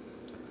game.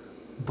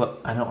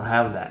 But I don't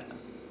have that,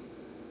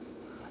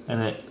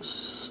 and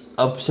it's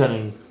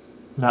upsetting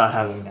not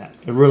having that.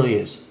 It really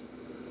is.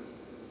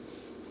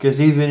 Because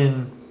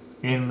even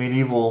in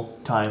medieval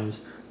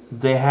times,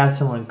 they had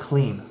someone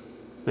clean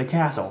the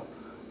castle,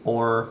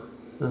 or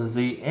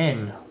the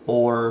inn,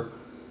 or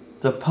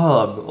the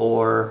pub,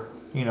 or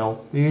you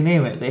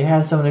name it. They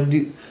had someone to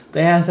do.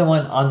 They had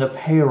someone on the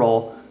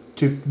payroll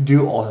to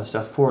do all that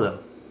stuff for them.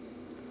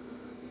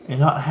 And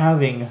not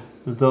having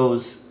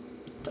those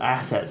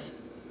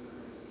assets,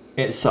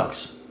 it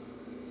sucks.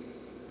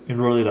 It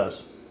really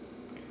does.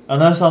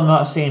 Unless I'm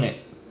not seeing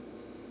it,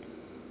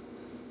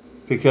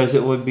 because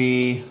it would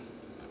be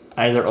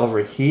either over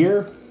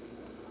here.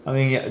 I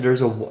mean, yeah,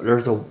 there's a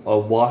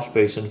wash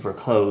basin for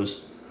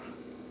clothes,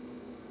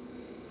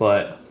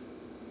 but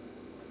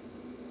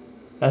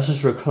that's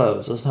just for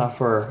clothes. That's not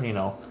for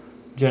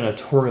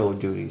janitorial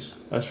duties.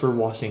 That's for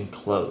washing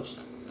clothes.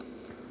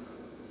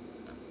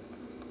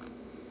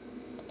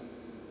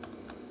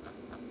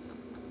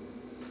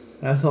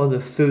 That's all the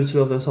food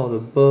stuff. That's all the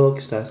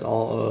books. That's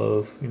all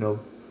of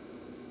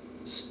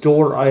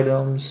store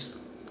items,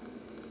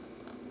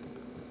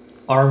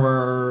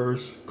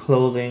 armors,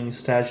 clothing,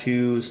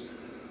 statues.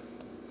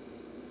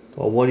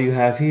 Well, what do you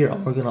have here?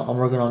 I'm working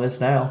on this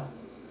now.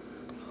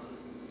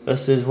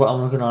 This is what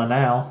I'm working on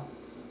now.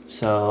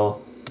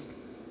 So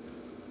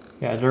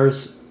yeah,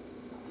 there's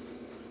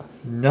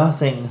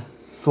nothing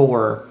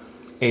for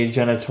a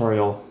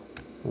janitorial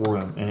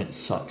room, and it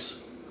sucks.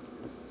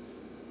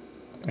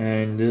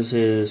 And this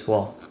is,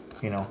 well,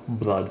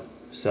 blood.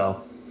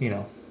 So,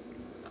 And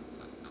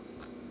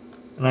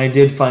I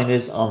did find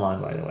this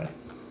online, by the way.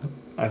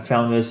 I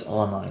found this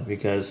online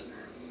because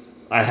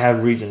I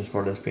have reasons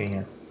for this being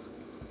here.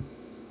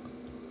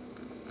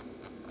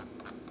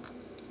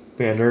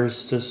 But yeah,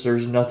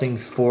 there's nothing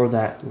for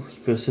that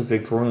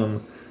specific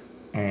room,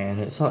 and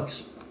it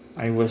sucks.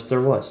 I wish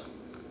there was.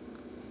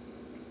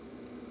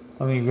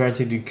 I mean,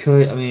 granted, you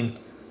could. I mean,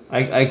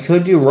 I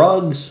could do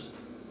rugs.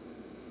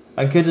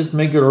 I could just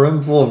make a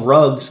room full of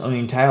rugs. I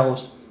mean,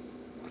 towels.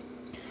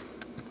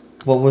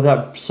 What would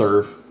that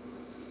serve?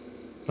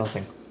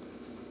 Nothing.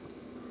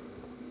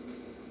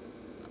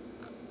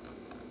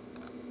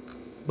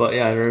 But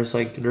yeah,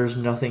 there's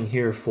nothing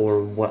here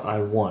for what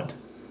I want.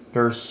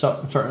 There's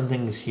certain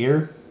things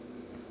here,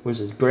 which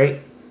is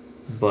great,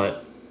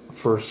 but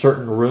for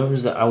certain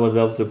rooms that I would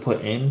love to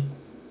put in,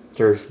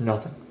 there's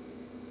nothing.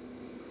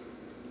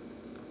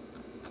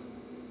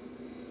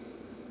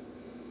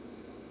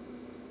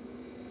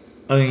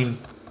 I mean,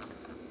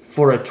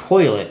 for a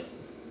toilet,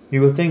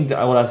 you would think that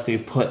I would actually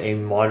put a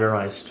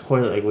modernized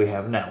toilet like we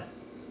have now.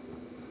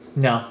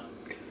 Now,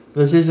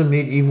 this is a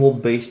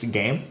medieval-based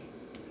game.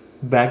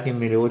 Back in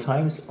medieval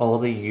times, all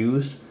they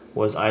used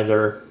was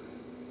either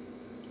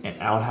an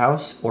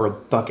outhouse or a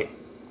bucket.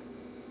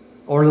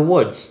 Or the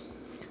woods.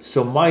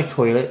 So my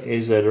toilet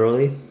is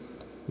literally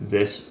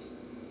this,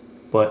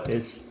 but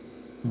it's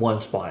one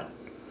spot.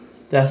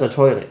 That's a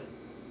toilet.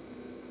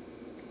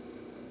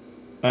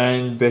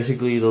 And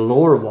basically the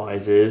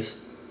lore-wise is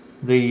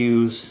they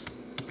use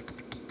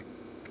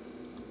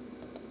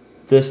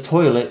this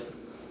toilet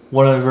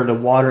whenever the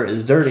water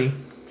is dirty.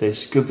 They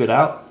scoop it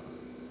out,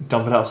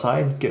 dump it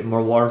outside, get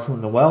more water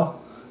from the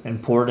well,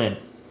 and pour it in.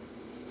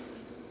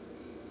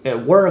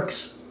 It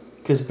works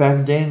because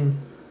back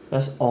then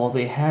that's all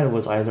they had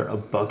was either a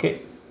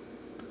bucket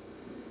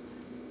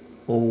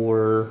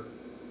or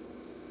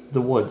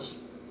the woods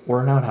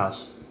or an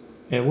outhouse.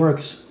 It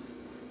works.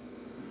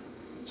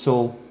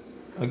 So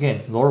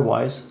again,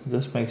 lore-wise,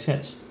 this makes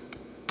sense.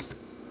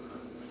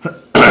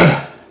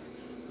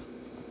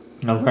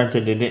 Now,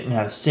 granted, they didn't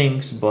have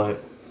sinks,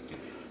 but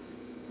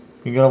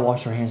you gotta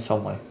wash your hands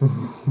some way.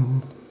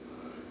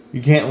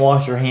 You can't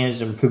wash your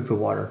hands in poo-poo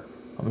water.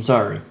 I'm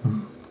sorry.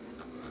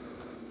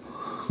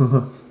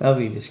 That'd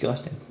be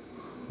disgusting.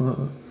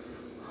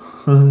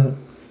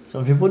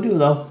 Some people do,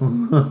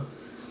 though.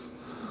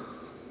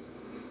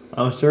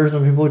 I'm sure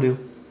some people do.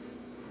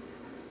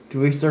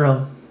 To each their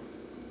own.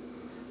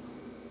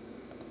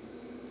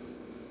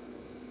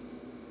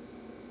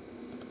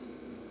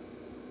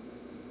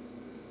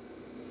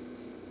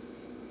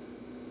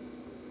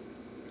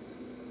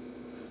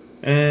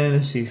 And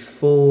let's see,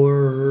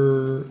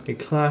 for a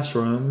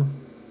classroom,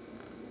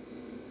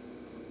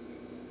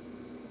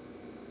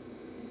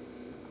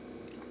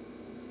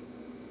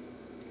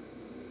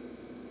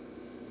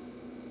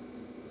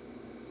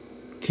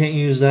 can't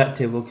use that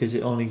table because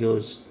it only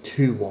goes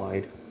too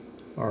wide,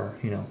 or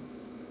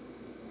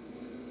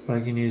but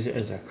I can use it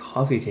as a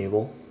coffee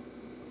table.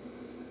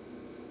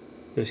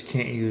 Just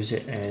can't use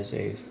it as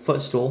a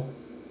footstool,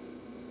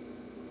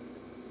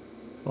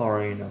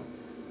 or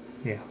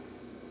yeah.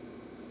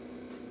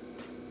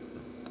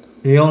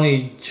 The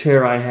only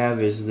chair I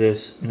have is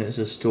this, and it's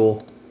a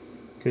stool.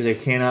 Because I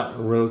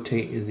cannot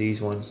rotate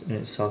these ones, and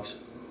it sucks.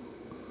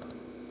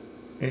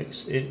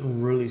 It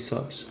really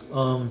sucks.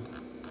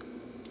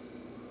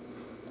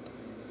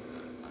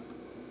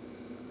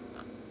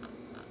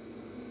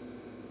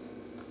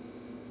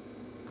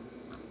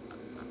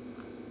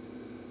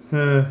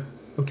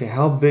 Okay,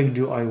 how big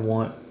do I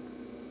want?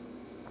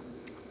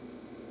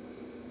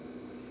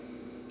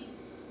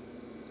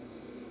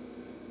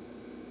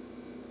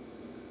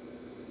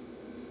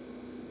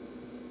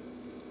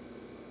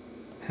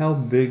 How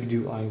big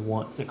do I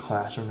want the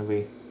classroom to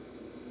be?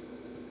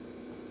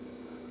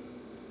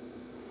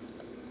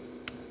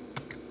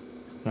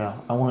 Yeah,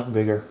 I want it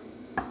bigger.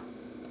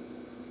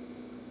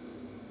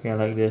 Yeah,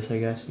 like this, I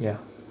guess. Yeah.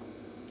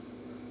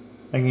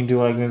 I can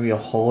do like maybe a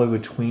hallway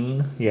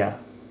between. Yeah.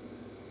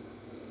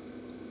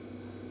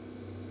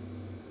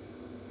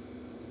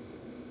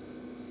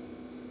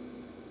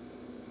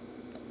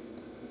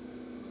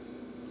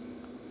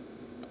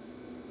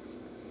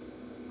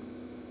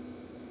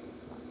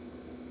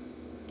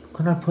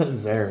 What can I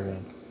put there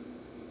then?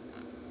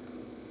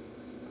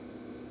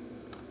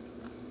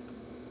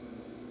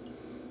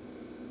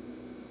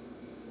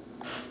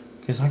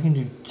 Because I can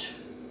do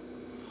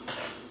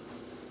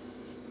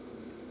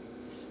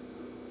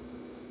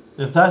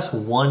if that's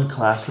one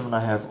classroom and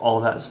I have all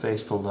that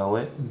space below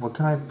it, what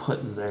can I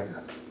put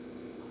there?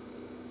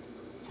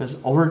 Because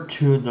over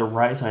to the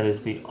right side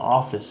is the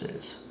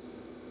offices.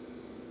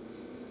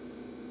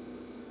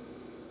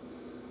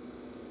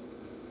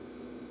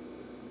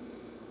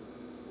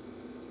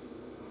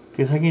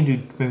 Because I can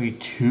do maybe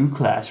 2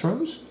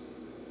 classrooms?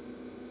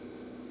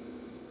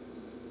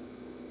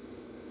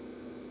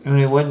 I mean,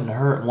 it wouldn't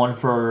hurt. One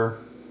for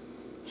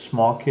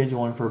small kids,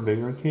 one for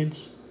bigger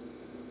kids.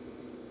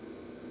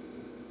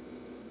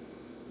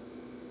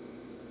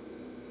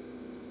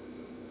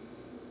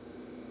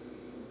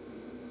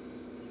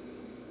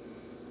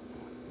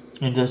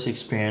 And just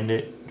expand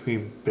it to be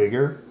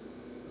bigger.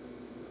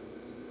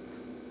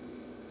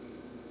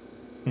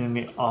 And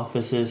the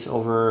offices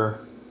over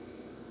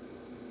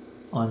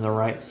on the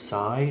right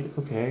side.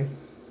 Okay.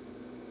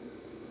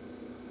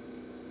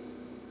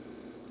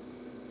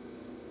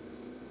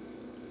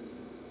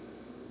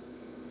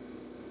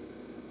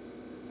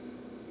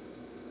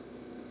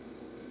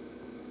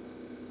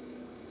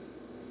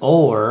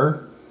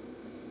 Or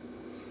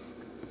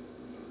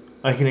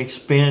I can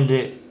expand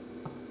it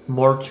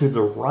more to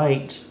the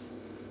right,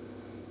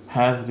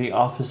 have the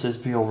offices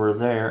be over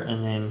there,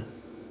 and then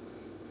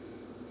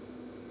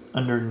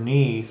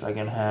underneath I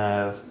can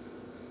have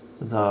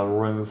the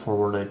room for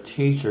where the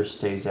teacher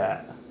stays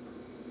at.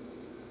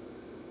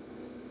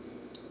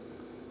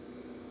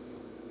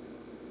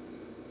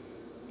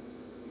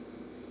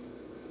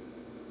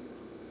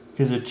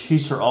 Because the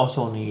teacher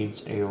also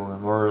needs a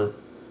room, or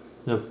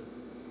the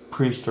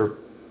priest or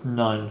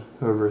nun,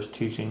 whoever is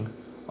teaching,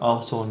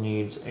 also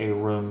needs a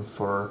room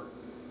for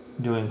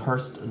doing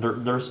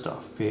their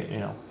stuff, be it,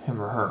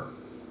 him or her.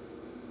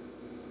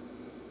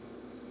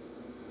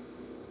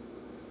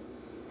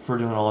 For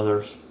doing all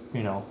their,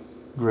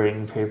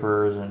 grading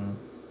papers and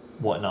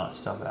whatnot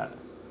stuff at.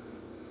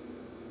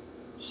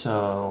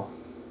 So,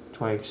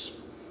 do I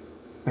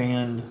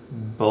expand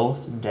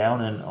both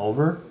down and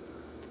over?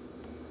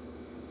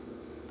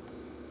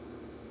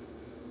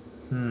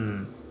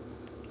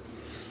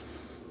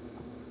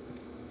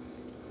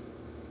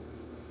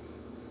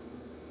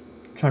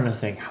 Trying to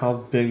think, how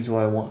big do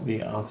I want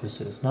the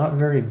offices? Not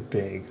very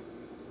big.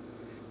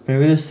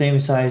 Maybe the same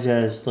size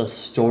as the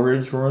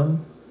storage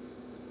room.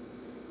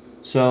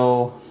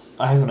 So,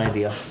 I have an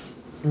idea.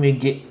 Let me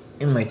get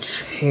in my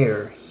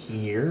chair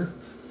here.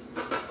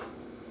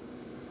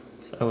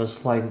 So I was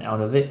sliding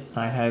out of it.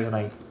 I have an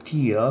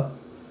idea.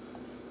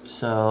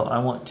 So, I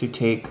want to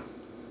take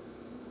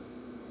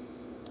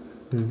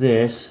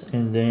this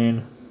and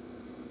then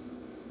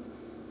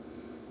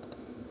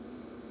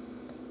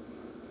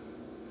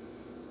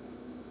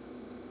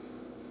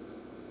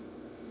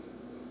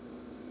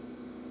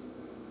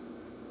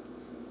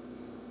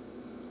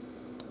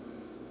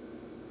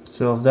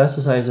so if that's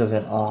the size of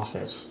an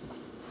office,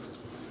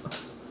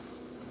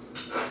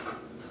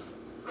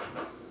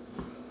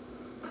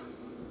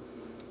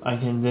 I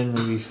can then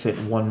maybe fit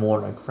one more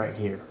like right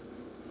here.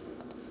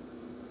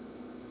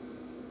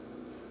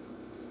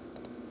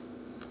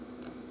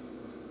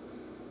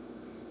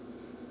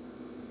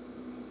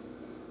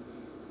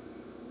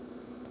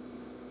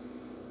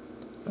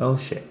 Oh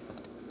shit.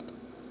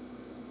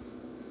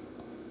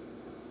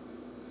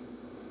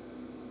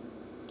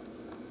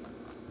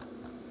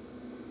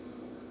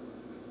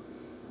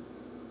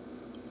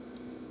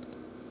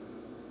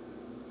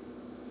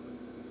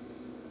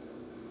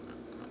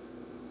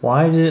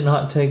 Why did it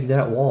not take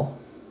that wall?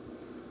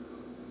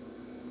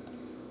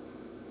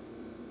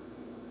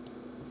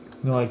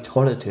 No, I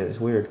told it to. It's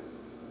weird.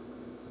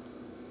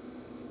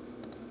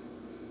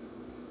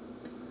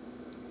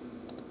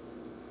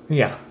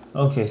 Yeah.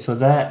 Okay, so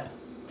that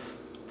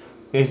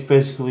is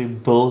basically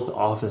both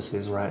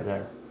offices right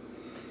there.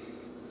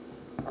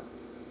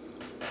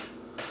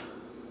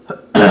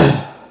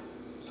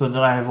 So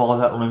then I have all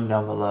that room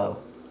down below.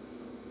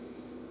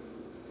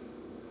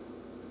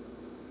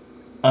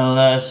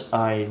 Unless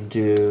I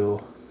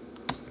do...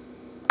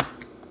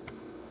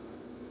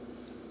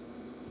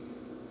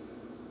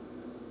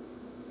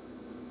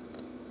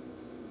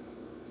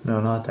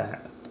 No, not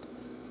that.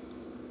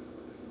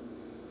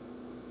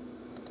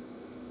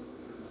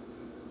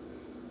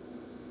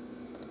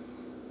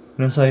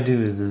 Unless I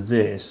do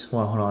this.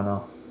 Well, hold on,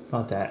 no.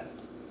 Not that.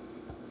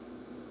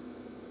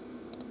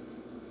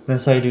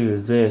 Unless I do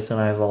this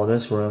and I have all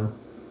this room.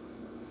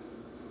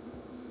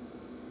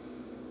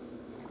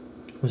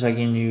 Which I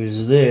can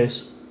use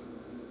this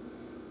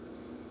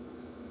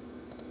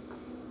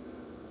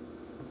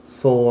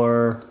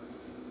for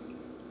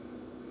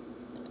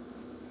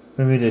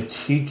maybe the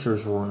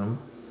teacher's room.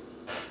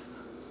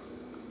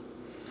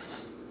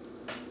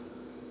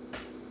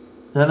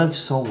 That looks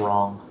so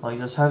wrong. Like,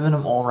 just having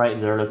them all right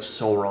there looks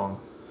so wrong.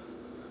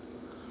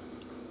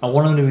 I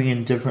want them to be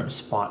in different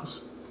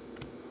spots.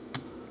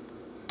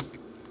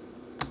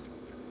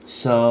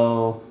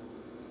 So...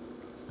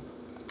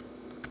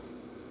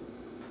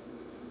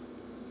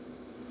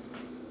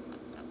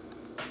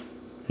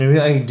 maybe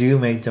I do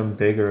make them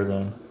bigger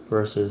then,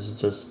 versus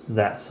just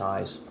that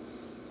size.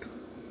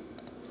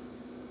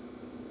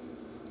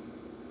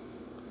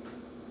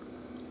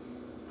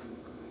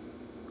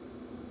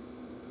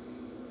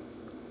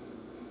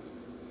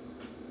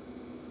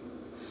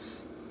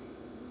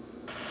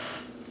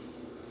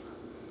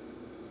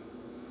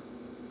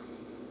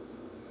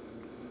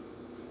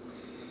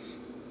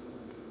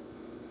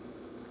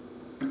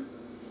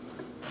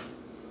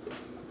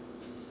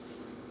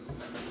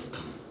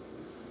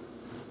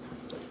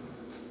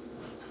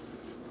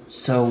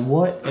 So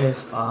what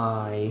if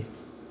I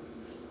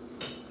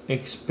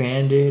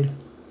expanded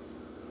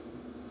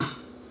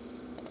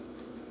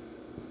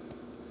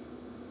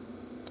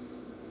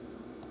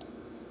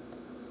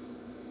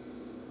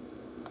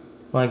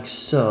like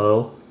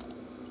so,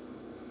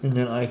 and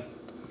then I,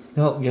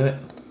 nope, give it.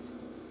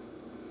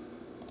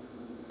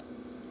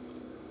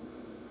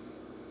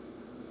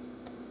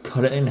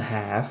 Cut it in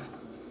half.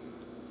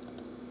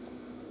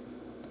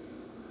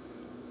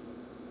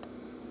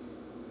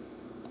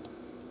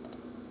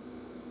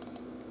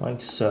 Like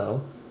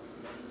so.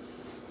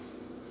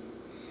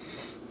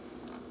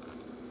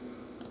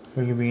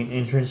 There could be an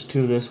entrance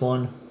to this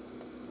one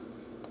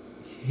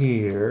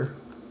here.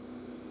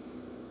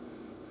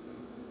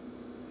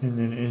 And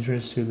then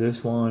entrance to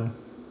this one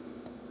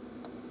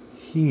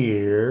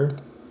here.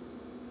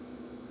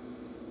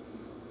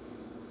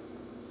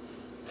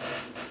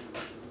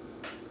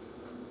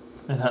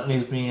 And that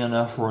leaves me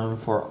enough room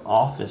for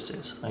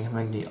offices. I can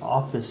make the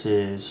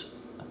offices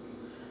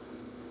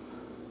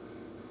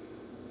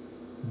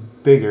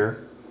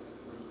bigger.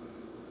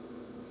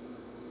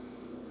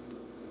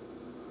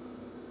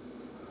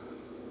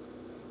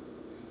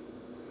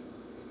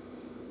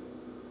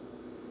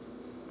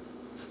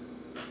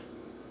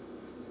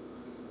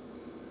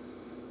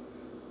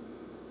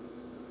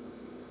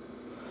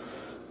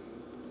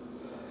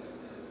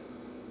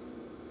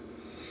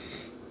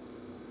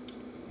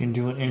 And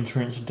do an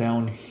entrance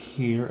down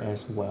here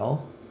as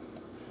well.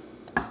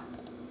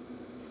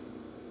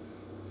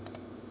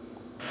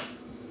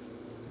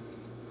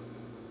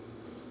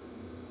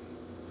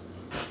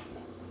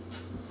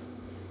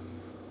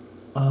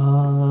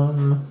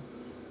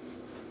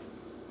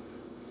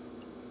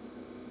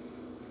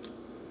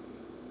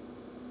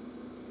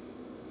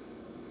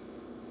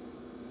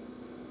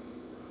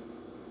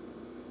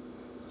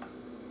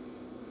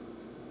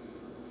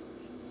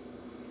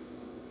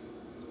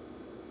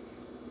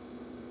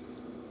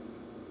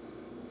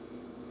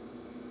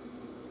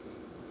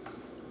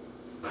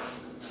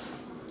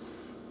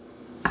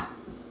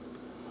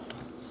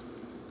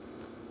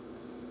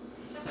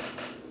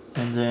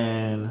 And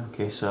then,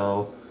 okay,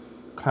 so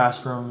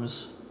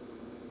classrooms.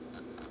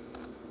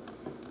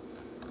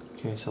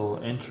 Okay, so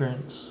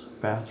entrance,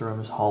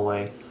 bathrooms,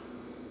 hallway,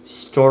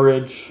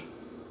 storage.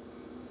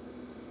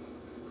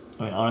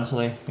 I mean,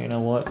 honestly, you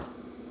know what?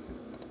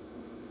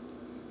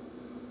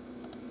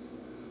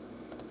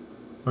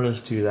 I'll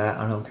just do that.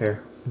 I don't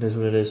care. It is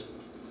what it is.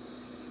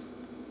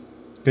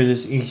 Because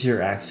it's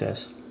easier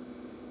access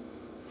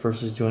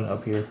versus doing it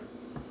up here.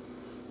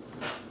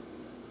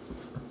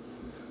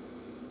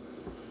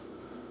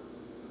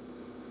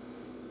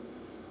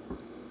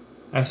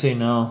 Actually,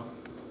 no.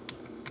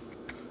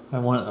 I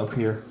want it up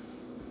here.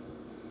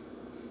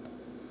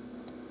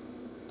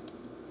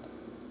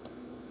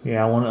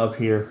 Yeah, I want it up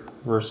here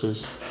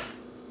versus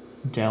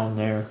down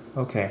there.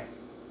 Okay.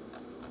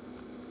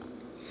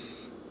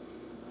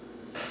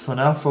 So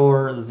now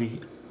for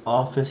the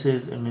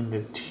offices and then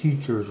the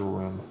teacher's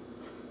room.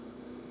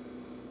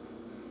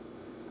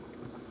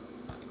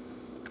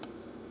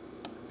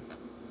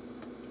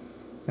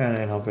 That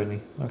didn't help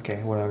any.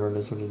 Okay, whatever, it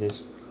is what it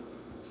is.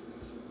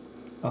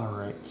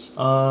 Alright.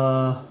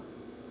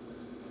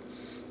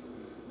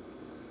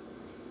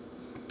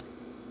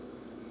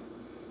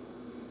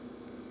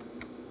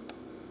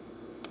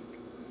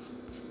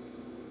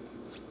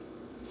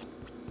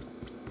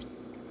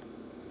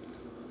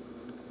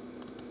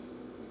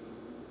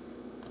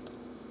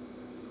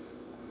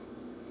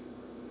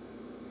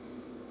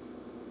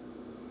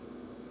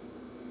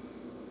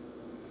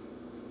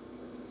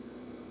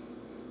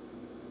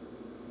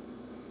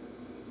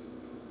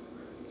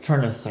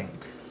 trying to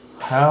think.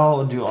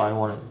 How do I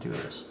want to do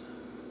this?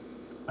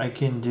 I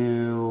can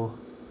do...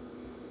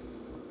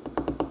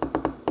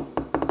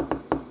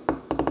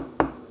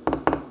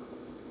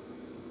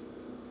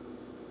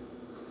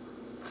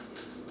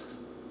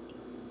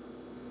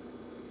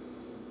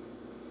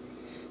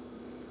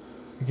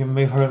 I can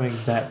make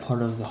that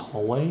part of the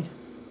hallway.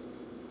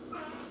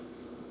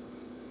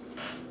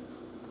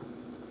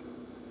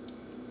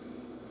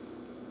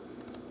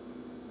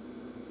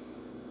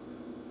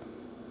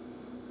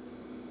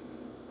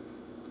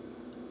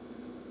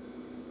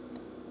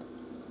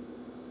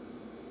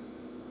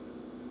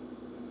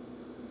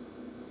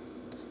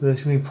 So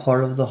this can be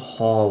part of the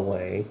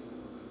hallway.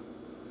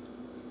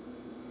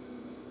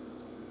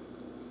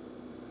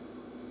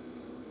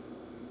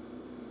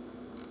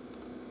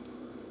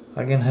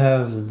 I can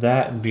have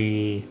that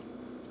be...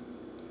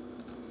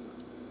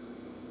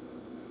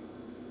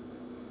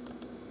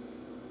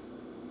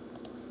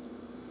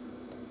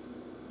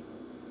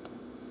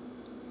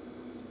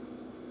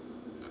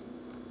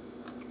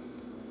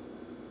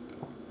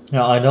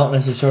 Now, I don't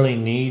necessarily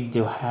need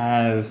to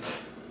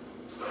have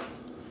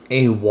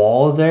a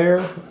wall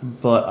there,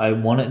 but I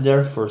want it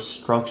there for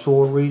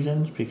structural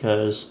reasons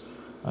because,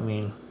 I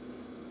mean,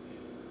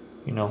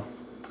 you know,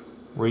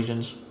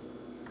 reasons.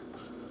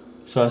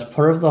 So as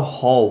part of the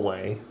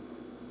hallway,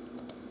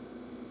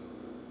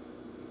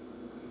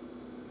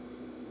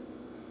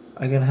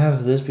 I can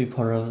have this be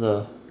part of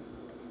the...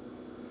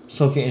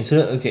 So,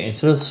 instead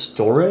of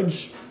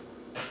storage,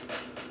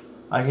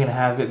 I can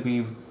have it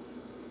be...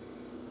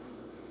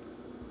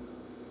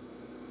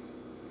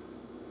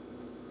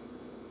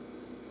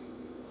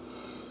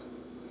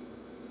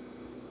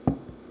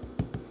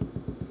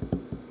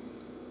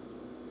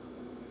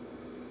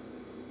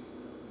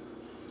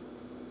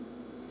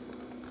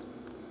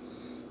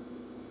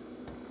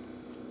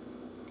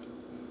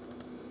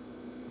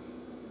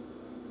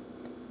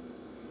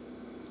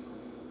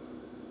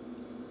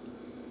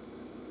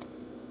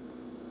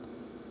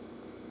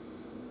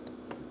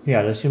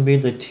 Yeah, this can be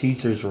the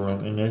teacher's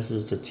room, and this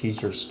is the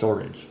teacher's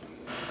storage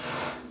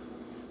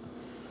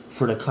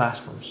for the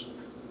classrooms.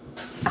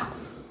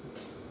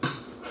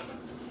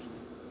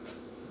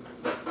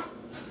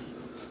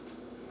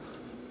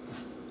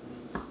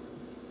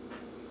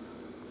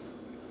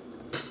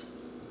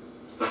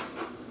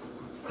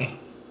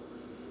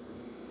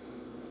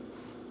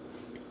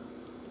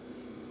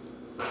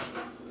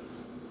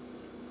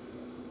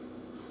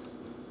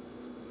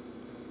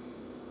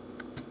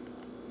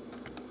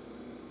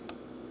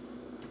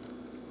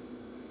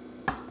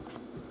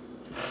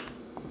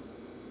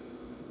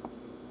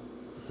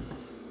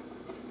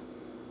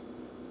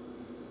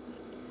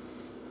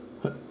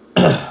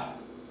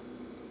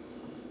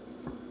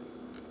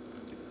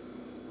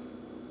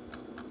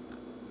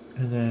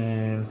 And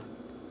then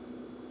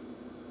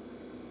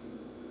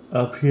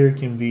up here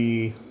can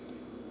be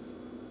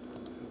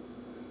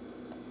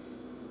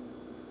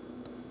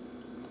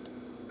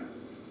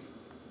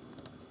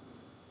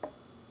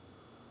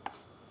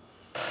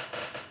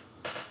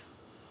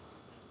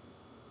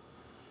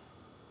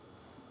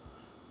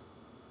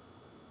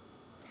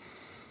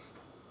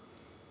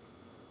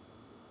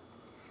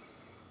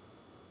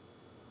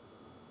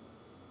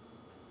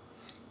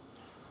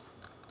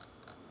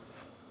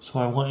so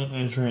I want an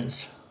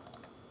entrance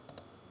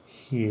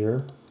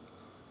here.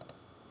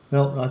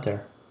 Nope, not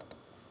there.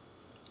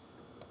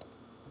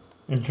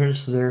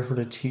 Entrance there for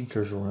the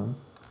teacher's room.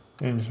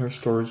 And her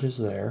storage is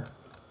there.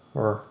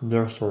 Or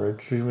their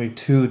storage. There's going to be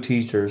 2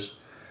 teachers.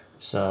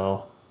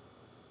 So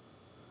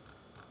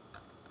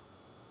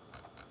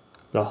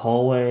the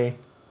hallway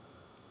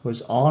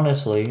was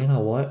honestly, you know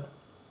what?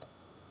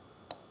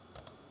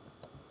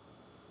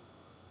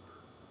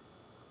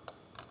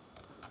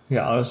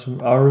 Yeah,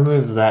 I'll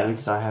remove that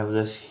because I have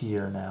this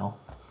here now.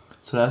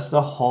 So that's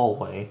the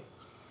hallway.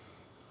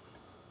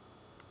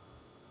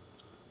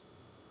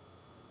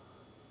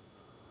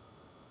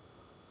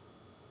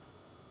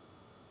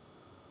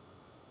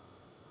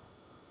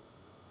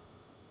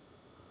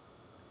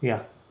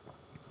 Yeah,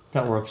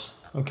 that works.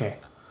 Okay.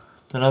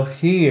 Then up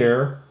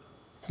here,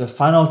 the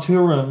final 2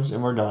 rooms,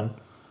 and we're done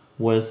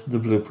with the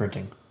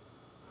blueprinting.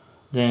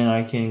 Then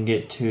I can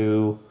get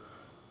to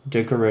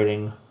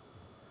decorating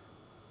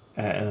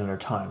at another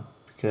time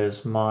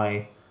because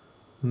my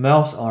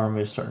mouse arm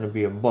is starting to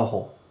be a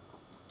butthole.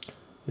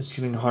 It's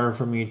getting harder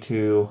for me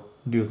to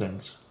do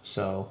things.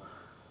 So,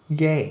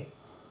 yay.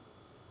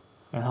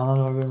 And how long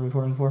have I been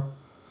recording for?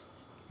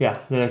 Yeah,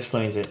 that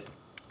explains it.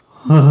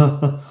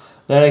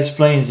 That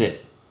explains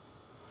it.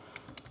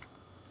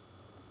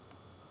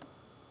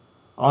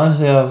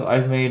 Honestly,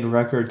 I've made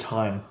record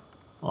time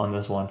on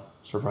this one,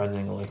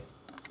 surprisingly.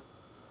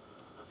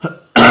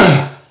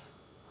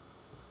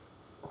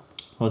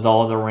 With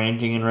all the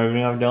ranting and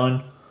raving I've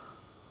done.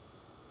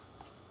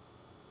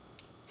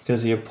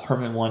 Because the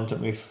apartment one took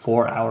me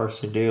 4 hours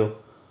to do.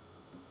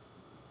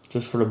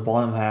 Just for the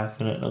bottom half,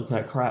 and it looked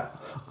like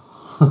crap.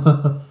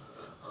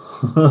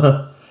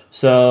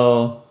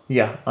 So,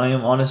 yeah, I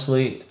am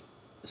honestly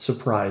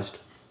surprised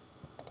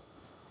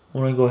I'm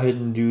going to go ahead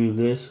and do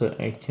this,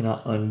 but I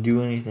cannot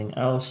undo anything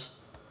else.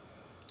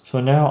 So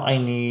now I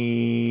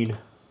need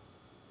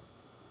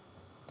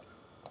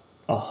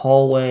a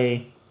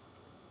hallway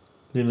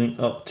leading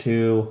up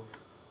to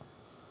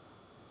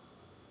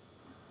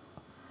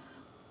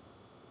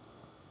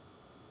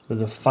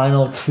the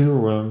final 2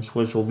 rooms,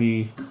 which will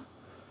be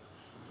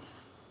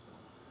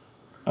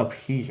up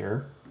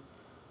here.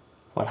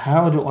 But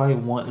how do I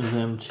want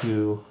them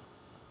to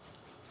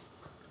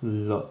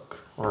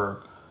look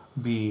or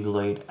be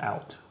laid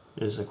out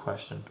is the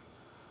question.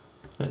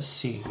 Let's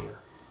see here.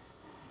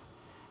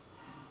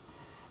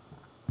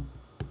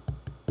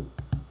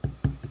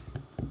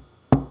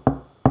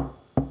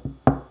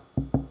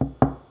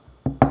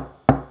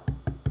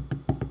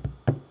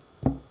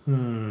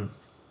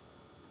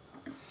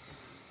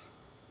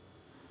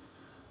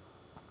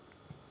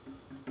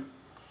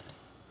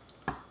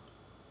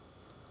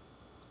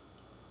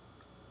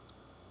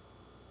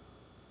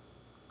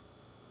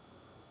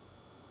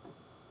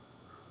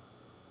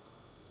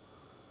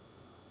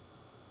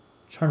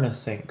 Trying to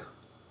think.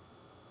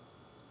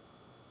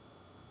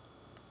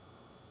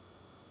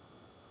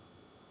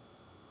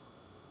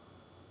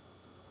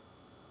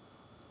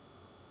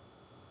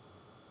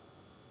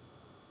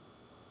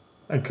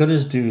 I could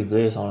just do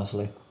this,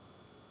 honestly.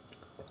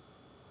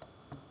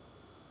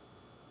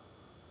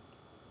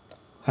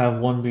 Have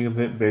one be a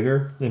bit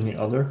bigger than the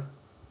other.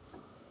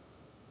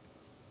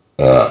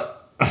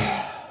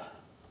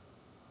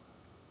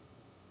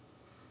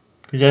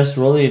 That's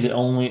really the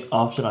only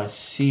option I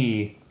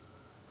see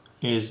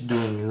is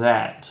doing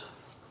that.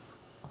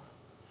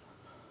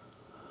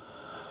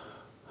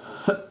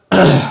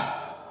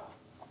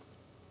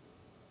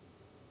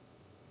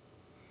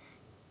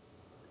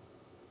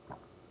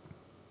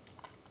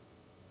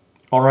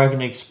 Or I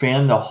can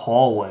expand the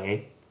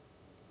hallway.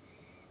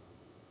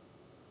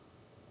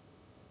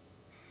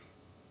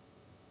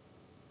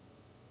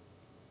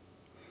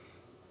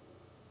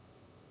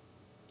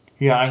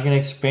 Yeah, I can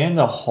expand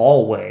the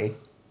hallway.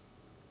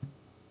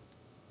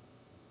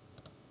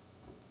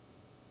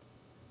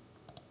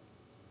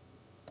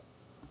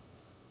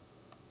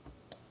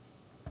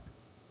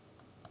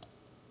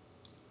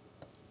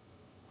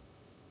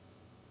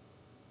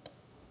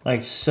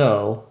 Like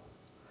so.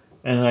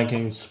 And I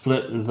can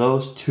split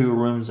those 2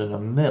 rooms in the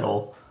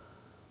middle.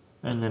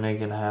 And then they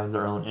can have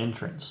their own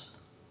entrance.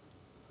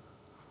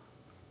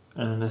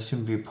 And then this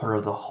can be part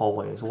of the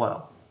hallway as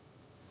well.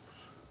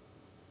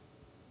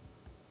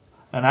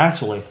 And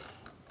actually,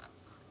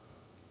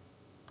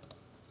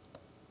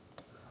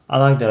 I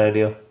like that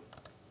idea.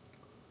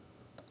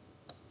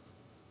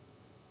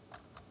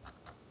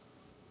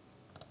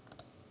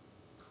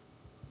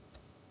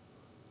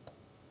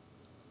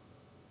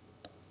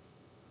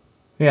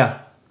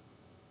 Yeah.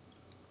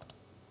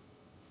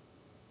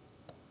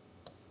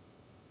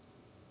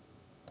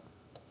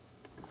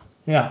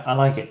 Yeah, I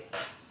like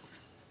it.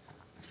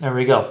 There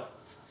we go.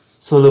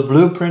 So the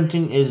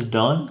blueprinting is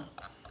done.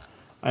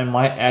 I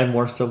might add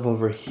more stuff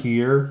over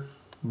here,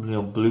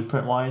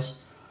 blueprint wise.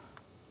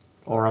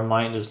 Or I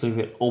might just leave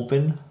it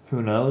open.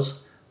 Who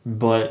knows?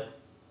 But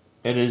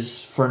it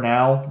is for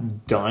now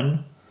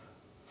done.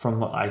 From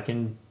what I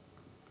can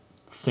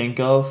think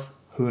of.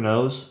 Who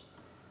knows?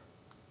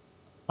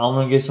 I'm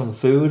gonna get some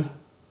food.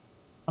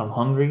 I'm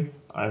hungry.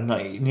 I've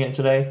not eaten yet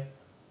today.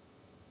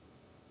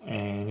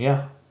 And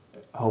yeah.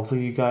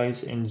 Hopefully you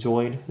guys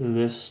enjoyed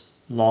this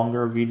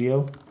longer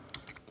video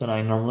than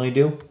I normally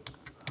do.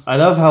 I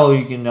love how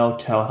you can now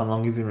tell how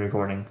long you've been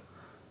recording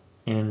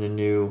in the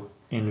new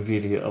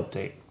NVIDIA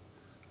update.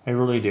 I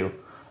really do.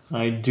 And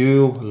I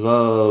do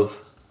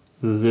love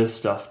this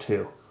stuff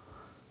too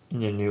in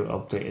the new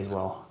update as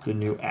well. The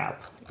new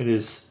app.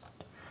 It's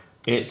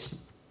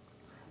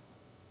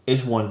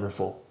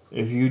wonderful.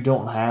 If you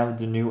don't have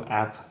the new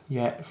app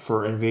yet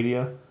for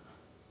NVIDIA,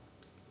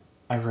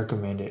 I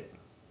recommend it.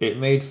 It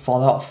made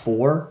Fallout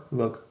 4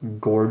 look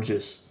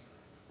gorgeous.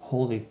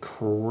 Holy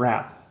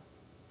crap.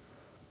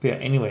 But yeah,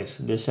 anyways,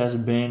 this has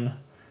been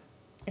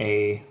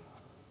a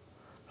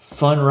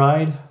fun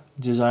ride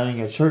designing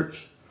a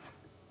church.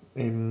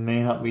 It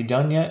may not be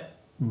done yet,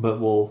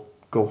 but we'll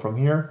go from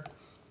here.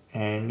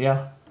 And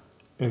yeah,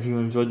 if you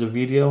enjoyed the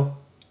video,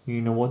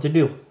 you know what to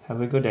do.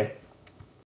 Have a good day.